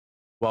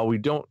 While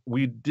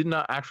we did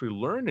not actually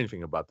learn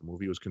anything about the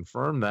movie, it was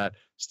confirmed that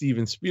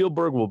Steven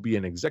Spielberg will be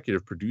an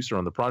executive producer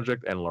on the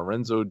project, and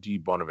Lorenzo Di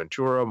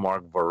Bonaventura,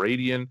 Mark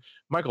Varadian,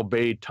 Michael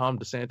Bay, Tom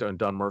DeSanto, and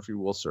Don Murphy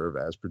will serve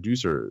as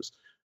producers.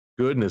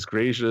 Goodness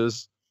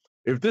gracious.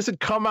 If this had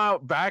come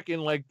out back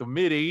in like the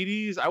mid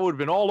 80s, I would have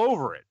been all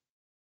over it.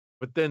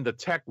 But then the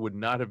tech would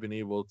not have been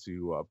able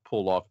to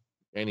pull off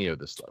any of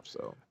this stuff.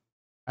 So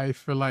I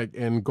feel like,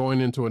 and going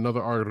into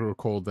another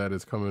article that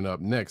is coming up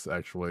next,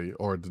 actually,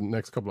 or the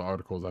next couple of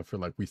articles, I feel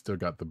like we still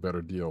got the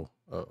better deal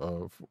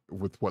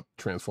with what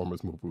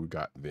Transformers movie we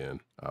got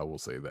then. I will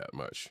say that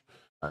much.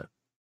 All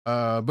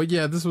right. But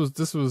yeah, this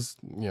was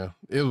yeah,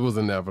 it was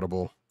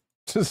inevitable.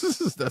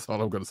 That's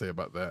all I'm going to say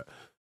about that.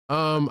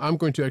 I'm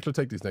going to actually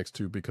take these next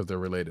two because they're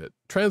related.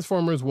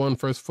 Transformers 1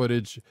 first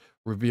footage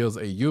reveals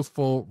a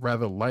youthful,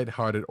 rather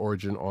lighthearted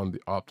origin on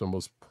the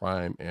Optimus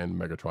Prime and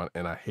Megatron,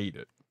 and I hate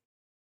it.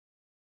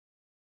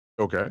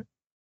 Okay.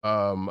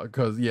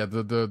 Because yeah,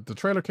 the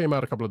trailer came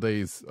out a couple of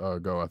days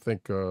ago. I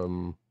think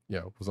yeah,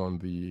 it was on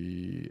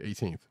the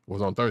 18th. It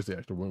was on Thursday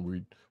actually when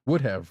we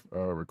would have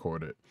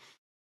recorded.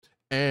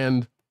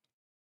 And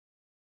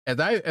as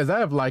I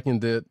have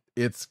likened it,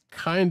 it's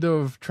kind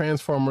of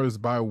Transformers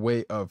by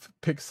way of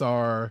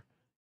Pixar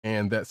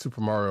and that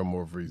Super Mario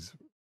movies,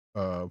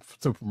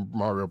 Super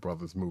Mario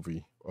Brothers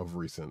movie of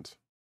recent.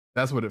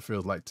 That's what it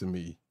feels like to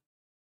me.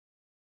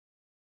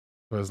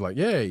 So it's like,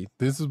 yay,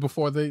 this is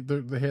before they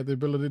had the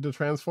ability to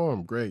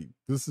transform. Great.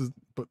 This is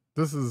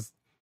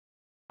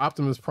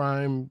Optimus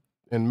Prime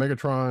and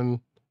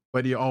Megatron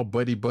all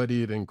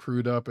buddied and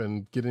crewed up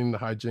and getting the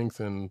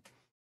hijinks and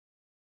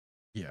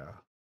yeah.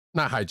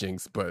 Not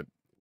hijinks, but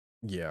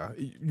yeah.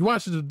 You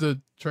watch the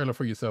trailer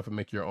for yourself and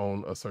make your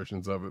own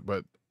assertions of it,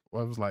 but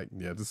I was like,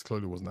 yeah, this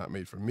clearly was not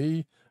made for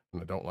me,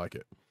 and I don't like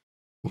it.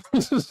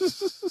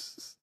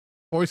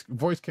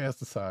 Voice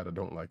cast aside, I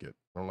don't like it.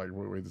 I don't like the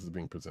way this is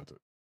being presented.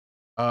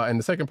 And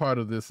the second part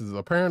of this is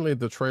apparently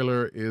the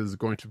trailer is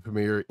going to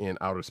premiere in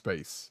outer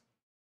space.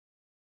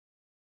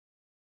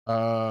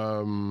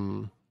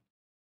 And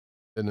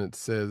it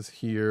says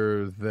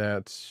here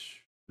that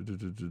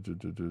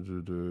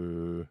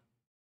the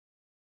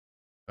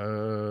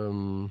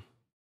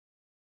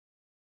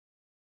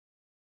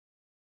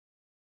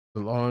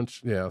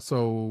launch, yeah.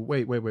 So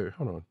wait,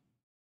 hold on.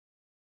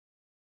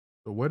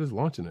 So what is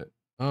launching it?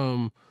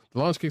 The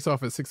launch kicks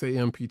off at 6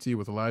 a.m. PT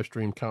with a live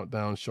stream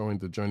countdown showing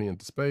the journey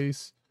into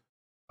space.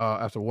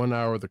 After 1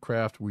 hour, the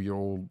craft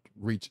will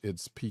reach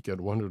its peak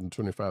at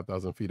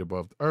 125,000 feet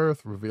above the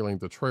Earth, revealing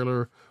the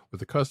trailer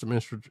with a custom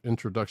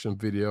introduction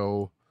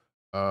video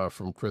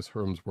from Chris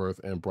Hemsworth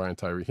and Brian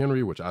Tyree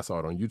Henry, which I saw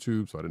it on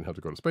YouTube, so I didn't have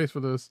to go to space for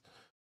this.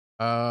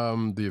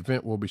 The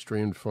event will be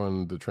streamed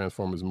from the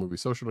Transformers movie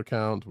social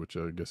account, which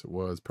I guess it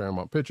was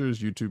Paramount Pictures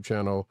YouTube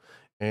channel,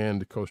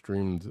 and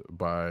co-streamed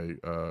by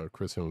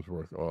Chris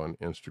Hemsworth on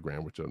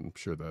Instagram, which I'm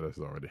sure that has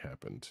already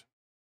happened.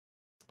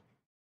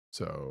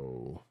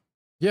 So,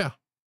 yeah,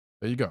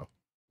 there you go.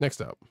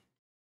 Next up.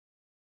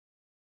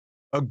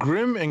 A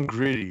grim and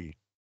gritty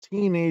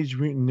Teenage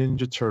Mutant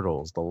Ninja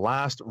Turtles, The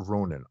Last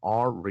Ronin,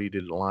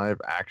 R-rated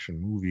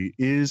live-action movie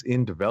is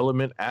in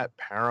development at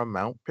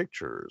Paramount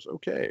Pictures.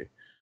 Okay.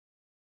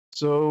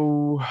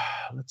 So,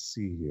 let's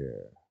see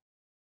here.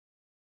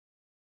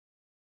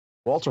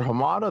 Walter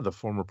Hamada, the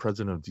former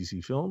president of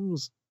DC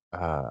Films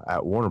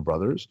at Warner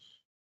Brothers,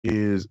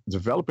 is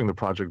developing the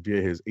project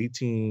via his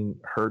 18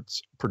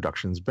 Hertz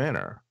Productions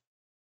banner.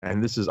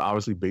 And this is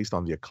obviously based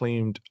on the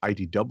acclaimed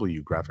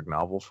IDW graphic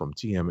novel from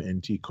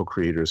TMNT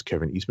co-creators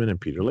Kevin Eastman and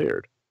Peter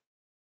Laird.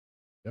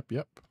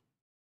 Yep.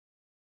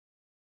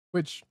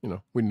 Which,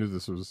 we knew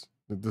this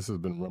has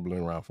been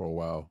rumbling around for a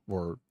while,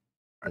 or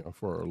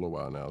for a little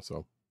while now,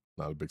 so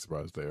not a big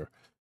surprise there.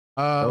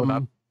 Yeah.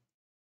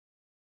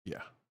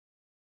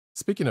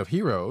 Speaking of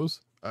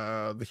heroes,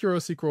 the Hero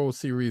sequel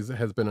series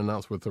has been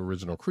announced with the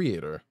original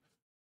creator,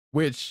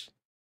 which,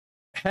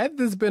 had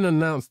this been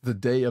announced the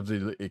day of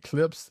the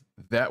eclipse,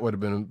 that would have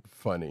been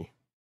funny.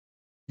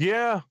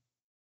 Yeah.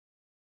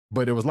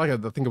 But it was I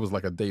think it was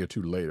like a day or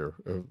two later.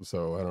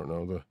 So I don't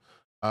know.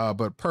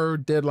 But per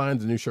deadline,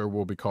 the new show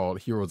will be called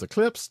Heroes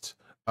Eclipsed.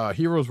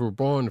 Heroes Were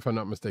Born, if I'm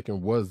not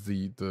mistaken, was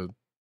the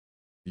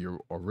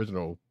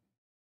original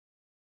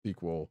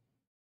sequel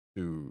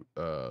to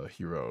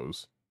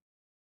Heroes.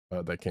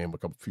 that came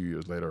a few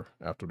years later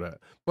after that.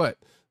 But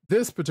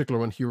this particular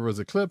one, Heroes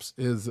Eclipse,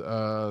 is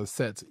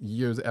set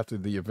years after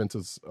the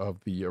events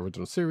of the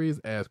original series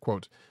as,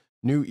 quote,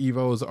 new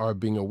Evos are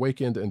being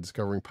awakened and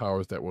discovering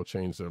powers that will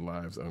change their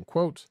lives,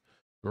 unquote.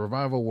 The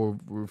revival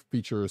will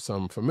feature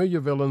some familiar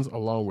villains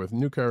along with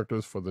new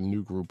characters for the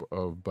new group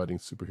of budding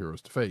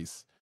superheroes to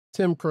face.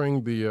 Tim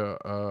Kring,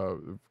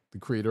 the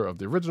creator of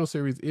the original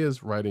series,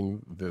 is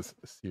writing this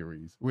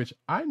series, which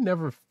I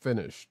never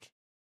finished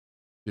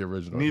the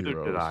original Neither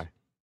Heroes. did I.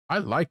 I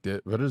liked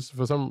it, but it's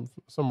for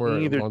somewhere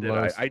Neither along the did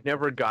I. lines. I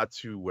never got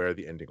to where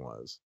the ending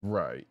was.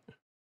 Right.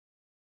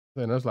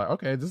 And I was like,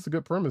 okay, this is a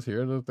good premise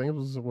here. The thing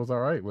was all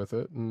right with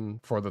it, and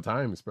for the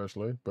time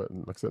especially. But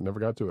like I said, never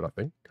got to it. I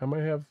think I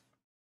might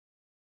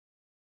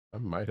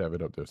have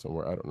it up there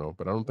somewhere. I don't know,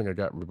 but I don't think I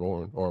got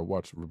Reborn or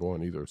watched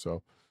Reborn either.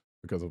 So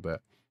because of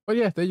that. But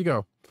yeah, there you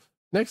go.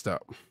 Next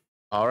up.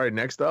 All right,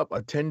 next up,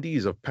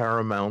 attendees of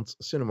Paramount's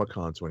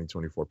CinemaCon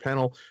 2024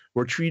 panel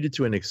were treated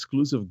to an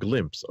exclusive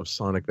glimpse of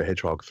Sonic the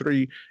Hedgehog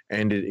 3,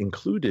 and it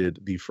included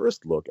the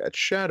first look at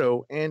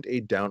Shadow and a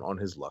down on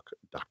his luck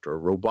Dr.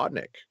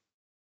 Robotnik.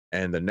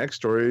 And the next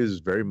story is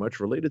very much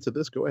related to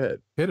this. Go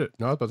ahead. Hit it.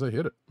 No, I was about to say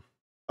hit it.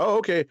 Oh,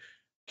 okay.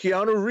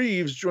 Keanu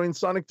Reeves joined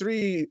Sonic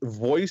 3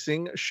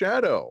 voicing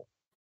Shadow.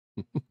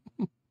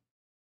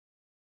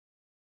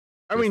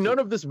 I mean, none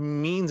of this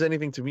means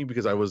anything to me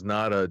because I was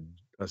not a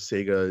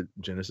Sega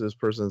Genesis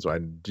person, so I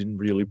didn't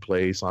really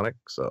play Sonic.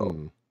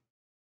 So,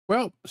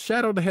 well,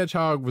 Shadow the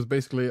Hedgehog was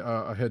basically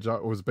a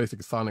hedgehog. It was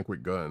basically Sonic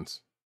with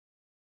guns.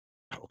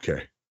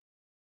 Okay,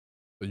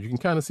 so you can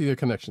kind of see the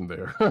connection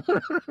there.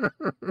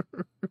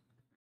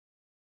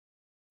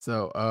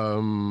 So,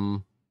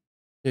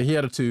 yeah, he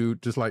had a two,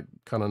 just like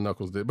kind of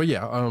Knuckles did. But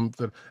yeah,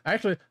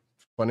 actually,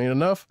 funny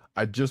enough,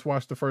 I just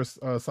watched the first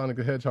Sonic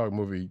the Hedgehog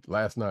movie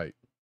last night.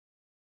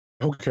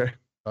 Okay.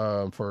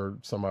 For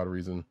some odd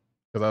reason.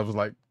 Because I was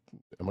like,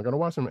 am I going to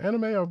watch some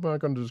anime or am I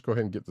going to just go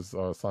ahead and get this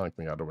Sonic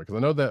thing out of the way? Because I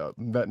know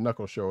that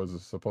Knuckles show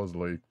is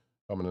supposedly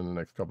coming in the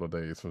next couple of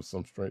days for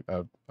some straight.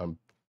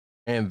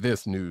 And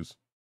this news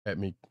had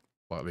me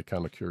slightly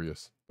kind of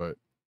curious. But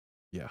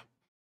yeah.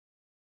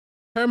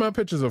 Paramount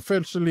Pictures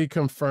officially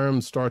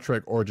confirmed Star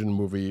Trek Origin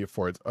movie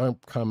for its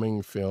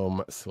upcoming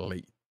film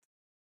slate.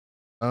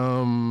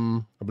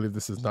 I believe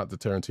this is not the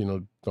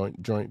Tarantino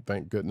joint,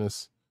 thank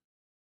goodness.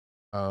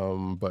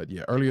 But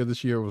yeah, earlier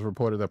this year it was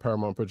reported that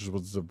Paramount Pictures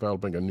was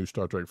developing a new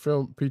Star Trek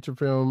feature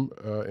film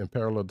in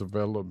parallel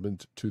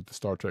development to the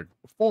Star Trek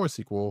 4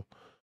 sequel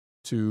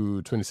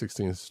to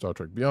 2016 Star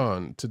Trek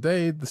Beyond.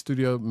 Today, the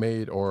studio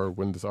made, or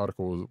when this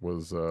article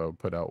was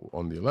put out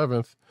on the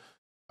 11th,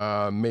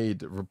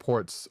 made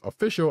reports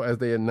official as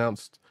they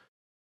announced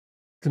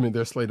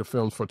their slate of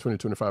films for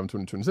 2025 and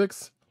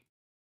 2026.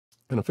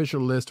 An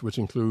official list, which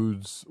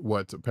includes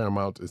what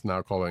Paramount is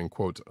now calling,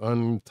 quote,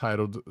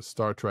 untitled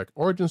Star Trek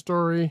Origin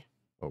Story.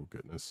 Oh,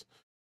 goodness.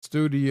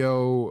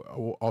 Studio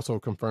also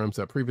confirms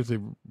that previously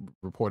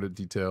reported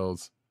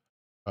details.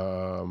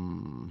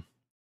 The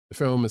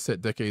film is set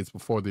decades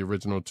before the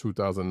original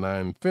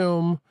 2009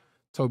 film.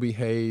 Toby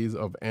Hayes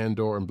of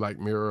Andor and Black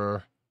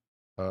Mirror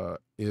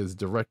is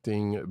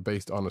directing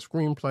based on a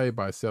screenplay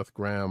by Seth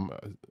Graham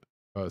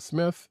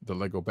Smith, the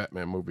Lego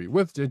Batman movie,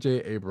 with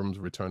J.J. Abrams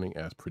returning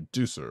as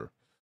producer.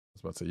 I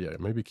was about to say, yeah,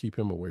 maybe keep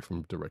him away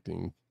from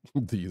directing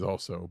these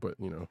also, but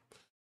you know.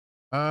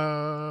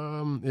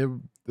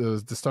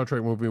 The Star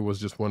Trek movie was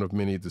just one of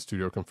many the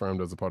studio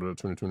confirmed as a part of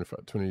the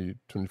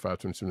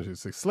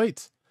 2025-2026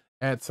 slate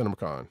at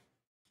CinemaCon.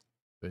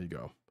 There you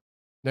go.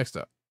 Next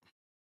up.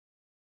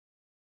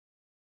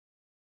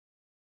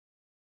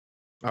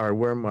 All right,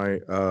 where am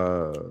I?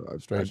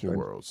 Strange New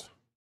Worlds.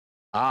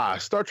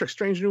 Star Trek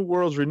Strange New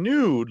Worlds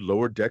renewed.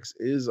 Lower Decks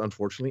is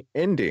unfortunately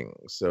ending.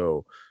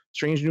 So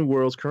Strange New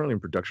Worlds, currently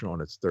in production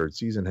on its third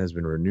season, has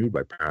been renewed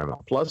by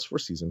Paramount Plus for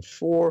season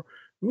 4.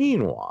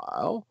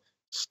 Meanwhile,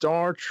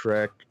 Star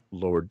Trek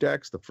Lower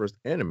Decks, the first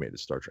animated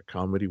Star Trek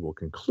comedy, will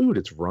conclude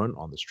its run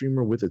on the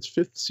streamer with its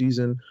 5th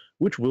season,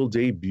 which will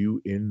debut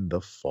in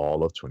the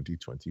fall of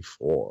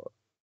 2024.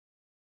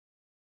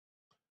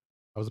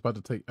 I was about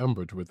to take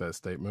umbrage with that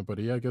statement, but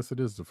yeah, I guess it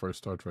is the first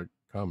Star Trek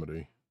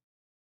comedy.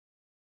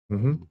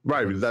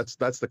 Right, that's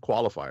the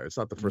qualifier. It's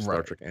not the first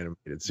Star Trek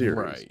animated series.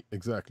 Right,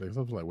 exactly.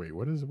 So I was like, wait,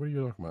 what are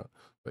you talking about?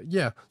 But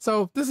yeah,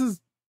 so this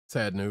is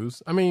sad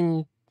news. I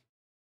mean,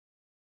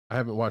 I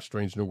haven't watched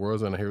Strange New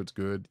Worlds, and I hear it's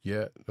good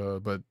yet,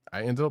 but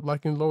I ended up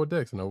liking Lower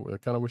Decks, and I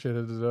kind of wish it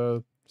had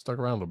stuck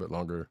around a little bit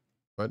longer.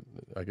 But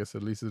I guess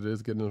at least it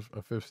is getting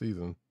a 5th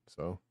season.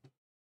 So,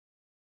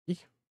 yeah.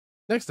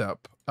 Next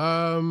up,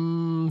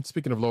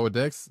 speaking of Lower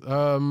Decks,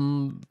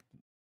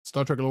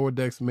 Star Trek Lower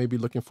Decks may be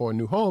looking for a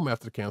new home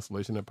after the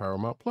cancellation at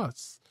Paramount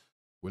Plus.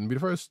 Wouldn't be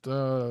the first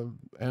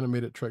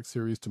animated Trek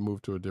series to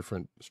move to a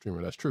different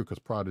streamer. That's true, because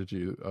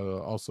Prodigy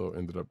also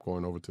ended up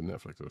going over to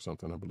Netflix or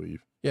something, I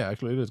believe. Yeah,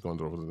 actually, it is going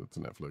over to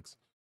Netflix.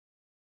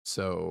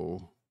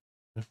 So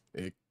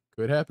it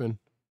could happen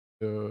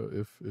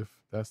if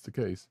that's the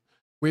case.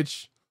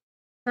 Which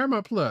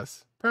Paramount,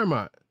 it's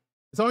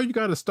all you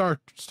got is Star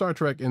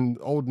Trek and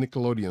old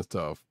Nickelodeon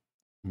stuff.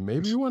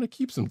 maybe you want to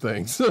keep some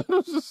things.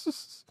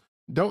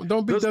 don't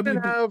be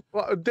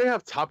WB. They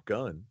have Top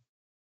Gun.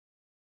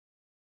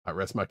 I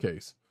rest my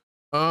case.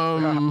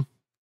 But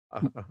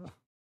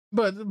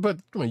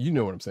come on, you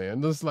know what I'm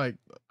saying. It's like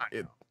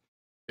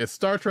it's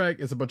Star Trek.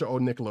 It's a bunch of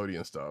old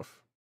Nickelodeon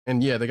stuff,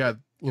 and yeah, they got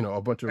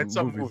a bunch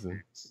of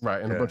movies,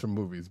 and a bunch of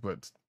movies,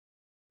 but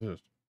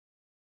just,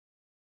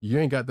 you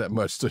ain't got that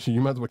much, so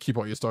you might as well keep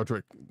all your Star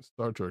Trek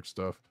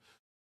stuff.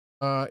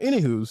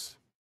 Anywho's,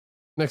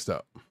 next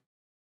up.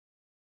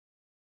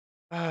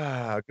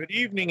 Good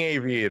evening,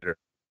 Aviator.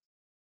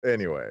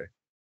 Anyway,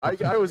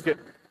 I was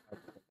getting,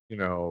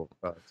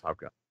 Top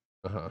Gun.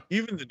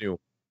 Even the new one.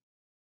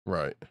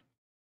 Right. Let's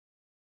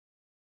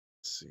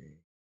see.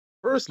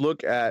 First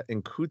look at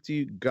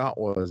Ncuti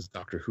Gatwa's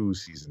Doctor Who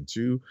Season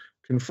 2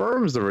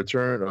 confirms the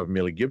return of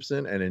Millie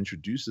Gibson and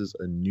introduces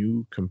a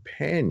new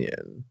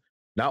companion.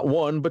 Not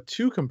one, but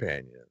two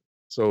companions.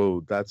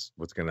 So that's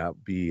what's going to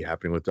be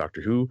happening with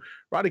Doctor Who.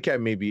 Roddykat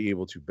may be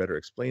able to better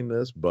explain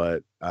this,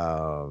 but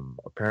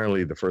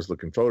apparently the first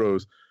look in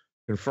photos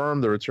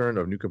confirm the return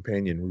of new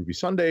companion Ruby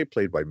Sunday,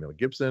 played by Millie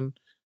Gibson.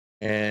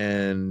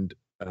 And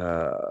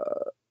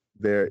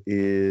there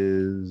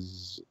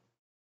is...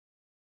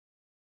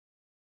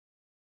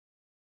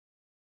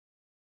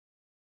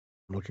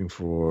 I'm looking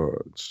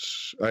for...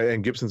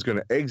 And Gibson's going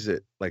to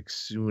exit like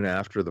soon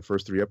after the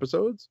first 3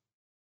 episodes.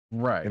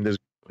 Right. And there's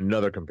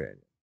another companion.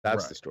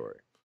 That's the story.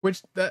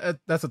 Which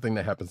that's the thing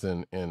that happens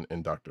in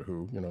Doctor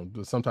Who.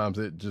 Sometimes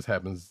it just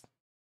happens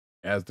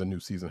as the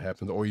new season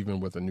happens, or even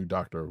with a new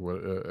Doctor,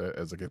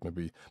 as the case may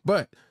be.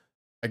 But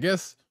I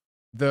guess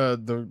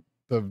the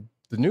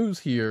news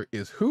here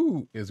is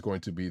who is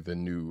going to be the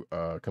new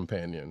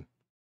companion.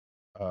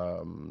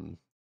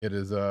 It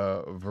is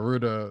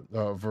Varada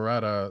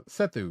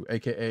Sethu,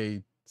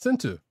 aka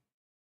Sentu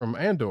from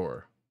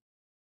Andor.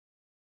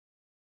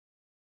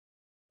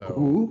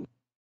 Who?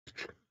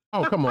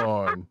 Oh, come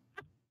on.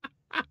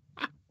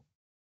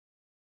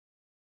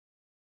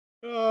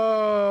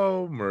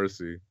 Oh,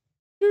 mercy.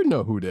 You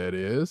know who that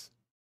is.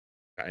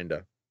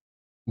 Kinda.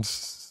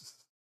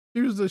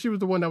 She was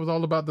the one that was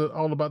all about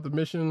the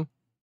mission,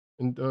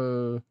 and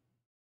But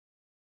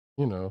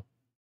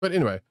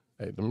anyway,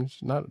 hey,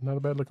 she's not a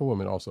bad looking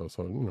woman also.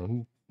 So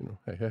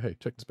hey,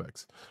 check the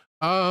specs.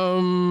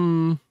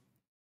 But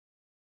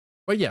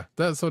yeah,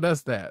 that's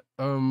that.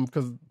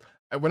 Because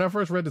when I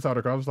first read this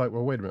article, I was like,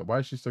 well, wait a minute, why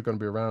is she still going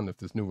to be around if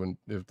this new one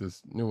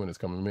is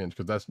coming in?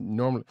 Because that's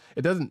normally,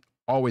 it doesn't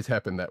always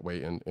happen that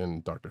way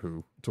in Doctor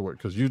Who to work,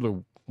 because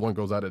usually one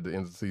goes out at the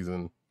end of the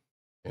season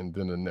and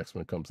then the next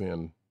one comes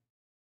in,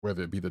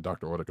 whether it be the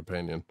Doctor or the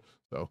companion.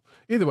 So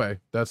either way,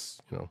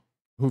 that's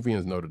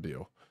Whovians know the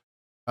deal.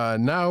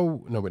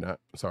 Now, no, we're not.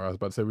 Sorry, I was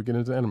about to say we get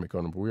into Anime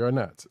Corner, but we are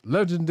not.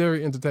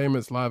 Legendary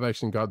Entertainment's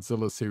live-action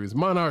Godzilla series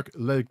Monarch: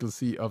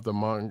 Legacy of the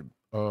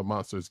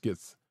Monsters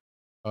gets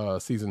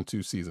season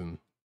 2 season,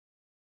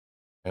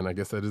 and I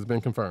guess that has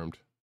been confirmed.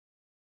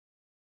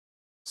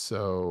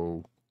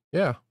 So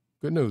yeah,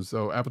 good news.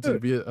 So Apple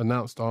TV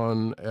announced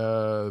on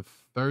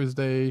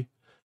Thursday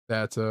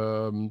that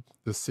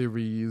the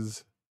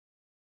series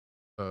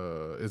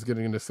is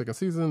getting into 2nd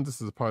season.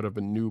 This is part of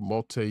a new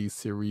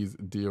multi-series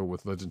deal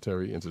with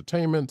Legendary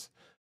Entertainment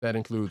that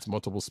includes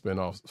multiple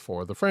spin-offs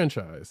for the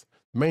franchise.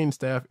 Main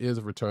staff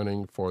is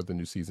returning for the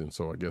new season,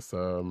 so I guess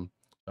out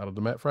of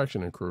the Matt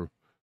Fraction and crew.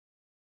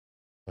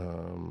 I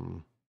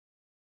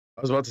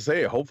was about to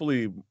say,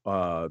 hopefully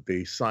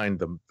they signed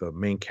the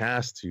main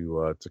cast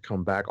to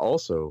come back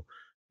also,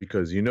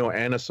 because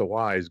Anna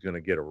Sawai is going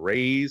to get a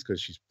raise because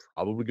she's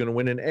probably going to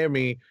win an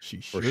Emmy. She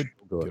should get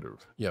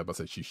but I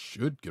say she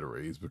should get a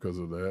raise because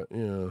of that.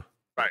 Yeah,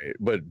 right.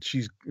 But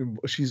she's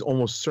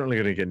almost certainly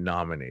going to get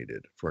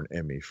nominated for an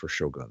Emmy for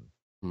Shogun.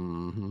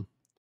 Mm-hmm.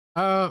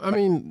 I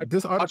mean,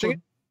 this article.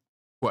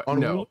 What?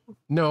 No.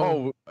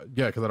 Oh,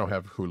 yeah, because I don't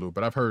have Hulu,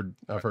 but I've heard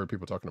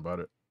people talking about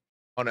it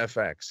on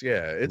FX.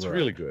 Yeah, it's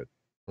really good.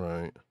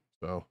 Right.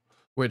 So,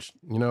 which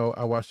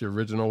I watched the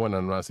original one.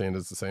 I'm not saying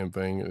it's the same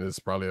thing. It's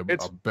probably a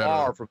better.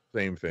 Far from the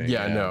same thing.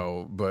 Yeah, I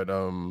know, but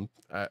I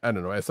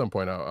don't know. At some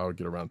point, I'll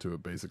get around to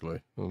it. Basically.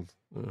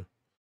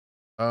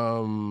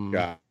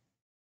 Yeah.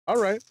 All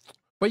right.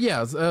 But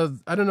yeah,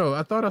 I don't know.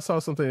 I thought I saw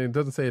something. It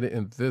doesn't say it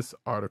in this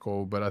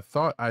article, but I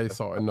thought I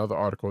saw another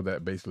article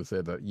that basically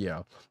said that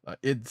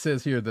it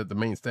says here that the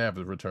main staff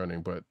is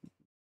returning, but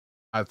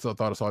I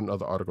thought I saw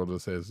another article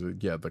that says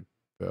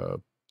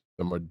the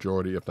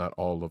majority, if not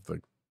all, of the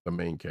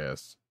main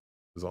cast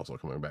is also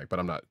coming back, but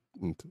I'm not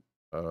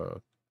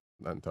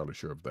entirely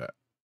sure of that.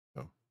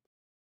 So.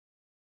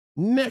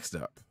 Next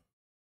up.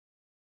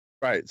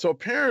 Right. So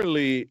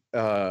apparently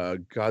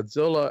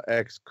Godzilla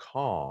X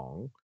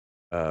Kong,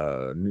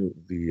 the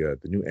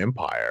new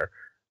Empire,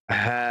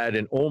 had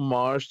an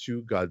homage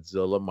to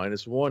Godzilla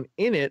 -1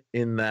 in it,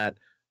 in that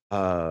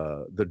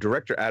the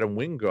director Adam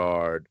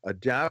Wingard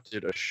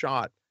adapted a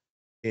shot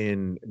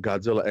in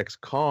Godzilla X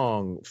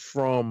Kong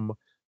from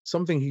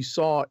something he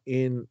saw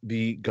in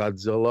the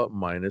Godzilla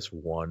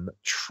 -1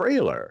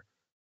 trailer.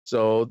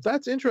 So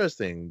that's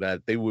interesting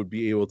that they would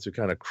be able to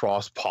kind of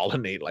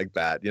cross-pollinate like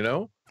that,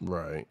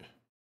 Right.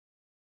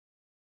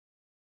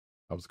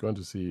 I was going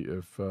to see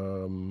if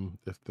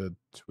the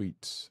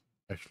tweet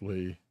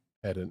actually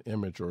had an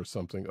image or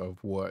something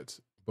of what,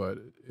 but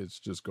it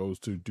just goes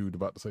to dude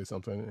about to say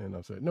something, and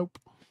I said nope.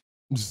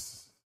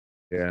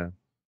 Yeah.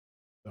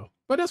 So,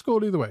 but that's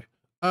cool either way.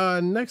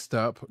 Next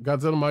up,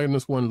 Godzilla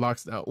 -1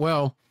 locks down.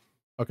 Well,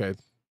 okay,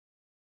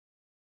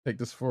 take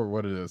this for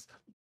what it is.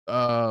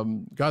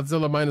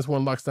 Godzilla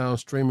 -1 locks down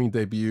streaming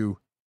debut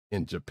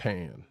in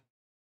Japan.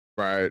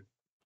 Right.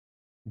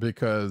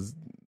 Because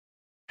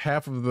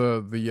half of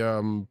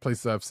the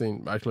places I've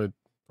seen, actually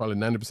probably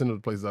 90% of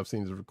the places I've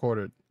seen is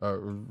reported,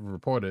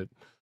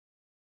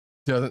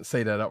 doesn't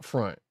say that up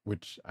front,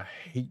 which I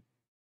hate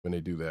when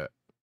they do that.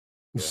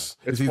 Yeah.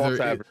 It's false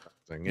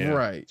advertising. Yeah.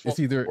 Right. It's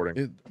either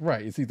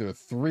it's either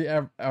 3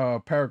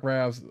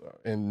 paragraphs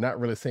and not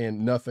really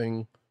saying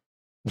nothing,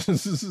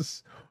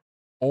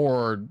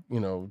 or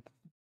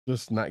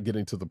just not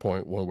getting to the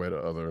point one way or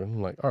the other.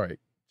 I'm like, all right,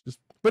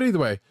 but either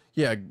way,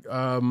 yeah.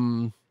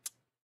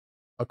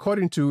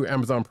 According to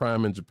Amazon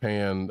Prime in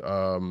Japan,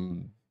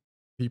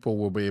 people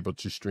will be able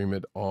to stream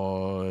it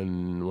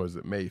on,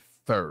 May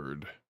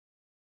 3rd.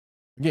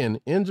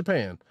 Again, in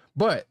Japan.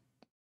 But,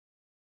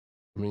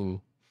 I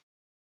mean,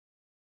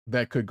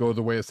 that could go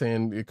the way of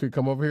saying it could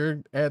come over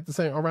here at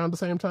around the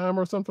same time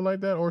or something like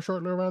that, or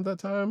shortly around that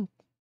time.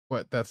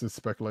 But that's just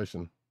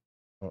speculation,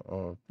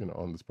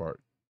 on this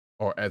part,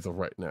 or as of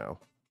right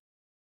now.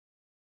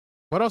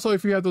 But also,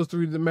 if you have those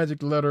 3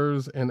 magic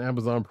letters and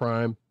Amazon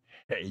Prime,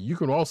 hey, you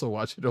can also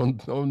watch it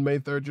on May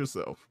 3rd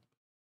yourself.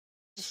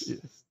 Yeah.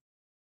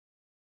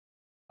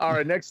 All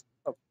right, next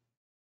up.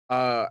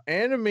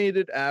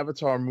 Animated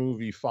Avatar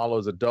movie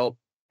follows adult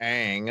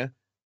Aang.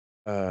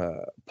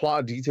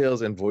 Plot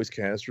details and voice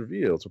cast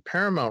revealed. So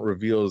Paramount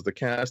reveals the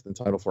cast and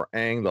title for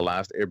Aang, The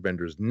Last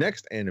Airbender's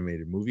next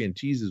animated movie, and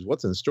teases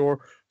what's in store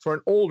for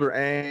an older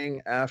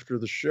Aang after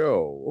the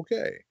show.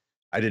 Okay.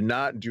 I did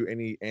not do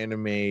any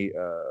anime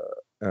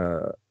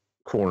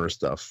corner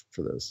stuff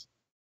for this.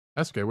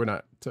 That's okay. We're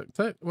not.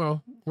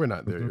 We're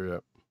not there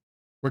yet.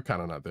 We're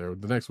kind of not there.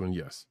 The next one,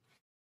 yes.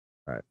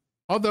 All right.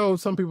 Although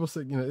some people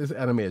say it's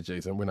anime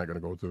adjacent. We're not going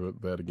to go through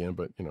that again,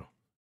 but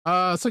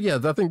So yeah,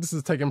 I think this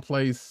is taking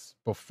place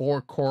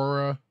before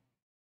Korra,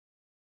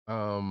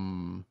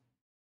 and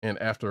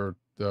after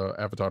the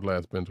Avatar: The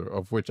Last Bender,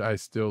 of which I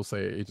still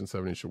say Agent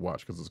 70 should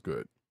watch because it's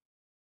good.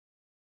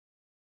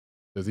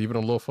 There's even a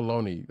little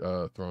Filoni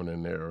thrown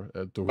in there.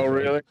 Oh,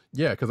 really?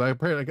 Yeah, because I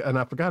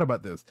forgot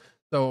about this.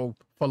 So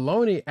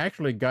Filoni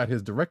actually got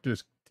his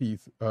director's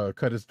teeth,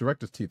 cut his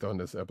director's teeth on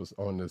this episode,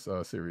 on this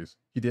series.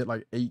 He did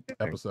like 8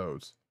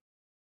 episodes.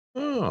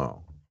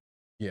 Oh,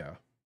 yeah.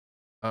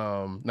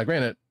 Now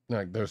granted,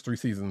 like there's 3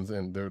 seasons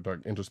and they're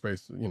like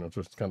interspaced,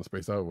 just kind of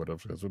spaced out or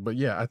whatever. But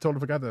yeah, I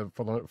totally forgot that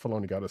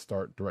Filoni got to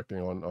start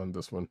directing on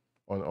this one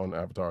on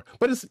Avatar.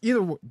 But it's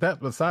either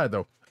that aside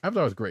though.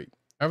 Avatar is great.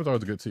 Avatar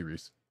is a good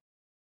series.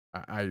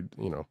 I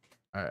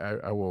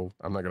will.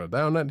 I'm not gonna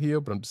down that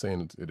hill, but I'm just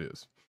saying it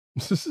is.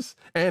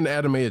 And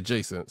anime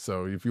adjacent.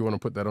 So if you want to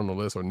put that on the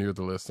list or near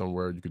the list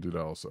somewhere, you could do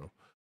that also.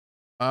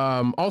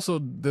 Also,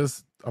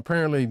 this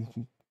apparently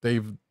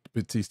Dave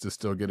Bautista is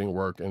still getting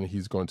work, and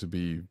he's going to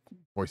be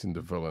voicing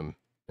the villain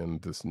in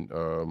this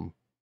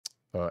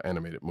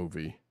animated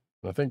movie.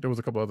 And I think there was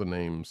a couple other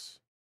names.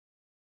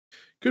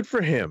 Good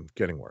for him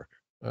getting work,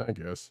 I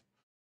guess.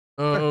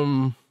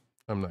 I'm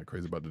not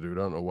crazy about the dude.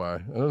 I don't know why.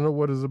 I don't know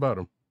what is about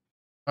him.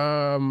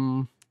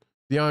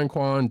 Dion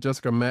Kwan,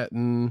 Jessica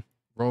Matten,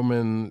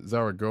 Roman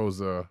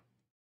Zaragoza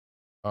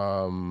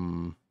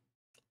will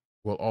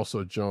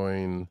also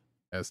join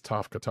as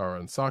Toph, Katara,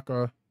 and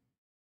Sokka.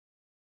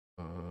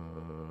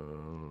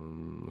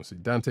 Let's see.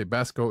 Dante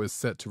Basco is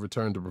set to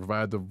return to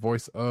provide the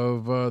voice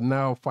of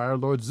now Fire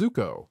Lord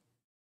Zuko.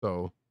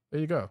 So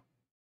there you go.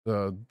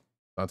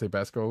 Dante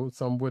Basco,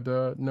 some would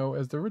know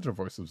as the original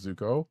voice of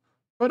Zuko,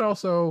 but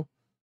also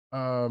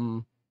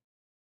from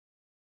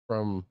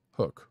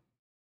Hook.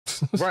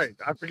 Right.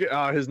 I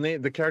forget his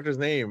name, the character's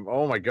name.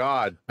 Oh my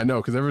god. I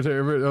know, because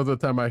every other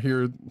time I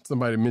hear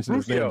somebody mention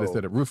his name, they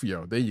said it.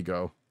 Rufio. There you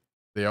go.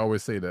 They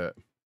always say that.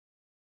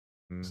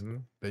 Mm-hmm.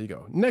 There you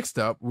go. Next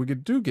up, we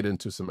do get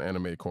into some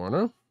anime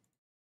corner.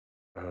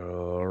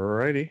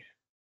 Alrighty.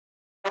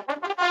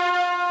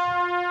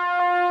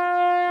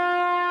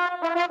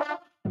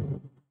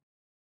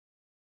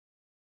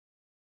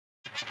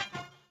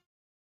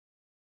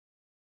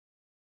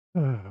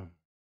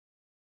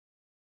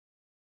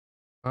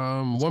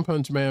 One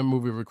Punch Man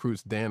movie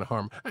recruits Dan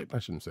Harmon. I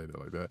shouldn't say that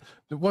like that.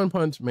 The One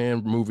Punch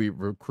Man movie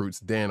recruits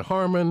Dan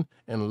Harmon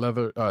and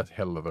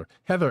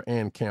Heather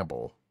Ann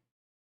Campbell.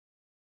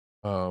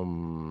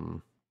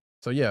 So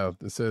yeah,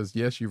 it says,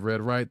 yes, you've read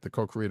right. The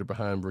co-creator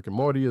behind Rick and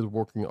Morty is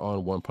working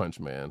on One Punch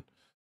Man.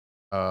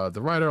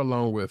 The writer,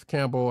 along with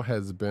Campbell,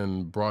 has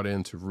been brought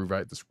in to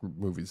rewrite the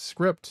movie's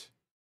script.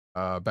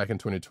 Back in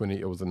 2020,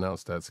 it was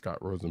announced that Scott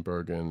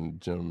Rosenberg and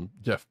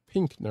Jeff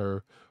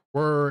Pinkner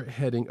were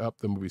heading up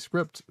the movie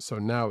script. So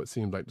now it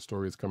seems like the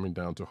story is coming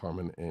down to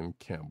Harmon and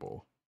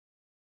Campbell.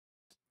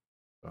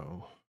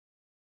 So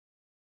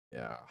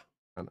yeah,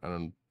 I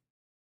don't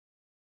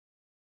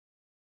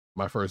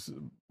my first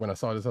when I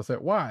saw this, I said,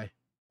 "Why?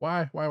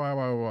 Why?"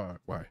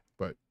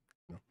 But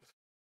you know.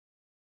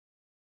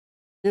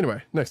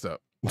 Anyway, next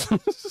up.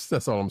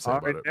 That's all I'm saying All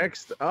about right, it.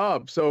 next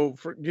up. So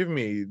forgive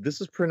me.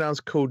 This is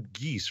pronounced Code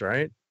Geese,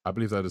 right? I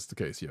believe that is the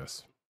case.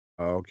 Yes.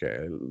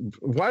 Okay.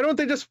 Why don't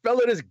they just spell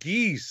it as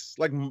geese,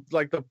 like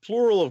the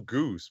plural of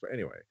goose? But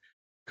anyway,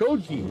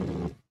 Code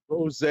Geese.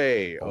 Rose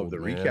of the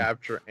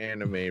Recapture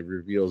anime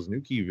reveals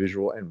new key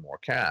visual and more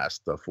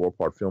cast. The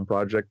 4-part film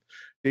project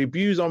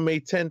debuts on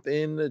May 10th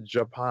in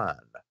Japan.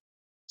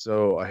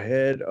 So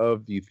ahead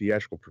of the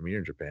theatrical premiere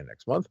in Japan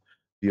next month,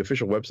 the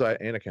official website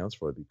and accounts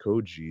for the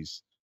Code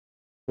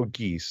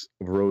Geese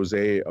Rose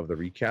of the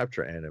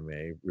Recapture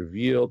anime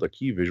revealed a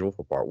key visual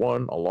for part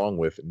 1, along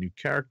with new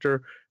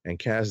character and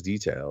cast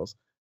details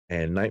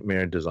and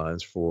nightmare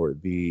designs for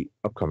the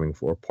upcoming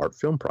 4-part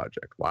film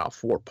project. Wow,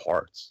 4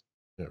 parts.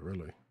 Yeah,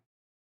 really.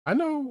 I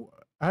know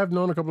I have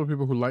known a couple of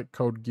people who like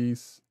Code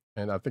Geass,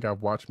 and I think I've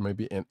watched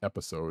maybe an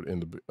episode in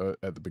the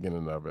at the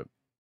beginning of it.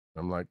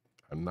 I'm like,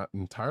 I'm not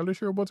entirely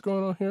sure what's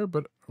going on here,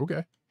 but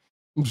okay.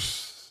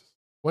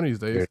 One of these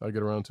days, I'll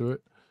get around to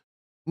it.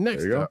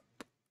 Next up,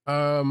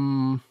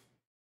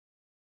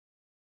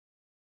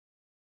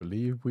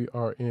 believe we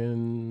are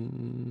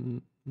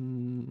in.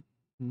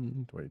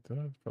 Wait, did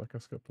I feel like I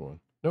skipped one?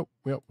 Nope.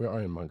 Yep, we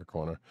are in Manga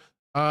Corner.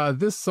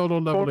 This solo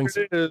leveling.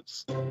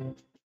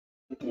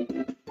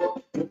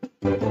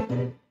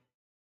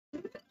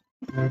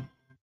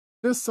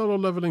 This solo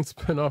leveling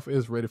spinoff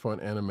is ready for an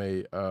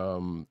anime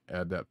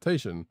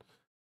adaptation.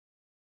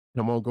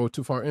 I won't go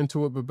too far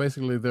into it, but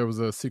basically there was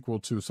a sequel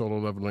to Solo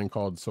Leveling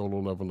called Solo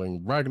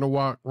Leveling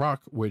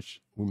Ragnarok,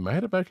 which we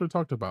might have actually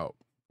talked about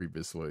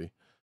previously.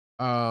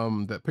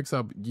 That picks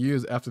up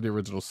years after the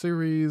original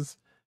series,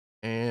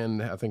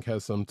 and I think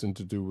has something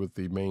to do with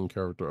the main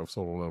character of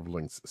Solo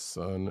Leveling's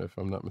son, if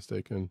I'm not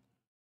mistaken.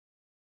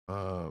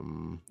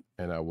 And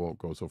I won't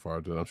go so far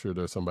that I'm sure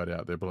there's somebody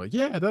out there but like,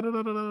 yeah, but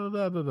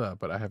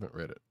I haven't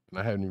read it, and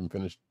I haven't even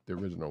finished the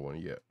original one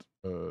yet.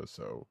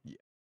 So yeah.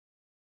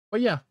 But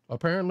yeah,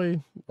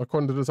 apparently,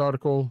 according to this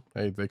article,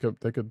 hey, they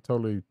could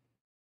totally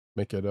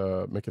make it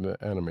an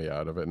anime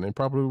out of it, and they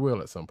probably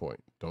will at some point.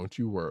 Don't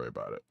you worry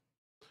about it.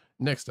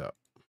 Next up.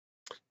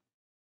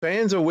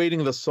 Fans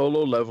awaiting the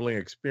solo leveling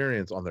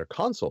experience on their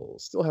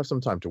consoles still have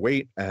some time to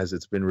wait, as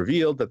it's been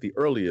revealed that the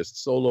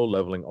earliest Solo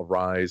Leveling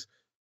Arise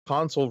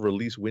console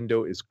release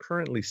window is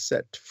currently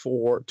set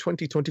for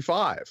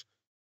 2025.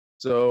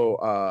 So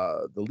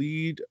the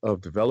lead of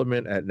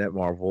development at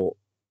Netmarble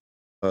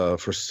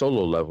for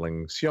Solo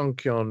Leveling,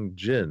 Seongkyun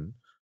Jin,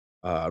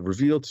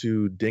 revealed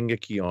to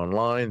Dengeki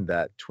Online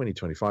that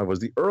 2025 was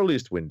the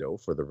earliest window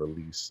for the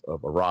release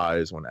of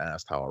Arise. When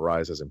asked how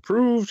Arise has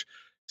improved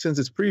since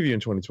its preview in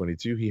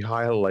 2022, he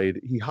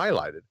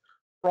highlighted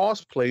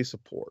cross-play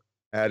support,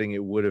 adding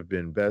it would have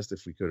been best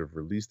if we could have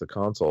released the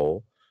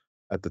console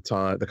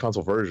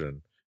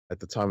version at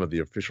the time of the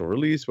official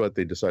release, but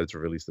they decided to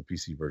release the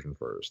PC version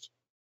first.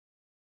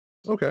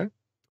 Okay.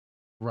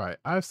 Right.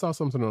 I saw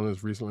something on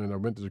this recently, and I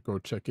went to go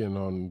check in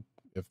on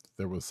if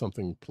there was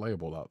something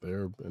playable out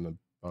there, and I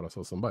thought I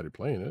saw somebody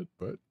playing it,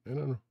 but I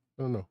don't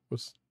know.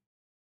 What's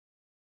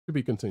to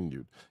be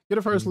continued. Get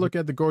a first look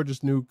at the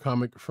gorgeous new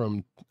comic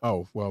from.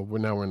 Oh well,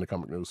 we're in the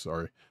comic news.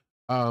 Sorry.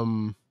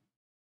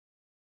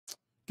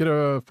 Get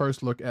a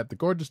first look at the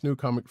gorgeous new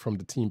comic from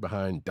the team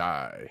behind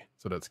Die.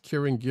 So that's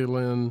Kieran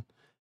Gillen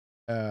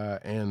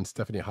and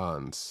Stephanie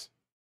Hans.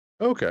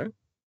 Okay.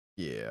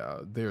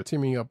 Yeah, they're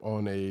teaming up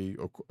on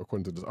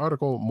according to this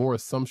article, more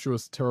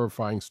sumptuous,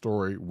 terrifying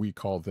story. We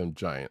Call Them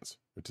Giants,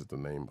 which is the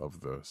name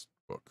of the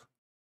book.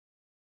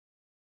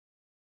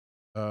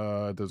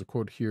 There's a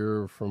quote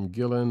here from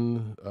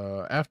Gillen.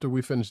 After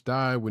we finished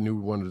Die, we knew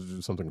we wanted to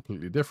do something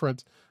completely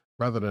different.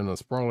 Rather than a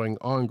sprawling,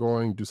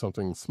 ongoing, do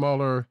something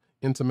smaller,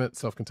 intimate,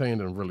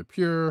 self-contained, and really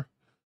pure.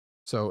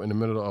 So in the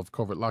middle of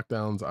COVID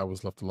lockdowns, I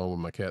was left alone with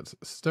my cats,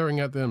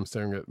 staring at them,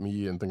 staring at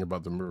me, and thinking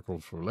about the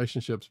miracles for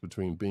relationships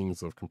between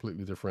beings of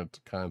completely different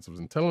kinds of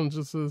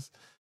intelligences,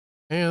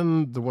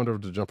 and the wonder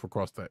of the jump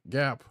across that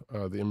gap.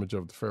 The image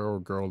of the Pharaoh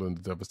girl and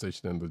the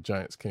devastation and the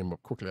giants came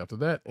up quickly after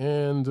that,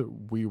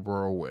 and we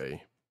were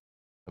away.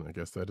 And I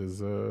guess that is,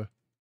 that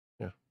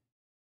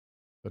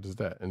is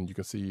that. And you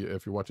can see,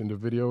 if you're watching the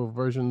video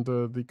version,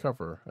 the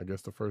cover, I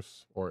guess the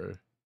first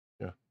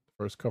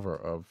cover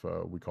of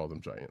We Call Them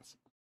Giants.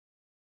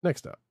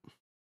 Next up.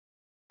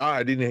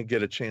 I didn't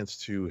get a chance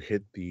to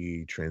hit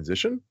the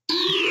transition.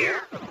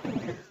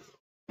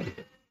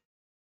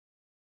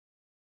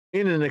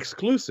 In an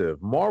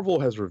exclusive, Marvel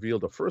has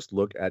revealed a first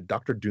look at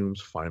Doctor Doom's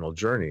final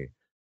journey.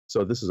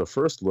 So this is a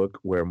first look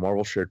where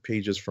Marvel shared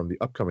pages from the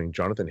upcoming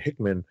Jonathan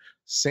Hickman,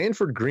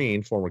 Sanford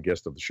Green, former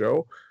guest of the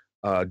show,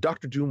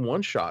 Doctor Doom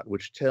one-shot,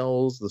 which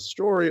tells the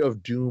story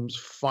of Doom's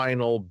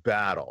final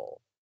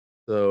battle.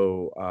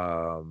 So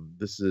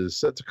this is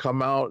set to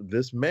come out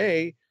this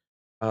May.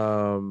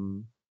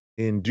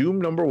 In Doom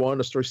 #1,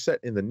 a story set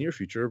in the near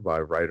future by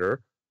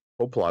writer,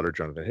 co-plotter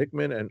Jonathan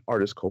Hickman and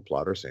artist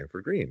co-plotter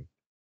Sanford Green,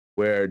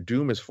 where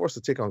Doom is forced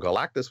to take on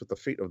Galactus with the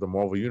fate of the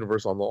Marvel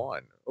Universe on the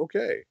line.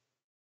 Okay.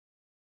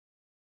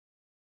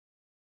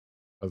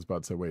 I was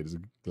about to say, wait, is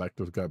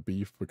Galactus got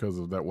beef because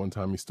of that one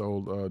time he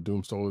stole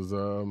Doom stole his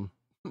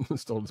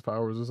stole his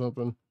powers or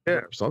something?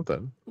 Yeah,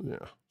 something.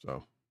 Yeah.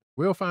 So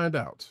we'll find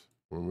out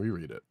when we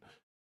read it.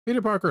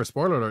 Peter Parker,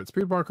 spoiler alerts.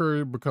 Peter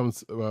Parker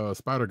becomes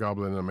Spider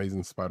Goblin in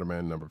Amazing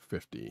Spider-Man number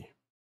 50,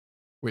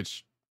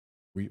 which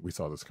we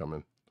saw this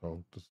coming.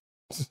 So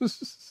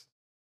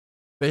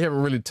they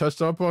haven't really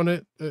touched up on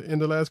it in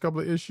the last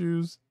couple of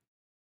issues,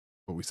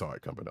 but we saw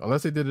it coming.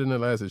 Unless they did it in the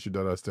last issue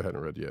that I still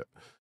hadn't read yet.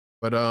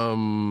 But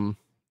it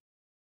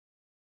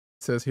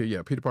says here,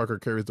 yeah, Peter Parker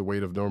carries the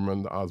weight of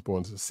Norman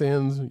Osborn's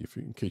sins,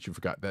 in case you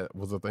forgot that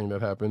was a thing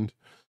that happened,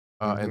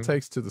 and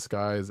takes to the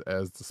skies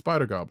as the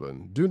Spider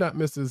Goblin. Do not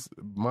miss this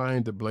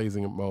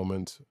mind-blazing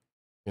moment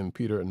in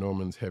Peter and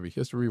Norman's heavy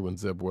history when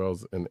Zeb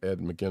Wells and Ed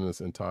McGuinness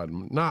and Todd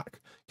Knock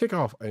kick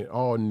off an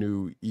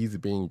all-new Easy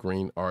Beam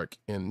Green arc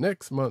in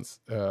next month's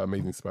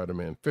Amazing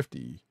Spider-Man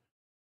 50.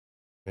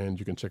 And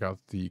you can check out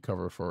the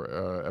cover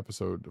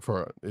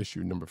for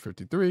issue number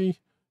 53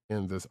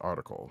 in this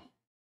article.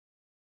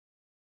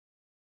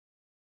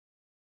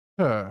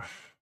 I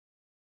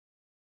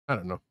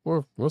don't know.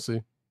 We'll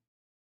see.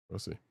 We'll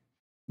see.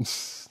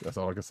 That's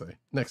all I can say.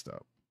 Next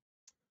up.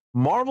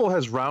 Marvel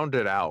has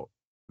rounded out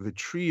the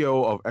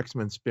trio of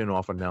X-Men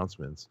spin-off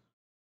announcements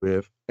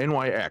with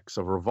NYX,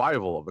 a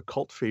revival of the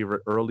cult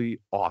favorite early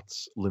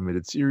aughts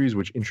limited series,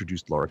 which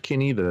introduced Laura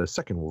Kinney, the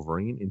second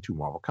Wolverine, into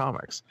Marvel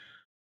Comics.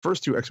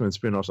 First two X-Men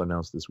spin-offs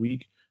announced this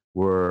week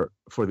were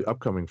for the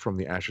upcoming From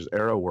the Ashes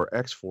era were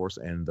X-Force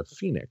and the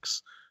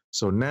Phoenix.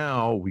 So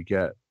now we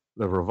get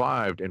the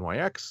revived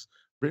NYX,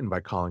 written by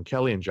Colin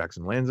Kelly and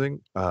Jackson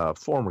Lansing,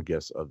 former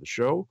guests of the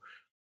show,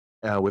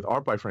 with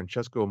art by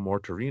Francesco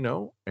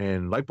Mortarino.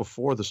 And like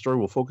before, the story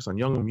will focus on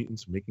young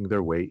mutants making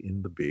their way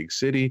in the big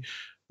city.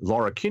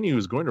 Laura Kinney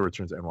is going to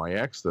return to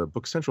NYX. The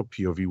book central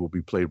POV will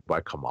be played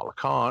by Kamala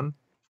Khan,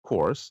 of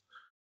course.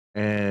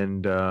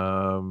 And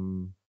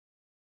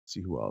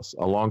see who else.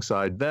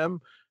 Alongside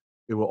them,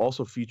 it will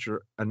also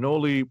feature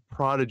Anoli,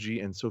 Prodigy,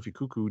 and Sophie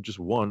Cuckoo, just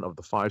one of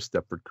the 5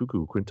 Stepford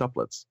Cuckoo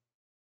quintuplets.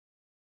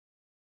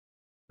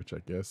 Which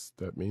I guess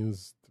that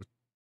means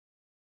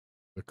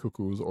the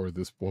cuckoos, or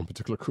this one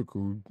particular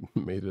cuckoo,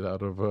 made it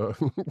out of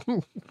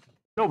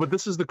No, but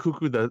this is the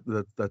cuckoo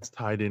that's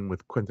tied in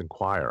with Quentin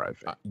Quire, I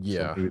think.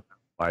 Yeah. So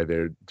why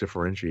they're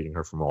differentiating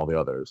her from all the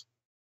others.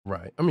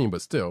 Right. I mean,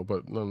 but still,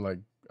 like,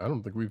 I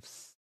don't think we've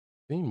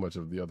seen much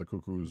of the other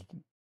cuckoos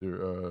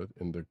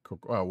in the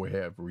well, we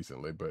have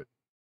recently, but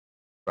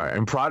right.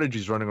 And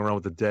Prodigy's running around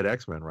with the dead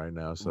X-Men right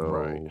now,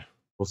 so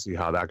we'll see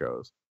how that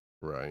goes.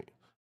 Right.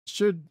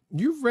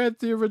 You've read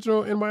the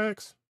original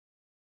NYX?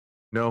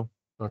 No.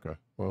 Okay.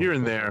 Well, here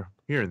and there,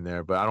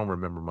 but I don't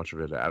remember much of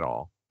it at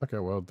all. Okay,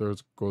 well, there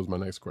goes my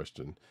next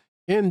question.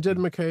 In Jed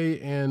MacKay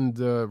and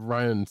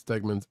Ryan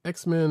Stegman's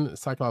X-Men,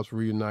 Cyclops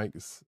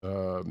reunites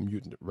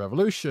Mutant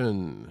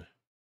Revolution.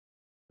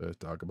 Let's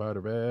talk about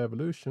a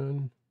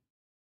revolution.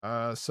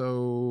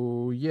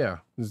 So yeah,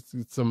 this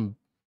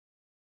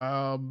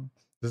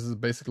is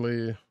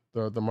basically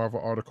the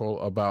Marvel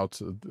article about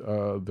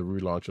the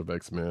relaunch of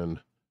X-Men.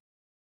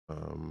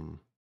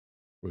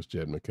 Was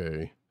Jed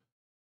MacKay.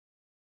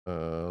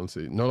 Let's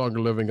see. No longer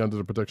living under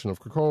the protection of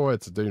Krakoa,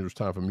 it's a dangerous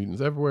time for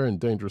mutants everywhere, and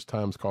dangerous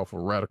times call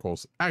for radical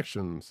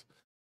actions.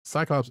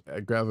 Cyclops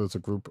gathers a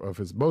group of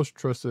his most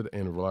trusted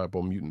and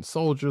reliable mutant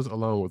soldiers,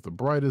 along with the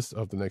brightest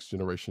of the next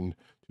generation,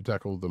 to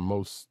tackle the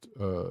most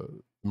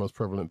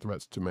prevalent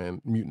threats to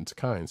mutant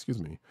kind,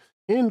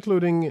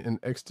 including an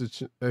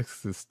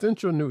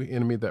existential new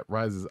enemy that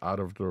rises out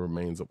of the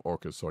remains of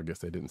Orchis. So I guess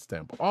they didn't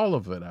stamp all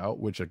of it out,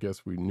 which I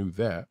guess we knew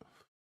that,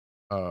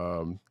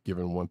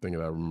 given one thing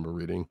that I remember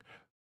reading.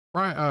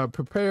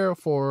 Prepare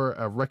for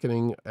a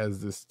reckoning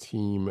as this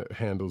team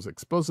handles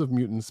explosive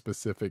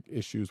mutant-specific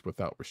issues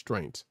without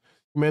restraint.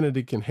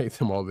 Humanity can hate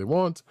them all they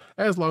want,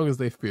 as long as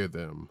they fear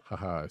them.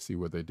 Haha, I see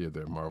what they did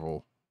there,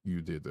 Marvel.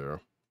 You did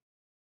there.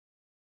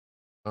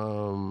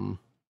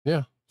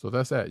 Yeah, so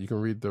that's that. You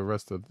can read the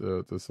rest of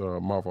this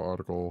Marvel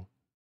article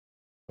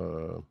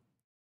for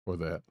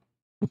that.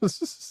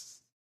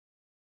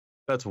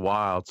 That's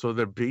wild. So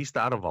they're based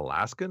out of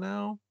Alaska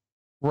now?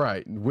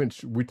 Right,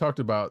 which we talked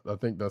about. I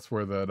think that's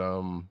where that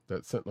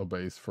Sentinel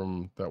base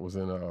that was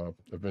in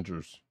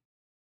Avengers.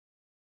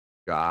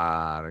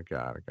 Got it.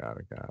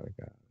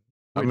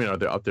 I mean, are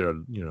they up there,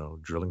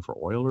 drilling for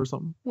oil or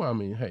something? Well, I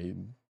mean, hey,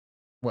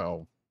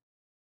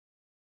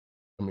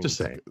 just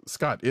saying.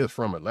 Scott is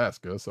from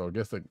Alaska, so I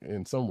guess that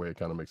in some way it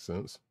kind of makes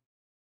sense.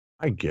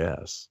 I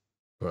guess.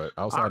 But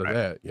outside of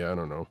that, yeah, I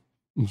don't know.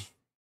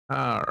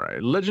 All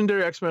right.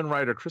 Legendary X-Men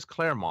writer Chris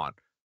Claremont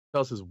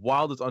tells his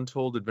wildest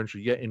untold adventure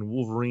yet in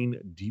Wolverine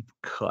Deep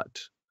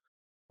Cut.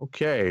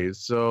 Okay,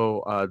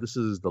 so this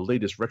is the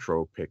latest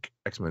retro pick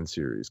X-Men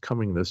series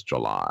coming this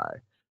July.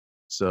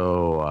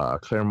 So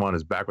Claremont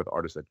is back with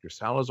artist Edgar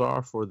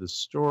Salazar for this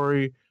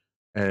story,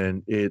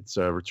 and it's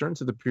a return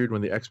to the period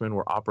when the X-Men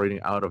were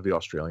operating out of the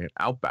Australian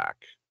outback.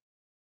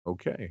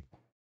 Okay.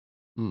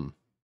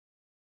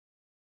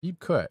 Deep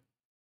Cut.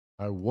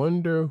 I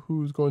wonder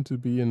who's going to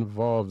be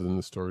involved in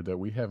the story that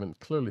we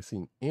haven't clearly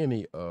seen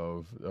any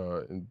of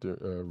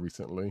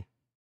recently.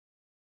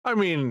 I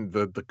mean,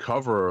 the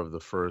cover of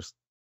the first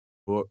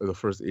book, the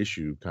first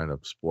issue, kind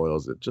of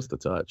spoils it just a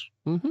touch.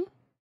 Mm-hmm.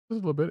 Just a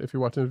little bit. If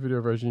you're watching the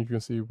video version, you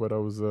can see what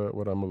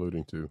I'm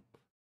alluding to.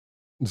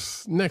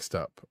 Next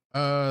up,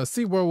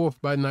 see Werewolf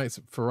by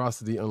Night's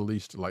ferocity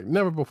unleashed like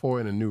never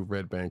before in a new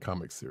Red Band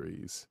comic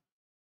series.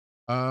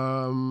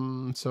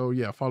 So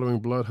yeah, following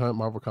Blood Hunt,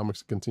 Marvel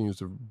Comics continues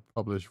to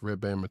publish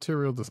Red Band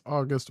material this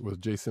August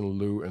with Jason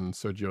Liu and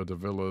Sergio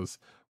Davila's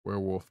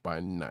Werewolf by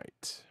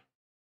Night.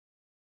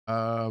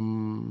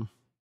 And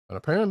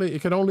apparently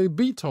it can only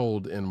be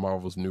told in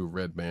Marvel's new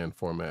Red Band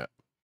format.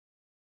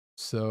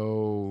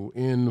 So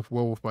in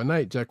Werewolf by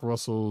Night, Jack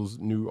Russell's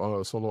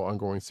new solo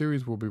ongoing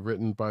series will be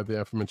written by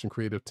the aforementioned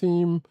creative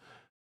team.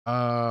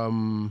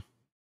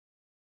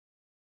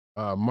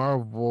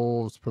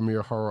 Marvel's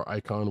premier horror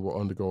icon will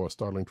undergo a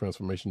startling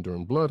transformation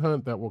during Blood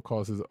Hunt that will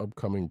cause his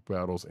upcoming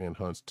battles and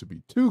hunts to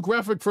be too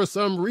graphic for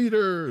some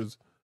readers.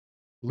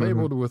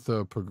 Labeled with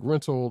a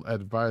parental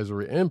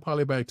advisory and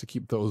polybag to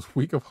keep those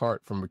weak of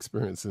heart from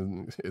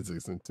experiencing its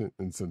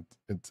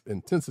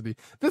intensity.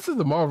 This is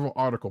a Marvel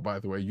article, by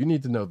the way. You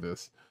need to know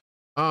this.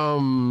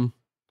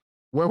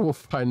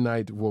 Werewolf by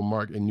Night will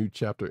mark a new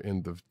chapter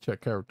in the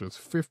character's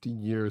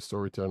 50-year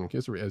storytelling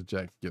history as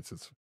Jack gets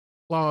his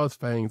claws,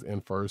 fangs,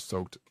 and fur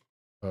soaked,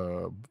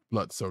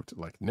 blood soaked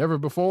like never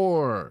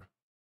before.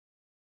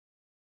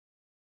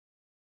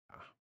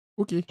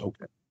 Okay.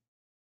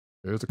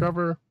 Here's the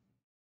cover.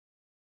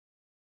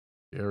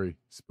 Scary,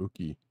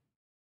 spooky.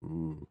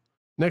 Ooh.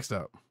 Next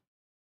up.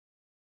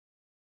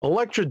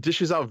 Elektra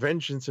dishes out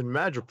vengeance in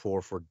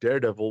Madripoor for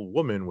Daredevil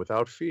Woman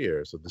Without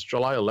Fear. So this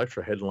July,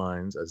 Elektra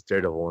headlines as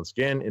Daredevil once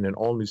again in an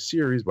all-new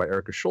series by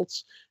Erica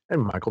Schultz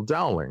and Michael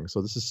Dowling.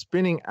 So this is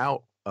spinning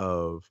out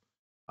of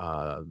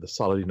the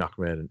Saladin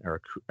Ahmed and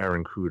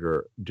Aaron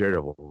Kuder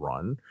Daredevil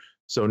run.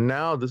 So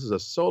now this is a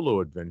solo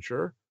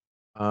adventure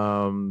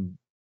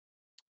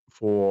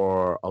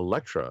for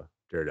Elektra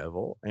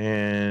Daredevil.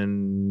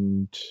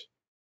 And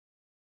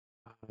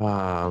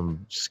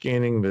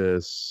scanning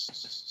this.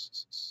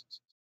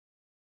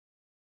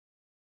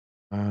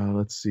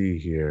 Let's see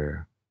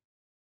here.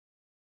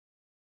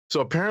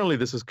 So apparently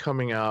this is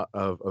coming out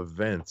of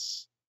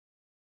events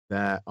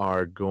that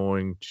are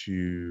going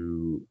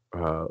to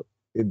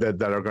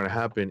that are going to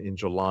happen in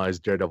July's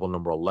Daredevil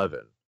number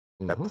 11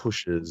 that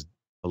pushes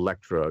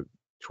Elektra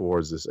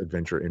towards this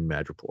adventure in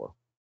Madripoor.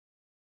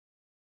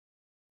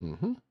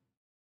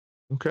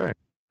 Okay.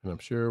 And I'm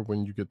sure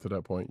when you get to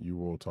that point, we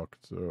will talk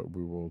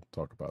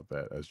about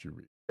that as you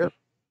read. Yep.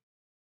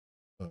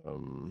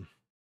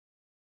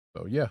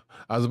 So yeah,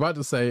 I was about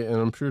to say, and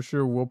I'm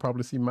sure we'll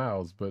probably see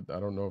Miles, but I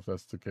don't know if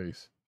that's the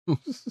case. If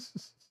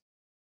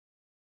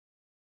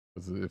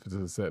it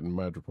is set in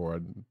Madripoor, I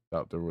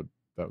doubt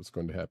that was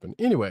going to happen.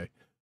 Anyway,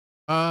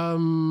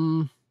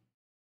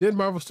 did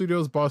Marvel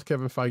Studios boss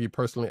Kevin Feige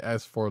personally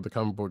ask for the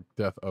comic book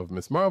death of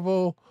Miss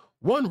Marvel?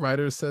 One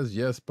writer says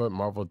yes, but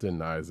Marvel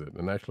denies it.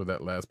 And actually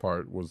that last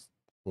part was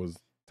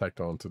tacked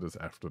on to this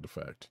after the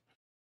fact.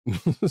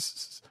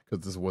 Because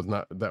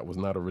that was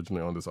not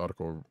originally on this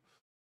article.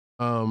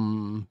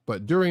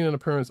 But during an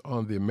appearance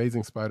on the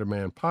Amazing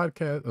Spider-Man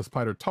podcast,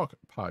 Spider Talk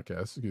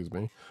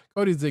podcast,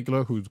 Cody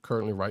Ziegler, who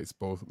currently writes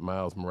both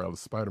Miles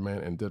Morales Spider-Man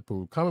and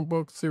Deadpool comic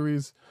book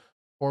series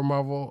for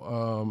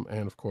Marvel,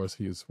 and of course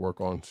his work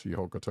on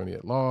She-Hulk Attorney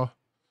at Law,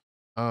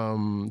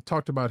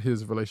 talked about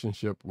his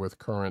relationship with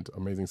current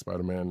Amazing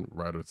Spider-Man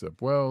writer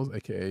Zeb Wells,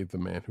 aka the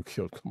man who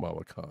killed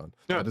Kamala Khan.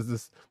 Yeah.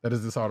 That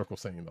is this article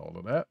saying all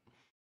of that.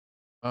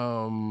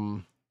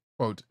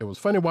 Quote, it was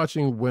funny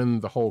watching when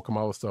the whole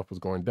Kamala stuff was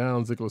going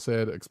down, Ziegler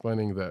said,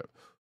 explaining that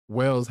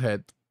Wells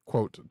had,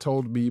 quote,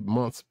 told me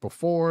months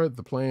before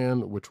the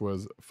plan, which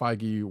was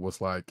Feige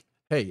was like,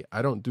 hey,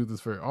 I don't do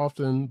this very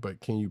often, but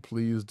can you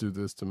please do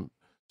this to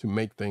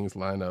make things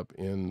line up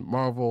in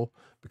Marvel,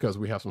 because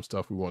we have some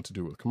stuff we want to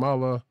do with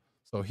Kamala.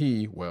 So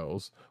he,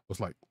 Wells, was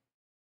like,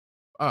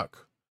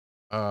 fuck,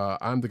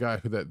 I'm the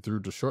guy that threw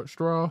the short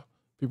straw.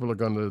 People are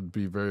going to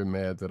be very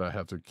mad that I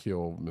have to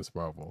kill Miss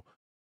Marvel.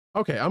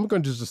 Okay, I'm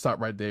going to just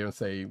stop right there and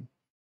say,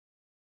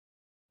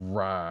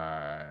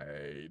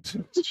 right.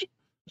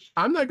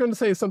 I'm not going to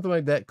say something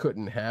like that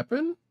couldn't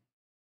happen.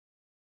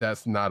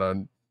 That's not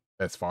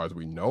as far as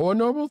we know, a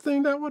normal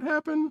thing that would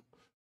happen.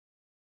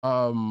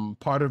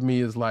 Part of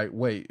me is like,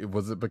 wait,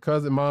 was it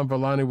because Iman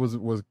Vellani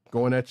was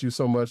going at you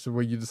so much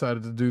where you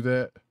decided to do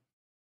that?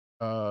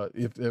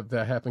 If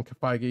that happened,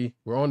 Feige,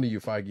 we're on to you,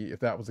 Feige. If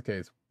that was the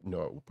case,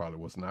 no, it probably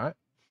was not.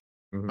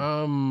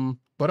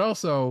 But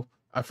also,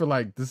 I feel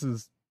like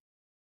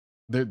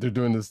they're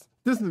doing this.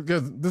 This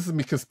is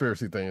me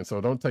conspiracy thing, so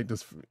don't take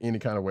this any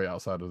kind of way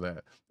outside of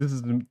that. This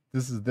is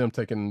them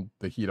taking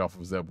the heat off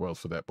of Zeb Wells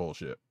for that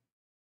bullshit.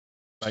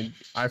 Like,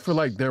 I feel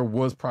like there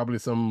was probably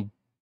some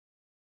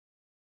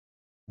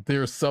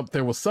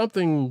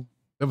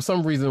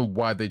reason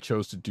why they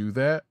chose to do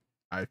that.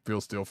 I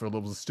still feel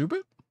it was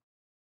stupid.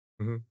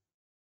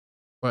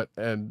 But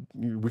and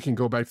we can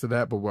go back to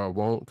that, but I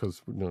won't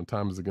because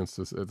time is against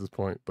us at this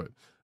point. But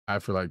I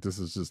feel like this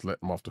is just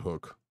letting them off the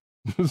hook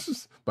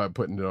by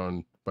putting it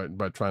on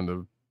by trying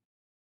to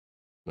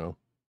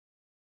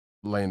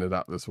laying it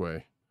out this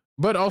way.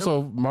 But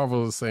also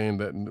Marvel is saying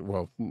that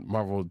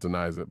Marvel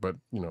denies it, but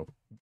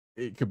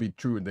it could be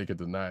true and they could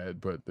deny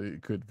it, but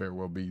it could very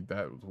well be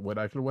that what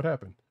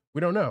happened.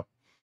 We don't know.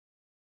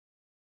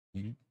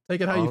 You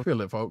take it how you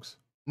feel it, folks.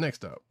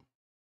 Next up,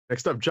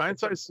 Giant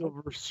Size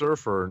Silver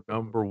Surfer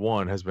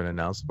 #1 has been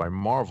announced by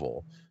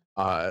Marvel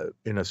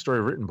in a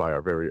story written by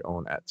our very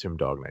own at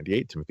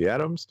TimDog98, Timothy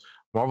Adams.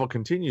 Marvel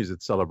continues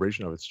its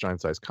celebration of its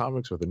Giant Size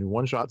comics with a new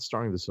one-shot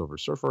starring the Silver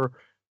Surfer,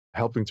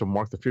 helping to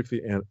mark the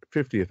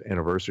 50th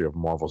anniversary of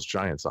Marvel's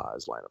Giant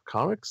Size line of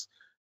comics.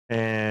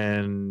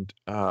 And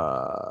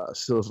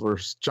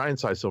Giant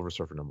Size Silver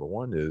Surfer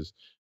 #1 is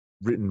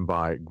written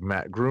by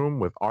Matt Groom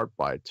with art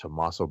by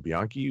Tommaso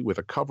Bianchi with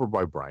a cover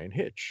by Brian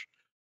Hitch.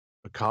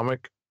 The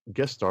comic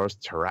guest stars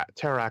Tarax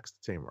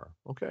the Tamer.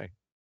 Okay.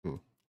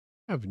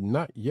 I have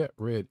not yet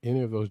read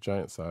any of those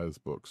Giant Size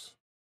books.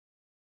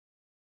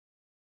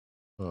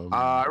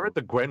 I read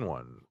the Gwen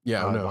one.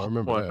 Yeah, I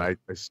remember one. that.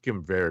 I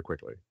skimmed very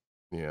quickly.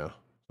 Yeah.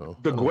 So,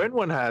 the Gwen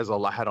one had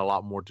a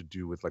lot more to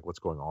do with like what's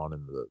going on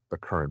in the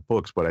current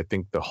books, but I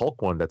think the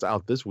Hulk one that's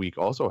out this week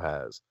also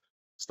has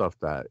stuff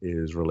that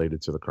is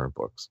related to the current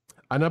books.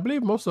 And I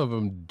believe most of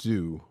them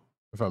do,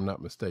 if I'm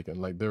not mistaken.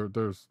 Like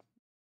there's,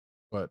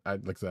 but I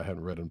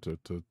hadn't read them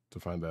to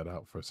find that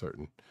out for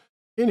certain.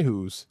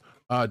 Anywho's,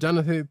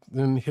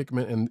 Jonathan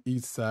Hickman and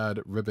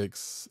Esad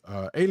Ribić's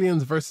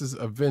Aliens versus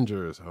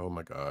Avengers. Oh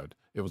my God,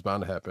 it was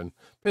bound to happen.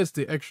 Pits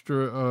the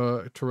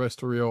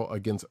extraterrestrial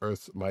against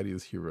Earth's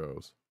mightiest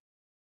heroes.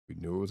 We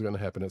knew it was going to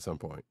happen at some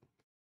point.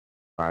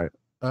 All right.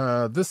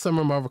 This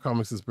summer, Marvel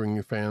Comics is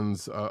bringing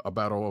fans a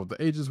battle of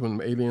the ages when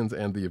aliens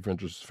and the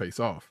Avengers face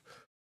off.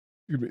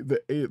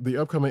 The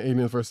upcoming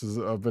Aliens versus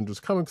Avengers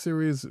comic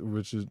series,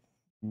 which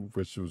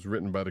was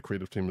written by the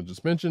creative team I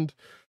just mentioned.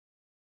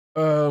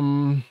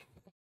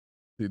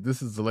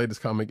 This is the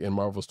latest comic in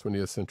Marvel's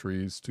 20th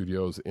Century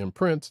Studios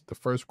imprint, the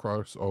first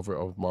crossover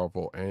of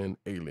Marvel and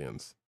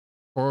Aliens.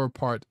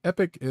 4-part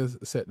epic is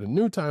set in a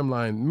new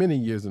timeline many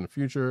years in the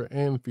future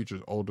and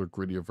features older,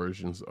 grittier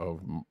versions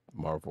of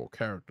Marvel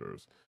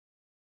characters.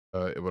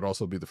 It would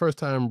also be the first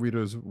time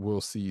readers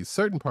will see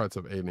certain parts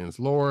of Aliens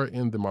lore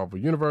in the Marvel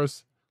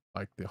Universe,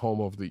 like the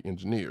home of the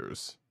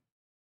Engineers.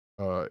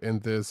 In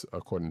this,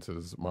 according to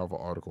this Marvel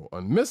article,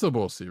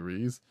 Unmissable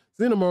series,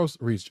 Xenomorphs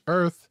reach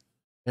Earth,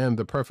 and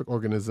the perfect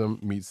organism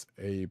meets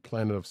a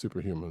planet of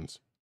superhumans.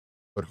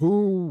 But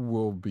who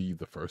will be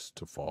the first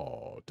to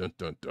fall? Dun,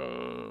 dun,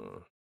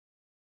 dun.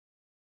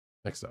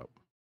 Next up.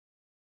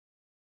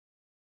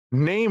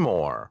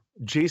 Namor.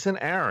 Jason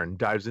Aaron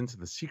dives into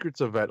the secrets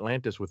of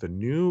Atlantis with a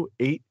new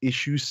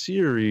 8-issue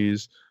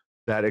series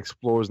that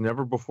explores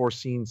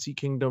never-before-seen sea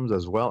kingdoms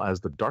as well as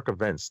the dark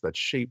events that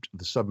shaped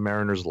the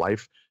Submariner's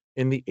life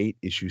in the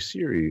 8-issue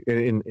series.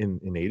 In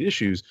 8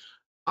 issues,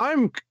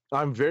 I'm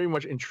very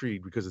much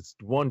intrigued because it's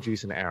one,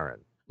 Jason Aaron.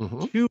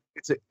 Mm-hmm. 2,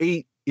 it's an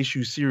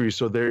 8-issue series,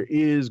 so there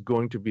is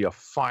going to be a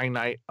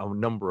finite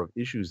number of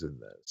issues in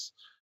this,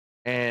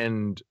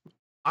 and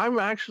I'm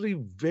actually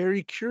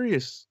very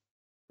curious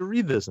to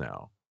read this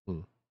now,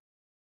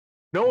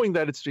 knowing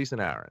that it's Jason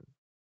Aaron.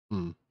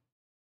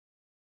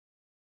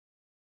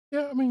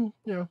 Yeah, I mean,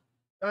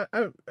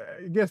 I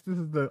guess this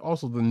is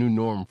also the new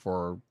norm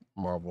for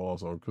Marvel,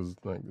 also, because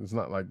it's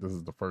not like this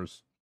is the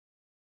first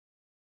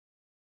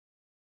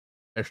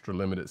extra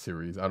limited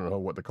series. I don't know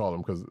what to call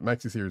them because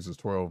maxi series is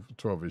 12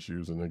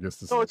 issues, and I guess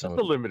this. No, it's just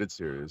a limited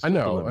series. I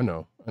know,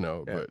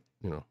 yeah. But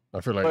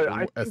I feel like. But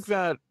I think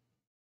that.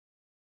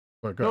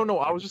 No,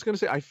 I was just gonna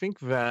say I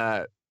think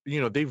that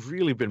they've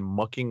really been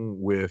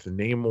mucking with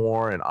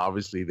Namor, and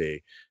obviously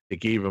they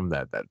gave him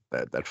that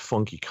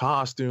funky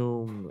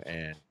costume,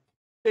 and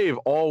they've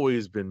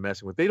always been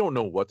messing with. They don't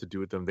know what to do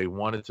with them. They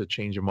wanted to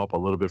change him up a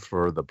little bit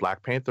for the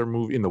Black Panther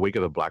movie, in the wake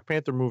of the Black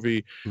Panther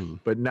movie,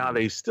 but now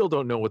they still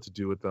don't know what to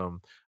do with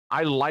them.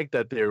 I like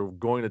that they're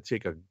going to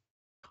take a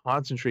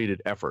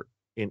concentrated effort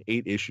in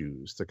 8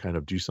 issues to kind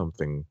of do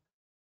something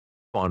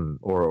fun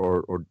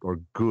or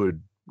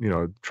good.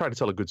 Try to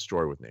tell a good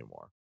story with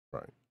Namor.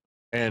 Right.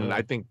 And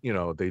I think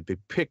they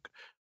pick,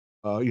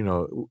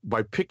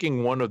 by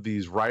picking one of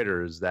these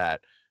writers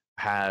that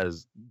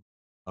has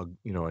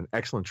an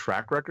excellent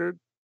track record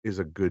is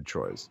a good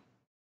choice.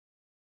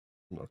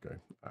 Okay,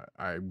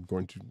 I'm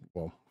going to.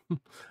 Well,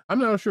 I'm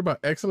not sure about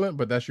excellent,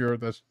 but that's your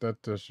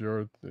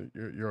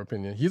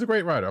opinion. He's a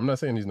great writer. I'm not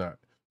saying he's not.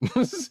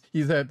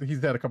 he's had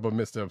a couple of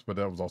missteps, but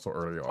that was also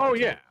early on. Oh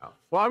yeah.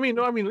 Well, I mean,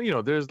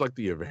 there's like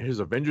his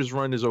Avengers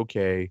run is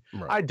okay.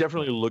 Right. I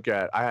definitely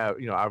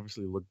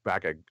obviously look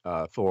back at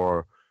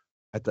Thor,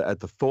 at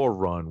the Thor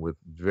run with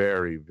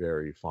very,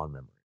 very fond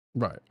memory.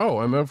 Right. Oh,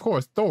 I mean, of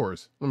course,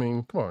 Thor's. I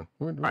mean, come on.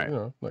 Right.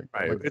 Like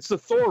it's the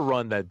Thor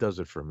run that does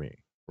it for me.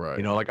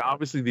 Right.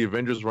 Obviously the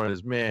Avengers run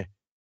is meh,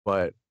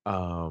 but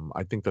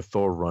I think the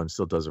Thor run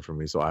still does it for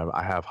me. So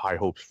I have high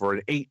hopes for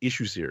an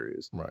 8-issue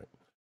series. Right.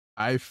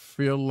 I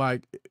feel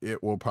like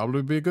it will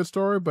probably be a good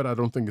story, but I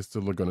don't think it's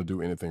still going to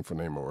do anything for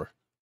Namor.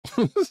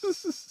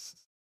 Because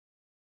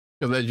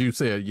as you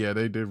said, yeah,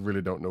 they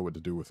really don't know what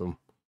to do with him.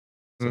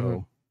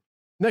 So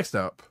next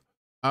up,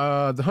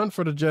 the hunt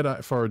for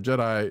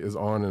Jedi is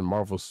on in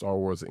Marvel Star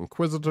Wars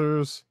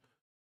Inquisitors.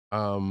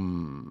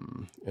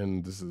 And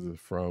this is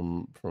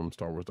from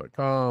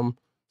StarWars.com.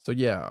 So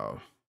yeah,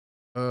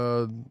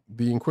 the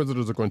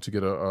Inquisitors are going to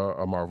get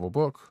a Marvel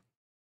book.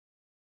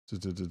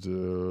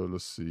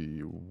 Let's see,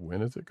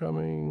 when is it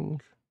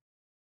coming?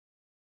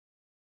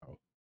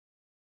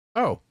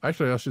 Oh,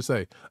 actually, I should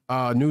say,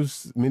 new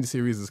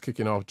miniseries is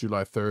kicking off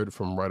July 3rd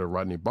from writer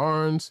Rodney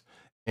Barnes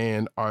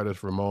and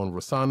artist Ramon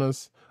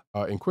Rosanas.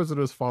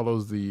 Inquisitors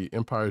follows the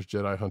Empire's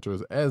Jedi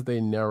hunters as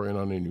they narrow in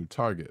on a new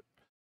target.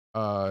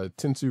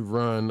 Tinsu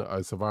Run,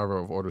 a survivor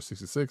of Order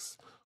 66,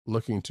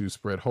 looking to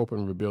spread hope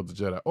and rebuild the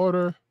Jedi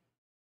Order.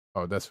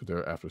 Oh, that's what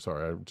they're after.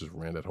 Sorry, I just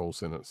ran that whole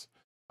sentence.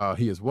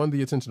 He has won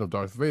the attention of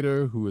Darth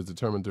Vader, who is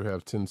determined to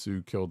have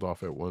Tinsu killed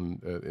off at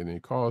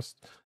any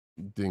cost.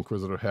 The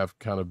Inquisitor have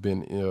kind of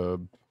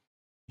been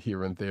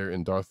here and there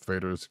in Darth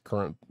Vader's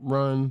current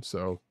run,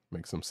 so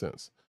makes some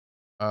sense.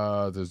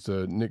 There's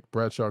the Nick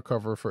Bradshaw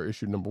cover for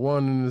issue #1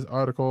 in this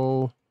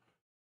article,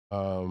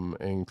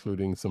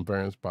 including some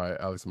variants by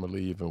Alex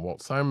Maleev and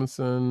Walt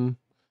Simonson.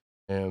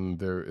 And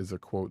there is a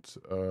quote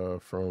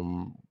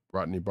from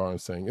Rodney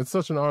Barnes saying, "It's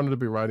such an honor to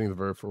be writing the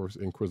very first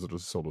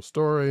Inquisitor's solo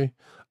story.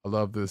 I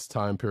love this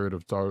time period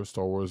of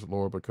Star Wars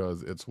lore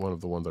because it's one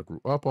of the ones I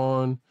grew up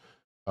on.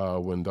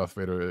 When Darth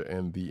Vader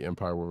and the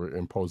Empire were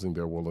imposing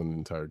their will on the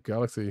entire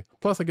galaxy.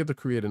 Plus, I get to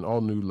create an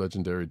all-new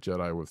legendary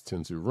Jedi with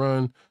Tinsu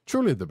Run.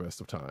 Truly the best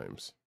of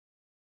times."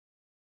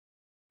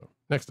 So,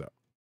 next up.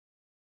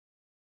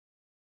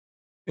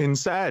 In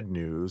sad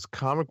news,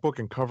 comic book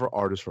and cover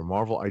artist for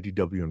Marvel,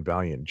 IDW, and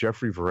Valiant,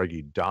 Jeffrey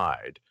Veregi,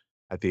 died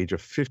at the age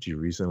of 50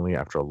 recently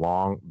after a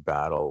long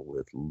battle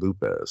with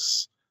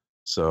lupus.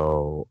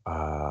 So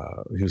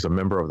he was a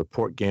member of the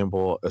Port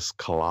Gamble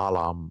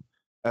Escalalam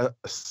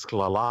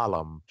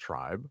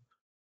tribe,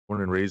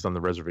 born and raised on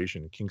the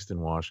reservation in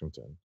Kingston,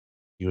 Washington.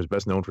 He was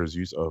best known for his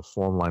use of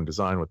form line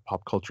design with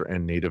pop culture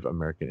and Native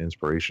American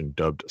inspiration,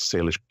 dubbed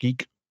Salish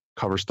Geek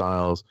cover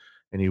styles,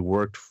 and he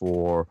worked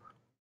for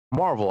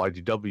Marvel,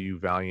 IDW,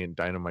 Valiant,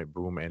 Dynamite,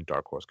 Boom, and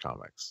Dark Horse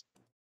Comics.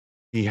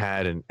 He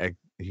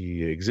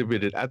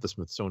exhibited at the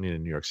Smithsonian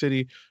in New York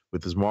City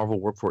with his Marvel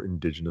work for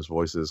indigenous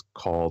voices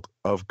called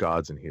Of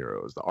Gods and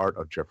Heroes, the art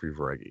of Jeffrey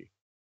Veregi.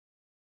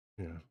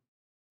 Yeah.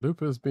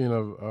 Lupus being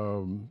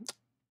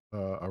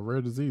a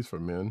rare disease for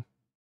men.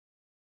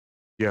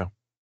 Yeah.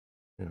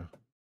 Yeah.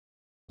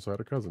 So I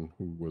had a cousin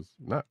who was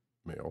not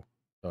male,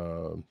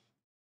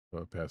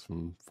 passed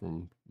from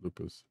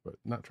lupus, but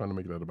not trying to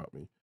make that about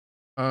me.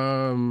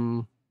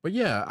 But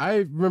yeah, I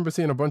remember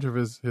seeing a bunch of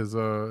his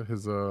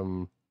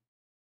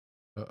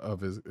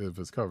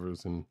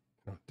covers, and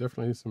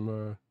definitely some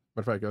matter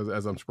of fact,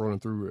 as I'm scrolling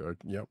through,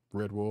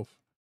 Red Wolf,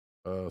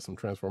 some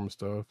Transformer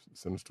stuff,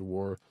 Sinister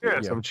War,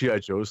 some G.I.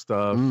 Joe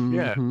stuff.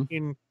 Yeah, I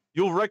mean,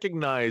 you'll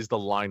recognize the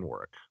line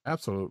work.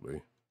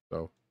 Absolutely.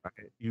 So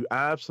you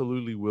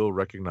absolutely will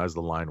recognize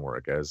the line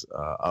work as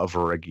a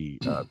Veregi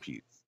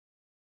piece.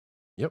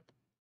 Yep.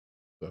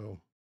 So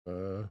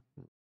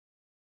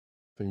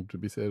thing to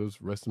be said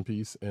is rest in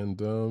peace, and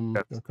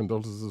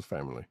condolences to his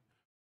family.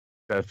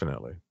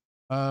 Definitely.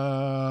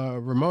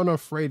 Ramona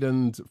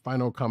Fradon's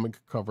final comic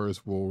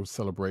covers will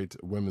celebrate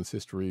Women's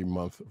History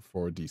Month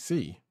for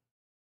DC.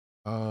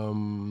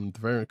 The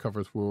variant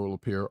covers will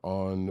appear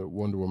on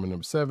Wonder Woman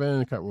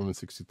 #7, Catwoman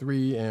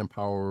 63, and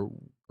Power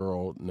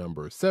Girl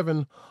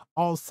 #7,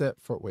 all set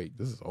for, wait,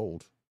 this is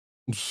old.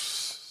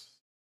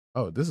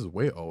 Oh, this is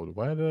way old.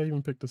 Why did I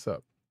even pick this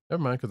up?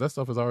 Never mind, because that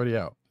stuff is already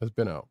out. It's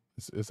been out.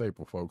 It's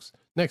April, folks.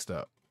 Next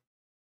up.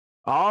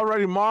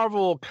 Alrighty,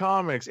 Marvel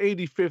Comics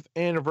 85th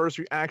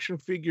anniversary action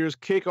figures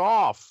kick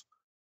off.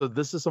 So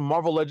this is some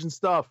Marvel Legends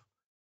stuff.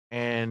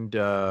 And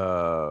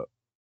I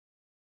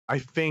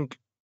think,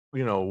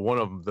 one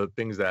of the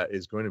things that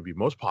is going to be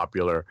most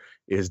popular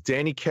is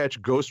Danny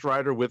Ketch Ghost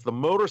Rider with the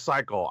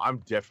motorcycle. I'm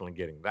definitely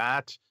getting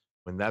that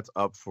when that's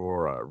up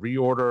for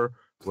reorder.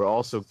 We're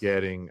also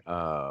getting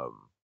a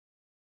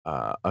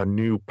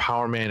new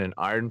Power Man and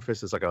Iron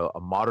Fist. It's like a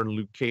modern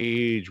Luke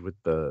Cage with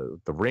the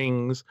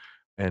rings,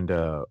 and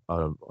a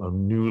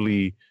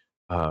newly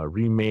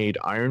remade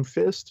Iron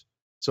Fist.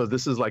 So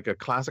this is like a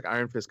classic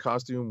Iron Fist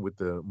costume with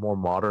the more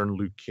modern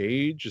Luke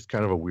Cage. It's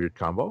kind of a weird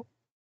combo.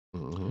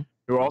 Mm-hmm.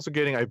 We're also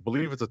getting, I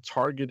believe it's a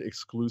Target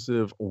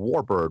exclusive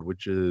Warbird,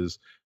 which is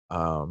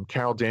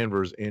Carol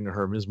Danvers in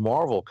her Ms.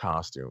 Marvel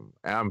costume.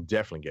 I'm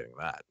definitely getting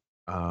that.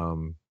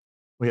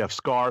 We have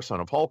Scar, Son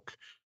of Hulk.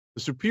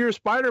 The Superior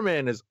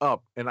Spider-Man is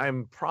up, and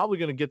I'm probably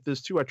going to get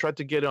this too. I tried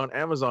to get it on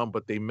Amazon,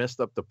 but they messed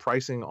up the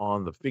pricing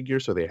on the figure,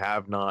 so they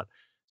have not.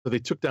 So they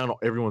took down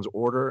everyone's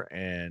order,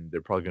 and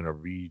they're probably going to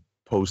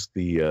repost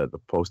the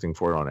posting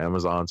for it on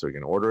Amazon, so you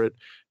can order it.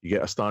 You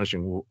get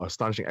astonishing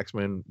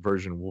X-Men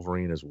version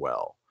Wolverine as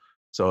well.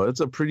 So it's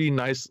a pretty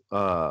nice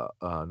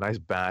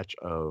batch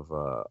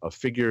of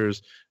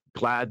figures.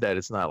 glad that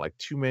it's not like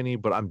too many,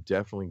 but I'm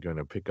definitely going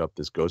to pick up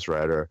this Ghost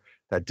Rider.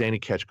 That Danny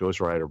Ketch Ghost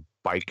Rider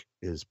bike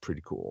is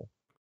pretty cool.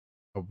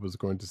 I was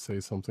going to say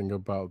something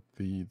about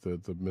the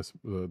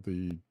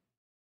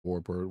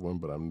Warbird one,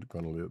 but I'm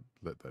going to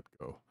let that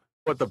go.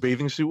 What, the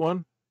bathing suit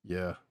one?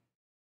 Yeah.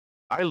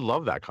 I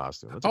love that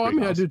costume. That's I mean,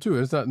 costume. I do too.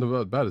 It's not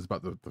about that. It's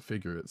about the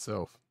figure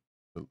itself.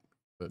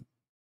 That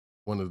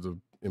one of the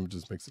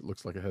images makes it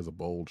looks like it has a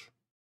bulge.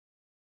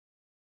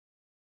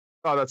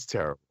 Oh, that's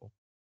terrible.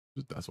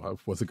 That's why I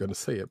wasn't going to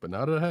say it, but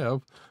now that I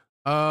have.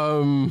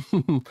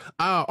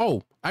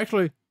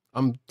 Actually,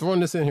 I'm throwing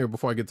this in here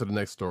before I get to the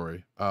next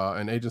story.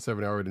 And Agent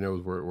 70 already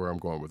knows where I'm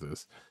going with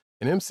this.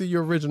 An MCU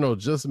original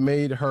just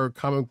made her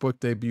comic book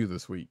debut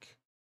this week.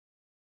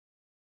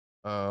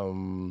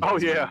 Oh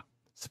yeah.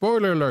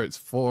 Spoiler alerts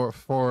for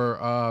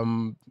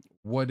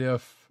What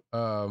If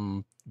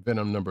Venom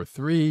number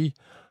 3.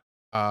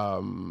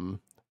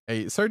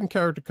 A certain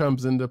character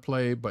comes into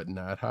play, but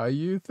not how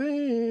you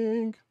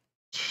think.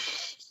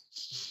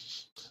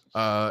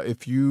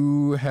 If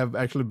you have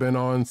actually been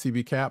on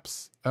CB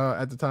Caps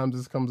at the time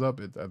this comes up,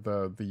 it's at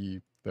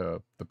the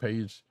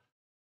page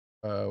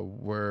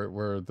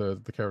where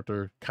the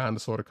character kind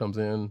of sort of comes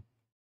in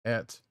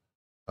at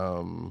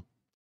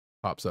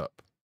pops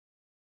up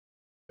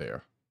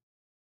there.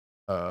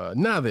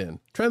 Now then,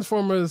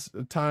 Transformers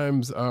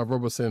times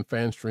Robosen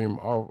fan stream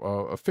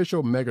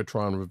official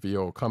Megatron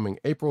reveal coming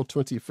April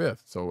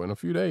 25th. So in a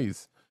few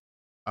days.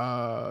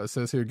 It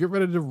says here, get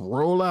ready to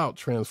roll out,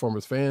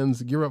 Transformers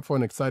fans. Gear up for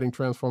an exciting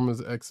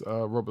Transformers X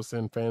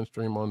Robosen fan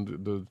stream on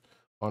April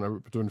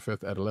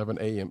 25th at 11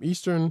 a.m.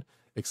 Eastern,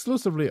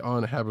 exclusively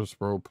on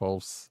Hasbro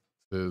Pulse's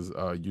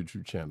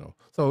YouTube channel.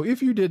 So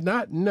if you did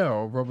not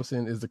know,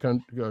 Robosen is the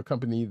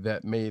company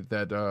that made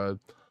that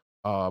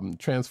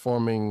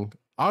auto-transforming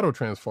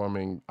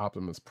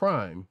Optimus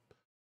Prime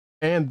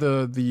and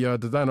the Dino,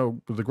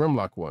 the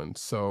Grimlock one.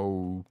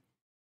 So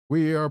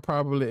we are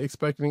probably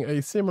expecting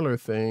a similar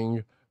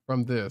thing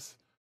from this.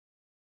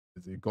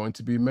 Is it going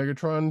to be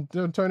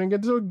Megatron turning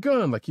into a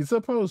gun like he's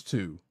supposed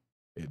to?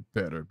 It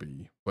better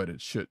be, but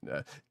it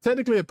shouldn't.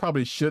 Technically, it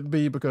probably should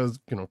be because,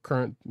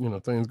 current,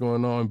 things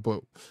going on,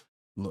 but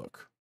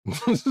look.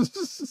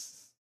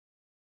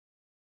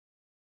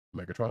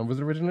 Megatron was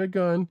originally a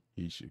gun.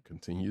 He should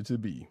continue to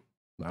be.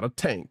 Not a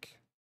tank.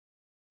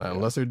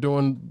 Unless they're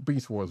doing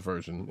Beast Wars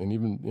version. And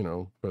even,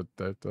 but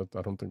that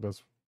I don't think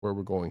that's where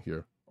we're going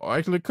here.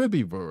 Actually, it could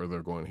be where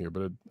they're going here,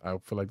 but I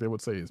feel like they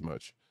would say as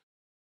much.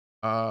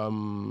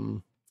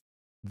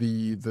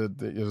 There's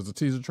a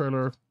teaser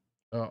trailer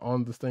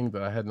on this thing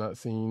that I had not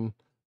seen.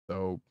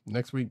 So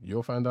next week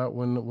you'll find out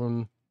when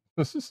when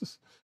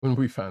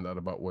we find out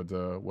about what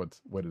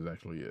it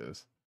actually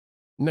is.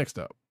 Next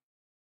up,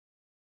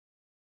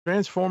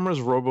 Transformers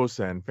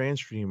Robosen fan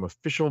stream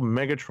official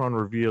Megatron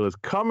reveal is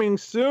coming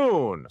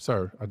soon.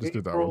 Sorry, I just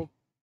did that one.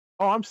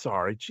 Oh, I'm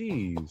sorry.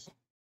 Jeez.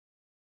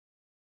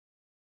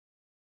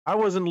 I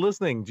wasn't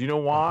listening. Do you know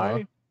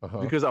why?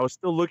 Because I was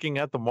still looking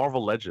at the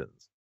Marvel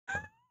Legends.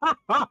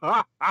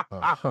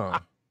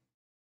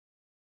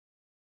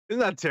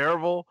 Isn't that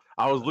terrible?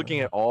 I was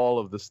looking at all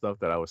of the stuff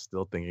that I was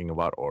still thinking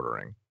about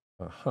ordering.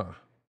 Okay.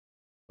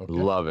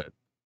 Love it.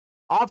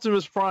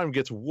 Optimus Prime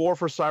gets War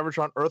for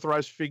Cybertron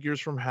Earthrise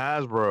figures from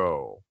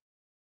Hasbro.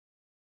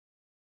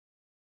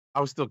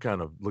 I was still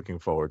kind of looking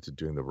forward to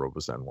doing the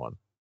Robosen one.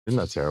 Isn't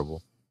that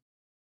terrible?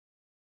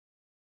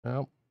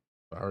 Oh,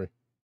 sorry.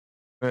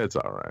 It's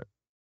all right.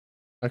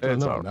 Actually,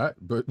 no, I'm not,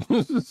 but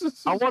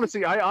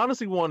I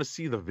honestly want to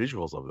see the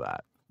visuals of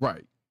that.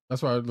 Right.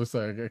 That's why it looks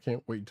like I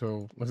can't wait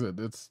till, like I said,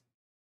 it's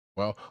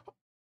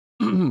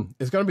going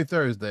to be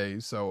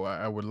Thursday, so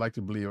I would like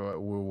to believe it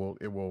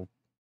will,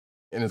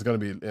 and it's going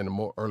to be in a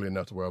more early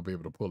enough to where I'll be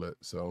able to pull it.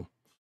 So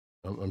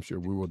I'm sure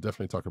we will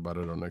definitely talk about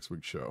it on next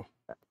week's show.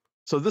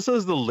 So this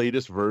is the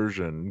latest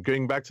version.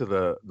 Going back to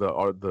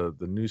the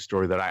news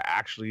story that I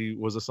actually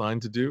was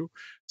assigned to do.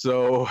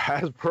 So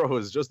Hasbro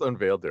has just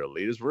unveiled their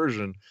latest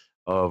version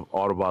of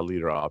Autobot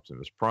leader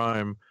Optimus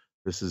Prime.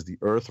 This is the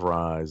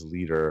Earthrise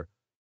leader,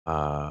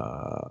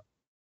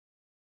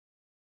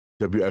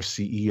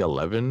 WFCE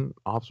 11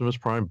 Optimus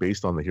Prime,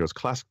 based on the hero's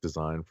classic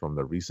design from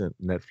the recent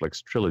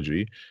Netflix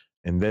trilogy.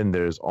 And then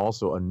there's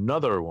also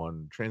another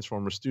one,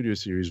 Transformers Studio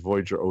Series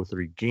Voyager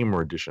 03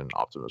 Gamer Edition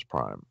Optimus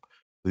Prime.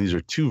 These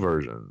are two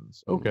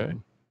versions. Okay.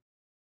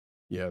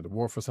 Yeah, the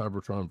War for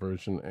Cybertron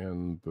version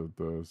and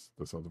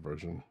this other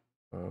version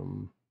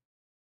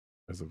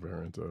as a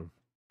variant of.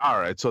 All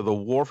right, so the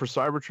War for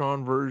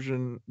Cybertron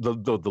version, the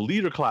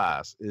leader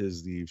class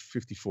is the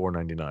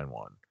 $54.99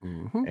 one,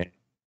 and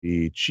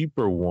the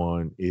cheaper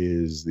one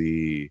is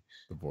the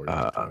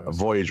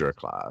Voyager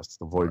class,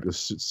 the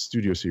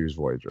Studio Series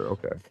Voyager.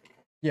 Okay.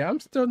 Yeah,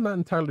 I'm still not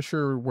entirely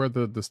sure where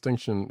the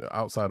distinction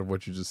outside of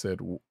what you just said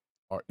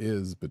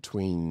is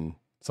between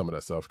some of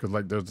that stuff, because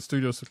like there's the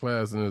Studio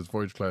class and there's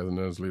Voyager class and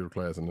there's leader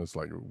class and it's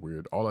like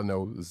weird. All I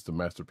know is the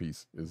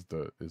masterpiece is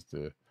the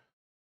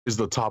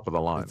top of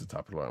the line. It's the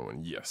top of the line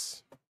one,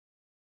 yes.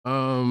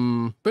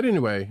 But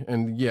anyway,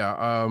 and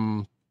yeah,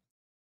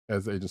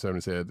 as Agent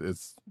 70 said,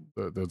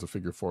 there's a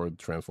figure for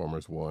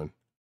Transformers 1,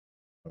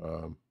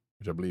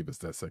 which I believe is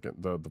that second,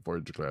 the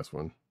Voyager class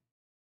one.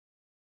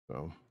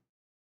 So,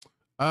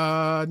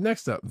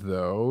 next up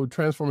though,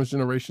 Transformers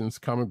Generations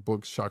comic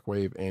books,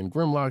 Shockwave and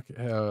Grimlock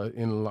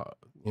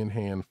in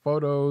hand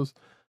photos.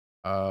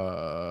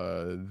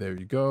 There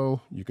you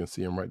go. You can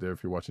see them right there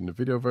if you're watching the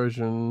video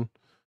version.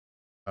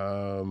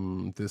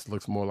 This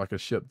looks more like a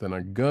ship than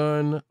a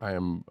gun.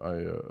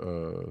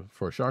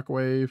 For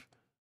Shockwave.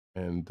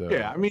 And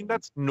yeah, I mean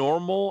that's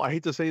normal. I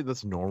hate to say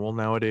that's normal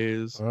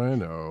nowadays. I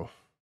know,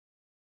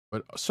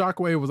 but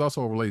Shockwave was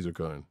also a laser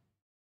gun.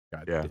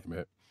 God damn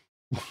it.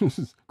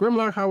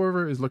 Grimlock,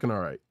 however, is looking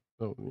all right.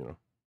 So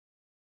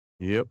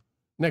Yep.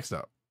 Next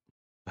up,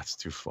 that's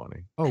too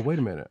funny. Oh, wait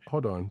a minute.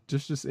 Hold on.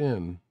 Just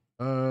in.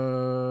 Oh,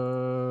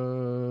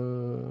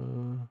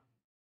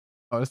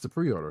 that's the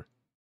pre-order.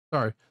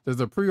 Sorry, there's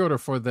a pre-order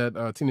for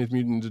that Teenage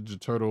Mutant Ninja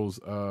Turtles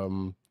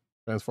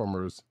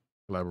Transformers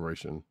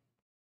collaboration.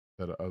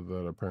 That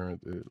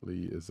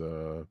apparently is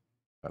that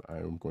I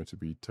am going to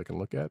be taking a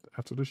look at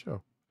after the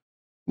show.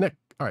 All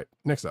right,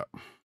 next up.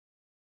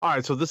 All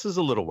right, so this is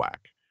a little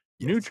whack.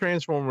 Yes. New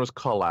Transformers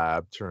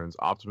collab turns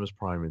Optimus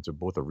Prime into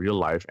both a real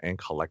life and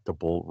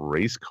collectible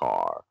race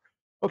car.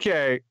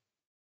 Okay,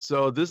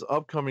 so this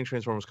upcoming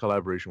Transformers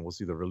collaboration will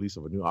see the release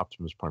of a new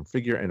Optimus Prime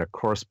figure and a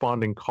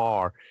corresponding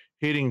car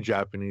hitting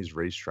Japanese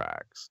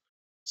racetracks.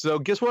 So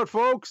guess what,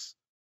 folks?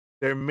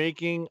 They're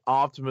making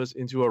Optimus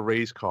into a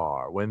race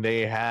car when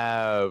they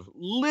have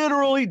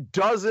literally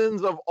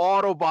dozens of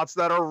Autobots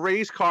that are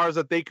race cars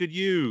that they could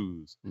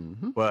use.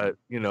 Mm-hmm. But,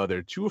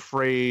 they're too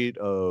afraid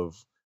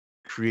of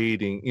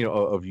creating,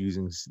 of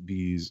using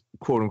these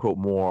quote unquote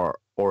more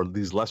or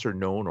these lesser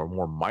known or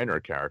more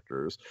minor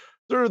characters.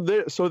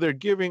 So they're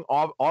giving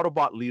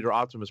Autobot leader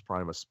Optimus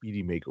Prime a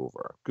speedy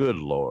makeover. Good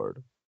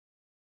Lord.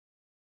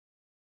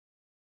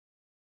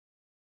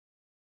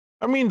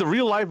 I mean, the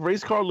real life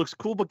race car looks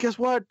cool, but guess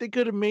what? They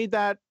could have made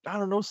that, I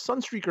don't know,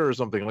 Sunstreaker or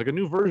something, like a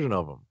new version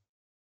of him.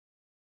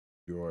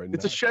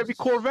 It's a Chevy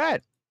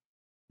Corvette.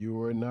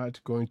 You are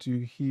not going to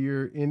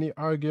hear any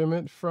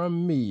argument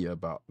from me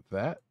about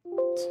that.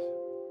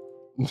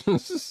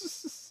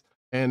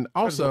 And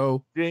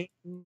also,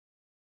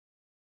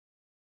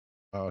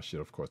 oh shit,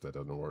 of course that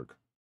doesn't work.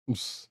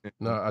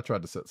 No, I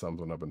tried to set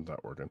something up and it's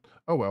not working.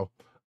 Oh well.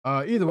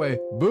 Either way,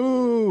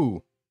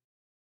 boo.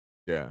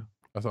 Yeah.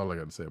 That's all I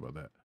got to say about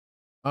that.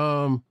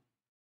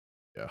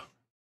 Yeah.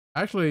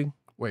 Actually,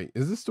 wait,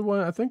 is this the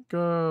one? I think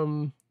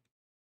not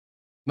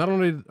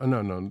only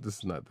no, this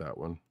is not that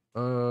one.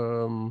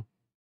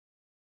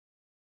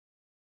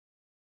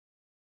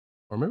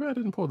 Or maybe I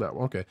didn't pull that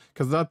one. Okay,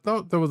 because I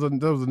thought there was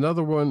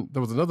another one.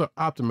 There was another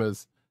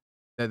Optimus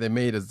that they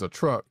made as a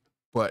truck,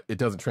 but it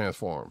doesn't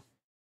transform,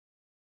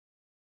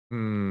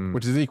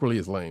 which is equally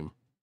as lame.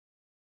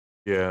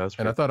 Yeah, that's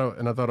and I thought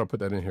I'll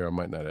put that in here. I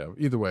might not have.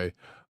 Either way,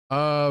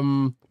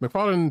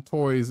 McFarlane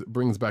Toys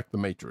brings back the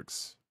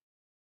Matrix.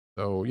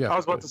 So yeah, I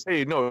was about to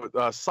say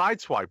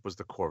Sideswipe was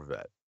the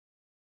Corvette.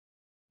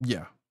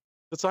 Yeah,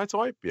 the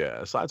Sideswipe.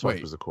 Yeah,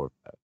 Sideswipe was the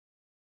Corvette.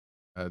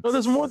 No,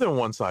 there's more than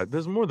one side.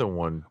 There's more than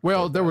one.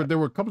 Well, Corvette. there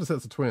were a couple of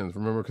sets of twins.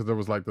 Remember, because there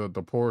was like the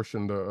Porsche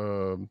and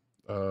the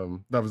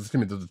that was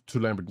the two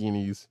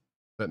Lamborghinis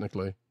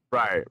technically.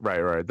 Right.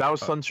 That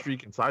was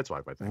Sunstreak and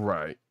Sideswipe, I think.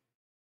 Right.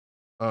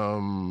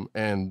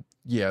 And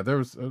yeah, there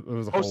was a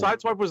whole...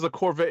 Sideswipe was the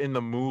Corvette in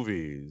the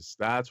movies.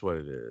 That's what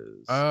it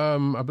is.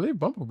 I believe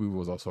Bumblebee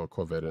was also a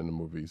Corvette in the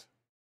movies.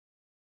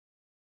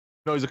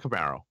 No, he's a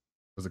Camaro.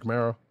 Was it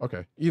Camaro?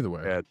 Okay. Either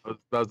way. Yeah,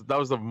 that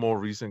was the more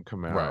recent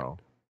Camaro. Right.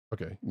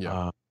 Okay.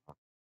 Yeah.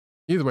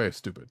 Either way, it's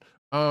stupid.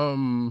 But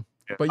I'm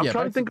yeah,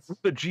 trying to think of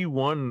the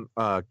G1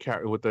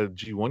 what the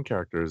G1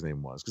 character's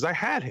name was, because I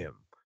had him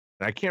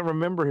and I can't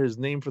remember his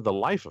name for the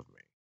life of me.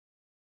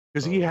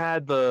 Because he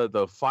had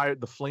the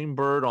flame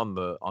bird on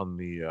the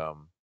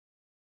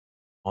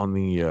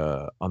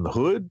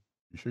hood.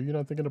 You sure you're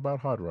not thinking about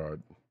Hot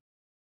Rod?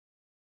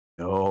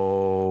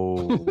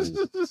 No,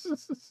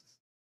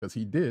 because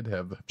he did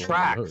have the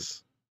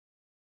Tracks.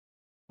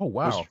 Oh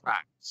wow,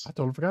 Tracks. I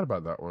totally forgot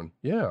about that one.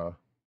 Yeah,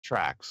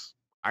 Tracks.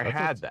 I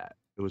had that.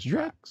 It was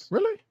Tracks.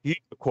 Really? He's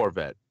a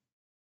Corvette.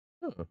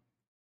 Huh.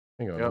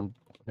 Hang on. Yep.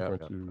 I'm going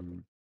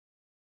to...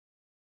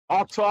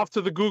 Off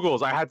to the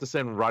Googles. I had to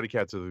send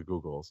Roddykat to the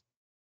Googles.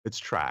 It's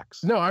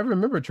Tracks. No, I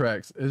remember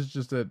Tracks. It's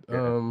just that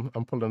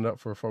I'm pulling it up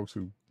for folks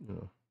who,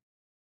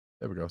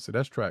 There we go. See,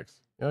 that's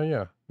Tracks. Oh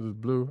yeah, this is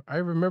blue. I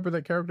remember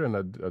that character, and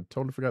I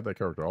totally forgot that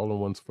character all in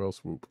one fell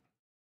swoop.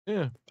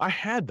 Yeah, I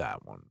had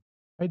that one.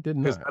 I did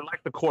not. Because I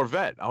like the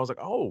Corvette. I was like,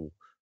 oh,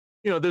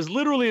 there's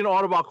literally an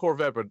Autobot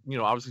Corvette, but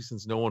obviously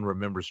since no one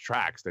remembers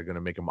Tracks, they're gonna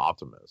make him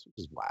Optimus, which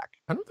is whack.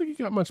 I don't think he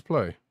got much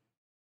play.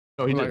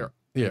 No, he didn't.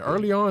 Yeah,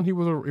 early on he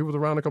was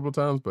around a couple of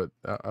times, but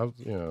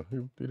he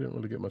didn't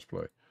really get much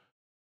play.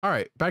 All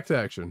right, back to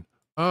action.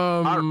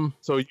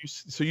 So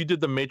you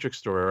did the Matrix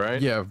story, right?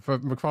 Yeah, for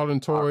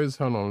McFarlane Toys.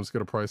 Hold on, let's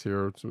get a price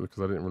here because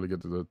I didn't really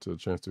get to the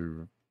chance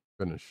to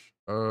finish.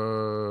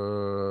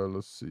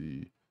 Let's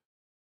see.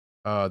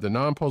 The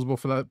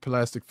non-posable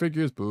plastic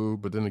figures, boo,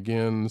 but then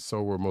again,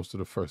 so were most of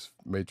the first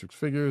Matrix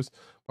figures.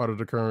 Part of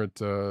the current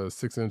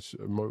 6-inch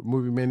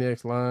Movie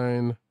Maniacs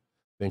line.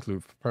 They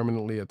include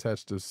permanently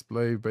attached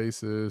display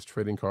bases,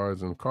 trading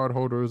cards, and card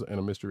holders, and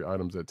a mystery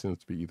items that tends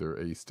to be either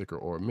a sticker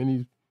or a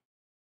mini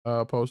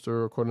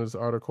poster, according to this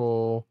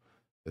article.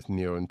 It's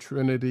Neo and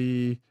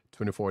Trinity,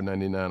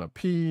 $24.99 a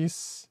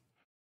piece.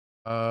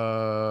 Yeah,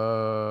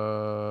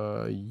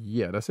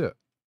 that's it.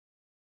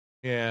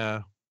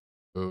 Yeah.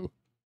 Boo.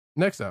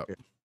 Next up.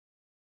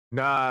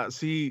 Nah,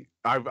 see,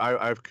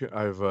 I've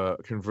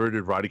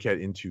converted Roddykat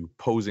into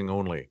posing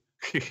only.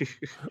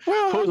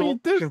 Well, Pose I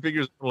mean, action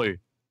figures only.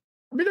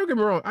 I mean, don't get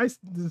me wrong.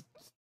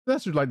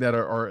 Statues like that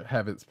are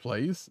have its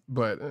place,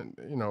 but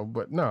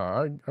but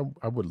no,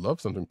 I would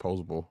love something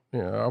posable.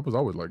 Yeah, I've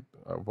always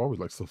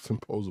liked something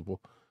posable.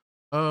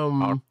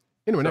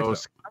 Anyway, next up.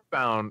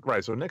 Skybound,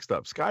 right? So next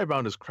up,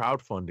 Skybound is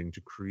crowdfunding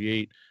to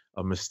create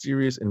a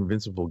mysterious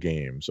Invincible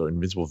game. So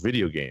Invincible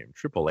video game,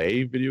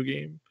 AAA video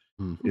game,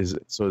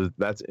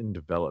 that's in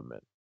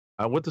development.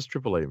 What does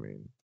AAA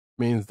mean?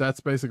 Means that's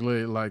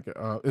basically like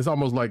it's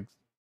almost like,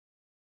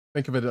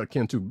 think of it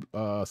akin to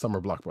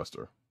summer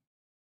blockbuster.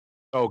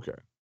 Okay.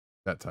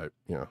 That type,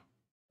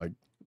 like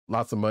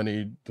lots of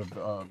money,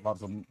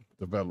 lots of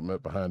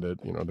development behind it.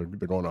 They're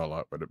going all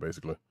out with it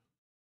basically.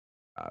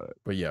 Got it.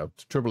 But yeah,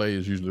 AAA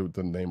is usually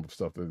the name of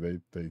stuff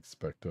that they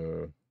expect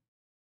to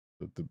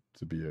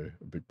be a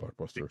big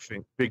blockbuster.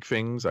 Big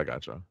things. I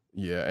gotcha.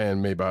 Yeah,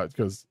 and made by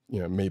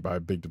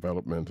big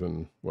development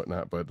and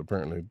whatnot. But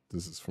apparently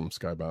this is from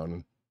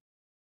Skybound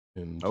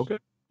and okay.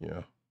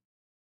 Yeah,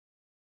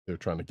 they're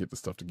trying to get the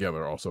stuff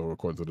together. Also,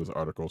 according to this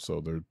article,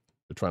 so they're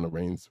trying to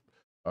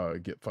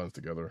get funds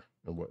together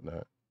and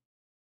whatnot.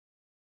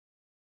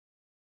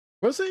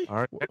 We'll see. All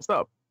right, next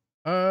up.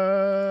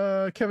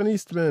 Kevin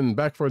Eastman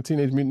back for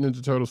Teenage Mutant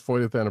Ninja Turtles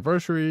 40th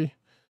anniversary.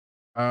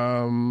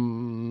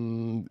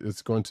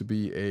 It's going to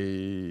be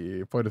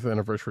a 40th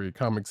anniversary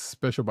comics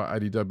special by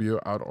IDW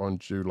out on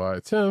July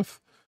 10th.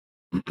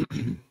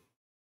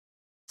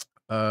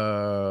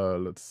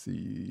 Let's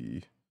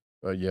see.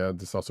 Yeah,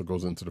 this also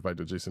goes into the fact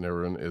that Jason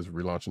Aaron is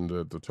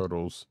relaunching the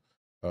Turtles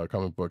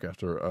comic book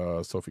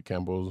after Sophie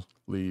Campbell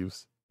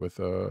leaves with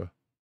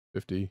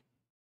 50.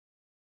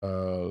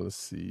 Let's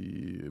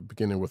see.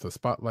 Beginning with a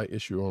spotlight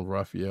issue on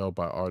Raphael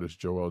by artist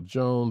Joel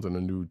Jones and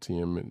a new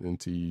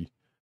TMNT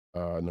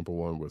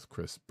 #1 with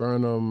Chris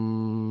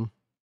Burnham.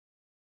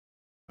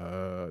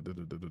 Here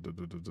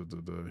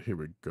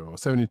we go.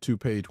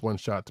 72-page one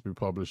shot to be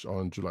published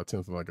on July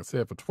 10th. Like I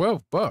said, for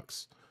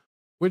 $12,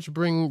 which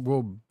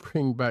will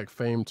bring back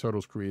famed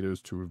Turtles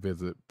creators to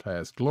revisit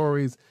past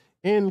glories,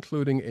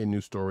 including a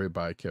new story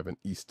by Kevin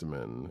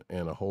Eastman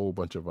and a whole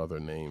bunch of other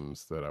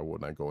names that I will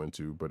not go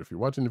into. But if you're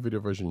watching the video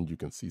version, you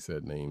can see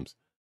said names.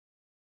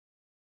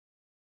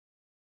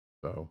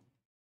 So,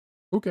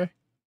 okay.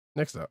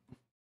 Next up.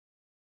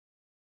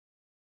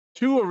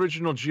 2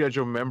 original G.I.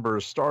 Joe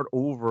members start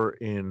over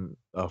in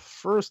a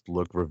first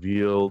look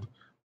revealed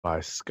by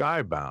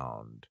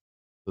Skybound.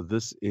 So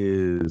this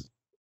is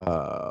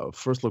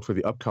first look for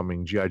the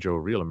upcoming G.I. Joe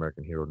Real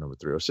American Hero number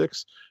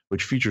 306,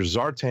 which features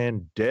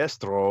Zartan,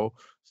 Destro,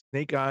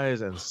 Snake Eyes,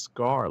 and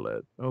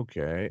Scarlet.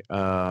 Okay.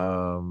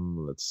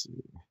 Let's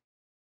see.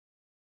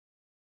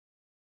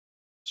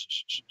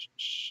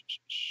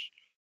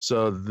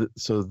 So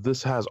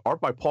this has art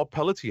by Paul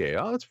Pelletier.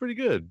 Oh, that's pretty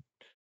good.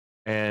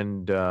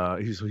 And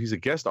he's a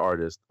guest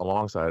artist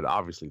alongside,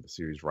 obviously, the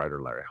series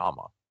writer Larry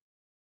Hama.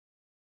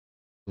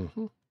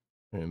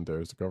 And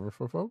there's the cover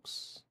for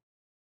folks.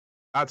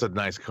 That's a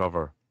nice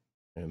cover.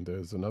 And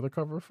there's another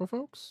cover for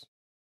folks.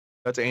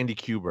 That's Andy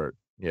Kubert.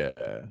 Yeah.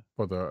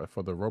 For the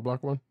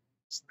Roblox one?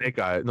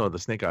 The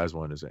Snake Eyes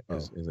one is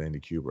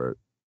Andy Kubert.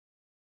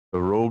 The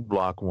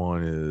Roadblock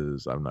one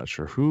is, I'm not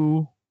sure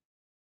who.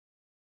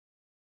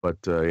 But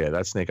yeah,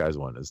 that Snake Eyes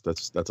one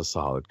that's a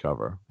solid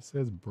cover. It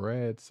says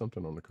Brad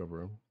something on the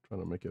cover. I'm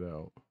trying to make it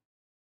out.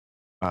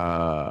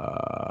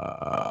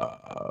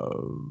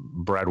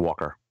 Brad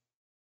Walker.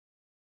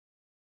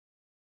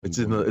 It's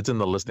in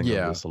the listing of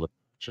the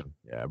selection.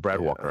 Yeah,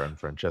 Brad Walker and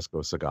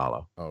Francesco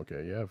Segala.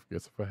 Okay, yeah. I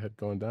guess if I had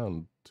gone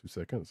down 2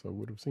 seconds, I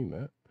would have seen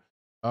that.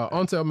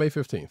 On sale May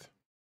 15th.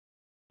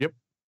 Yep.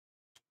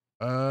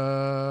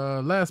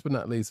 Last but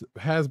not least,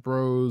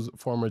 Hasbro's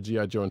former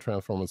G.I. Joe and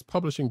Transformers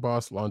publishing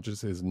boss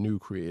launches his new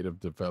creative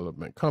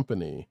development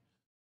company.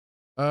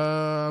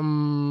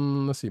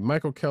 Let's see.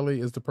 Michael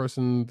Kelly is the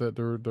person that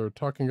they're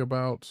talking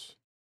about.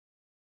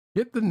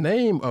 Get the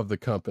name of the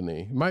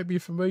company. Might be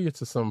familiar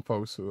to some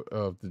folks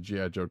of the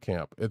G.I. Joe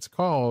camp. It's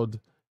called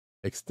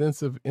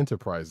Extensive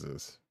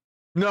Enterprises.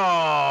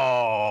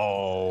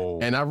 No.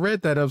 And I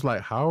read that. I was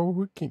like,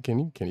 how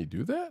can he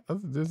do that?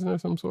 Isn't there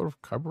some sort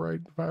of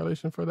copyright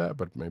violation for that?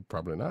 But maybe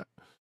probably not.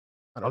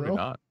 I don't know.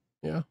 Not.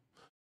 Yeah.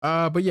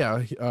 But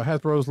yeah,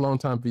 Hasbro's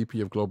longtime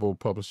VP of Global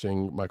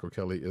Publishing, Michael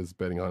Kelly, is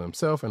betting on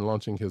himself and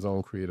launching his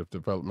own creative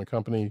development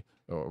company,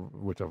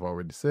 which I've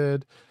already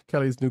said.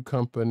 Kelly's new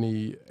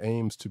company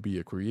aims to be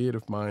a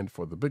creative mind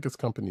for the biggest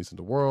companies in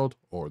the world,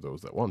 or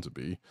those that want to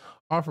be,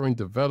 offering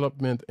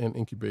development and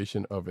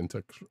incubation of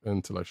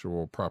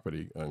intellectual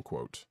property,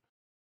 unquote,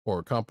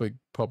 or comic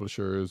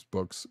publishers,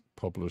 books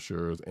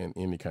publishers, and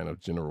any kind of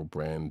general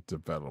brand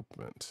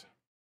development.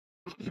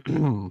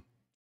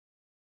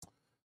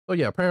 So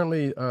yeah,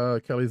 apparently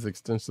Kelly's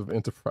extensive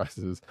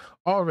enterprises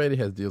already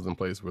has deals in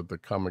place with the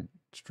comic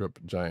strip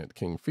giant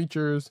King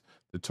Features,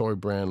 the toy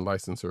brand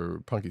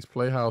licensor Punky's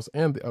Playhouse,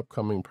 and the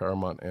upcoming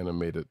Paramount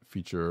animated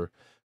feature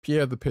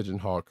Pierre the Pigeon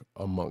Hawk,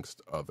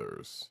 amongst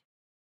others.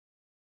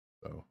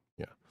 So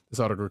yeah,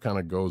 this article kind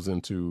of goes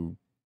into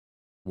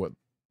what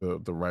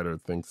the writer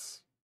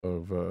thinks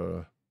of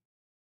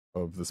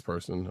this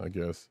person, I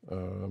guess.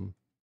 So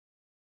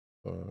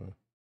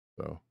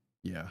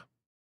yeah.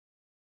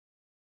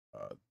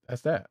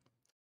 That's that.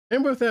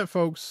 And with that,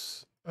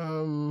 folks,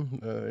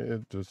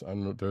 it just I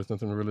know there's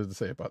nothing really to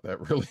say about that,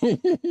 really.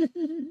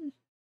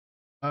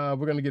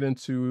 We're gonna get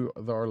into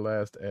our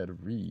last ad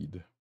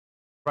read.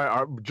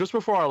 Right. Just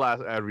before our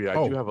last ad read,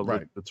 I do have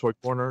right. the toy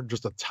corner,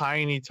 just a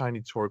tiny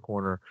toy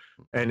corner,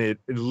 and it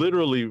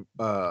literally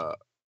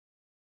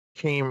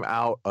came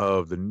out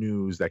of the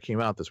news that came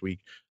out this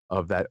week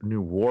of that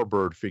new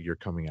Warbird figure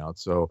coming out.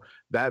 So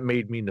that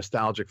made me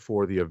nostalgic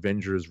for the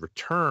Avengers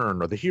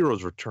return, or the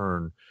heroes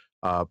return,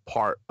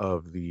 part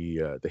of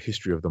the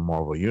history of the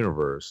Marvel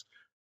universe.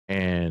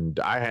 And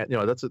I had,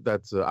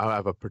 I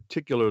have a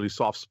particularly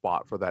soft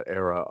spot for that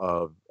era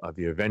of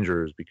the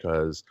Avengers,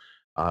 because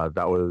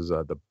that was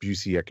the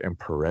Busiek and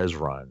Perez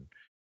run,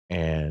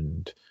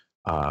 and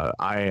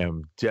I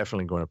am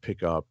definitely going to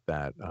pick up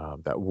that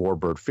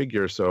Warbird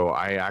figure. So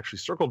I actually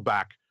circled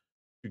back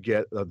to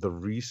get the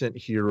recent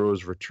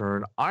Heroes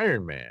Return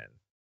Iron Man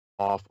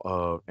off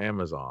of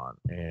Amazon,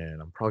 and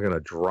I'm probably going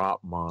to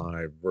drop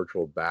my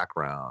virtual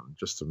background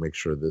just to make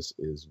sure this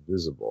is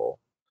visible,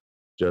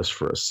 just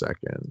for a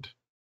second.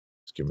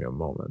 Just give me a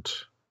moment.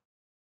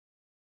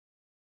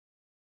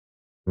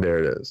 There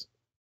it is.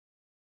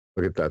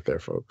 Look at that there,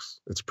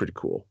 folks. It's pretty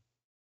cool.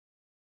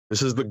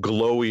 This is the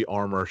glowy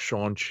armor,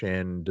 Sean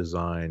Chen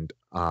designed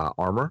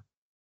armor,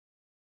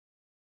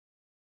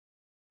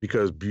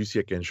 because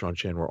Busiek and Sean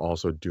Chen were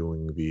also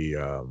doing the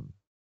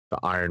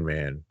Iron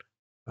Man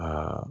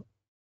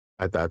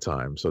at that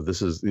time. So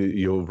this is,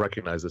 you'll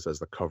recognize this as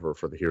the cover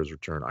for the Heroes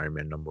Return Iron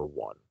Man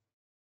 #1.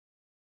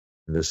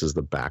 And this is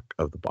the back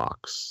of the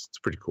box. It's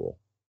pretty cool.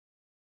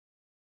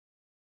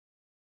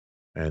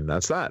 And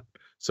that's that.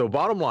 So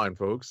bottom line,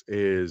 folks,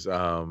 is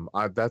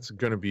that's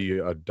going to be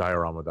a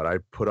diorama that I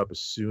put up as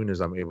soon as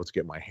I'm able to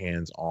get my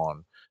hands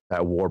on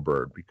that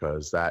Warbird,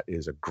 because that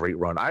is a great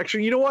run.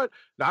 Actually, you know what?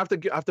 I have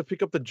to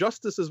pick up the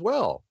Justice as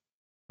well.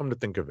 Come to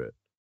think of it,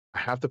 I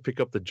have to pick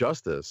up the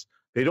Justice.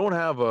 They don't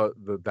have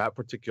that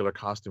particular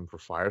costume for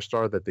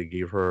Firestar that they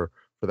gave her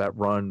for that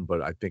run,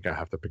 but I think I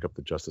have to pick up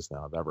the Justice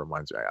now. That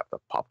reminds me, I have to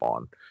pop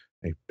on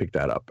and pick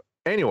that up.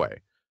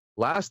 Anyway,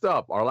 last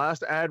up, our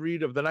last ad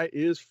read of the night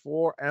is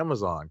for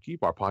Amazon.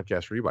 Keep our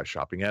podcast free by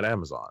shopping at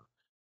Amazon.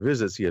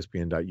 Visit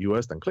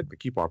cspn.us, then click the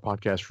Keep Our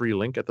Podcast Free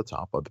link at the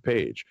top of the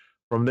page.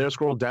 From there,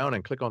 scroll down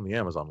and click on the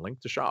Amazon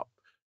link to shop.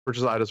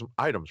 Purchase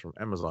items from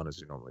Amazon as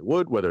you normally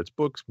would, whether it's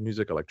books,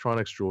 music,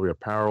 electronics, jewelry,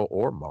 apparel,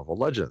 or Marvel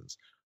Legends.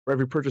 For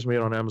every purchase made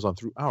on Amazon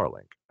through our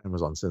link,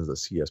 Amazon sends the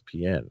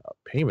CSPN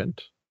a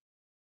payment.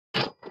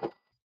 It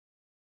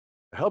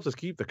helps us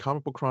keep the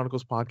Comic Book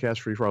Chronicles podcast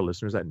free for our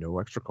listeners at no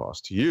extra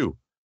cost to you.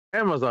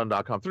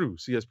 Amazon.com through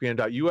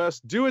cspn.us.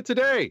 Do it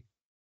today.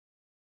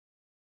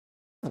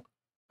 All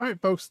right,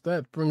 folks,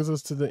 that brings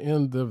us to the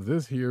end of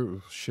this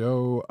here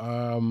show.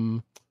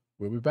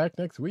 We'll be back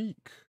next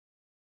week.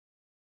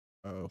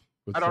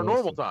 At our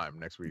normal time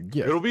next week.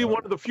 Yes, it'll be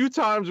one of the few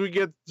times we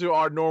get to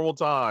our normal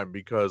time,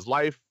 because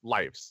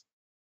life's.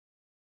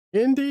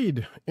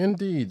 Indeed.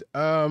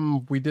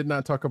 We did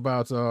not talk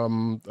about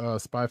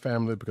Spy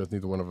Family because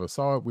neither one of us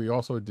saw it. We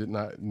also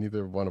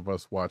neither one of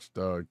us watched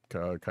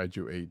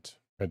Kaiju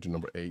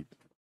number 8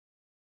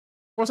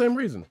 for the same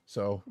reason.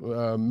 So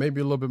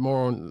maybe a little bit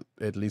more on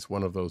at least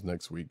one of those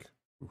next week.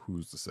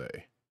 Who's to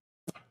say?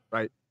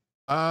 Right.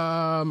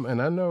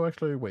 And I know,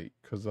 actually, wait,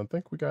 because I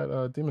think we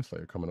got Demon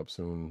Slayer coming up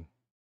soon,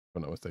 if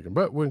I'm not mistaken.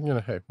 But we'll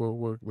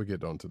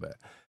get on to that.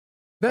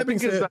 That being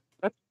said,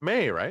 that's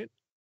May, right?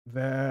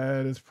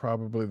 That is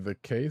probably the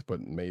case,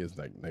 but May is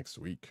like next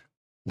week,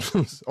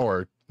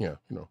 or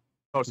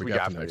Next week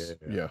after.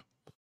 Yeah.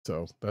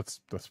 So that's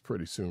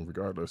pretty soon,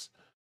 regardless.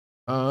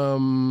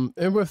 And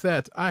with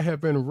that, I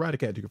have been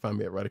Roddykat. You can find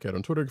me at Roddykat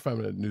on Twitter. You can find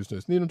me at News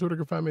Need on Twitter.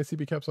 You can find me at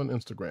CBCaps on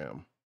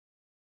Instagram.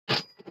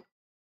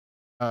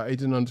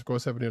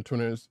 Agent_70 on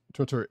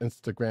Twitter,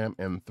 Instagram,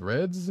 and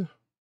Threads.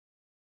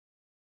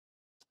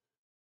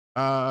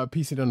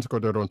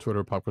 PC_Dirt on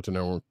Twitter, Pop Culture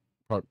Network,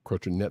 Pop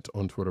Culture Net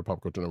on Twitter,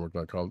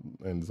 popculturenetwork.com,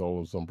 and all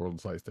those umbrella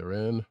sites they're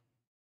in.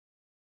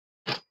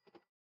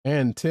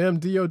 And Tim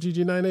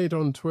DOGG98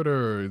 on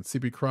Twitter,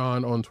 CP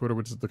Cron on Twitter,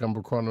 which is the Comic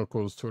Book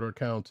Chronicles Twitter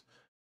account.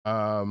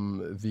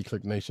 The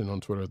Click Nation on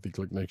Twitter,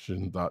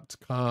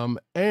 theclicknation.com.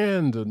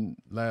 And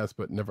last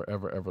but never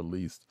ever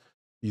least,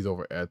 he's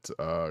over at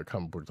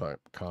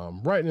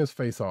comicbook.com, writing his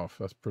face off.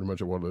 That's pretty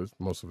much what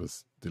most of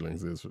his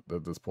dealings is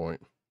at this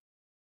point.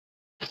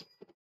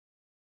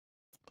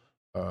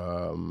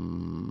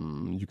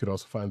 You could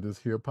also find this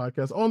here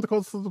podcast on the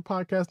Coastal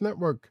Podcast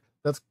Network.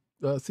 That's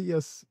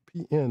CSPN.us.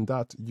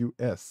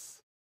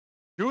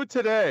 Do it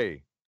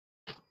today.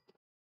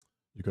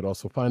 You could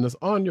also find us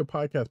on your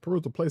podcast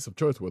perusal place of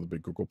choice, whether it be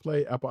Google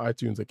Play, Apple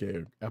iTunes,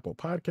 aka Apple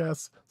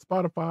Podcasts,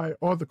 Spotify,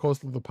 or the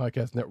Coastal of the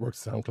Podcast Network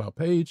SoundCloud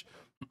page.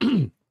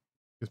 Excuse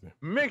me.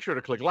 Make sure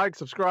to click like,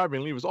 subscribe,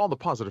 and leave us all the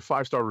positive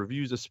 5-star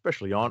reviews,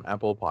 especially on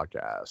Apple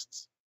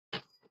Podcasts.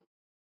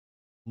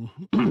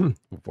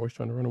 Voice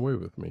trying to run away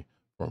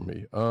from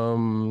me.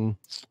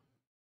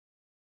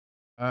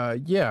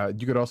 Yeah,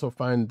 you could also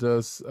find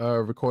us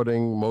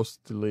recording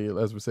mostly,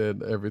 as we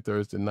said, every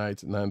Thursday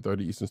night at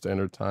 9:30 Eastern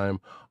Standard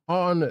Time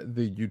on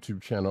the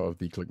YouTube channel of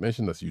The Click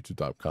Nation. That's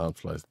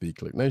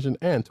youtube.com/TheClickNation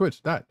and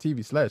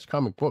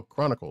twitch.tv/Comic Book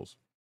Chronicles.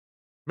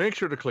 Make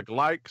sure to click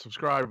like,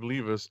 subscribe,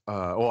 leave us,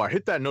 or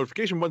hit that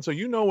notification button so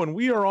you know when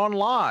we are on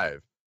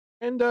live.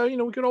 And,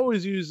 we could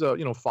always use,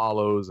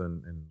 follows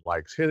and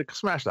likes.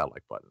 Smash that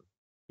like button.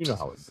 You know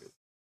how it is.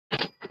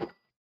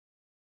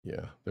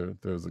 Yeah,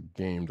 there's a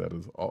game that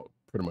is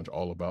pretty much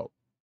all about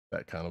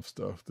that kind of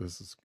stuff.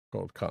 This is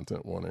called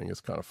Content Warning.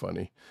 It's kind of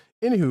funny.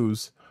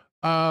 Anywho's,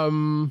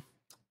 all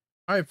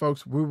right,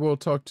 folks, we will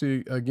talk to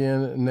you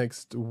again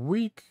next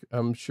week.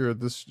 I'm sure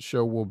this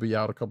show will be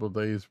out a couple of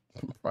days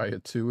prior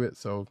to it,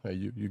 so hey,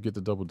 you get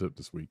the double dip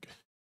this week.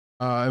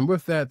 And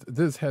with that,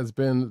 this has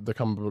been the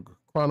Comic Book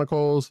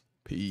Chronicles.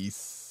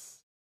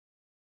 Peace.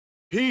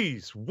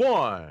 Peace.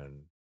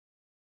 One.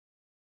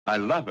 I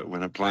love it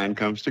when a plan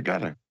comes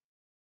together.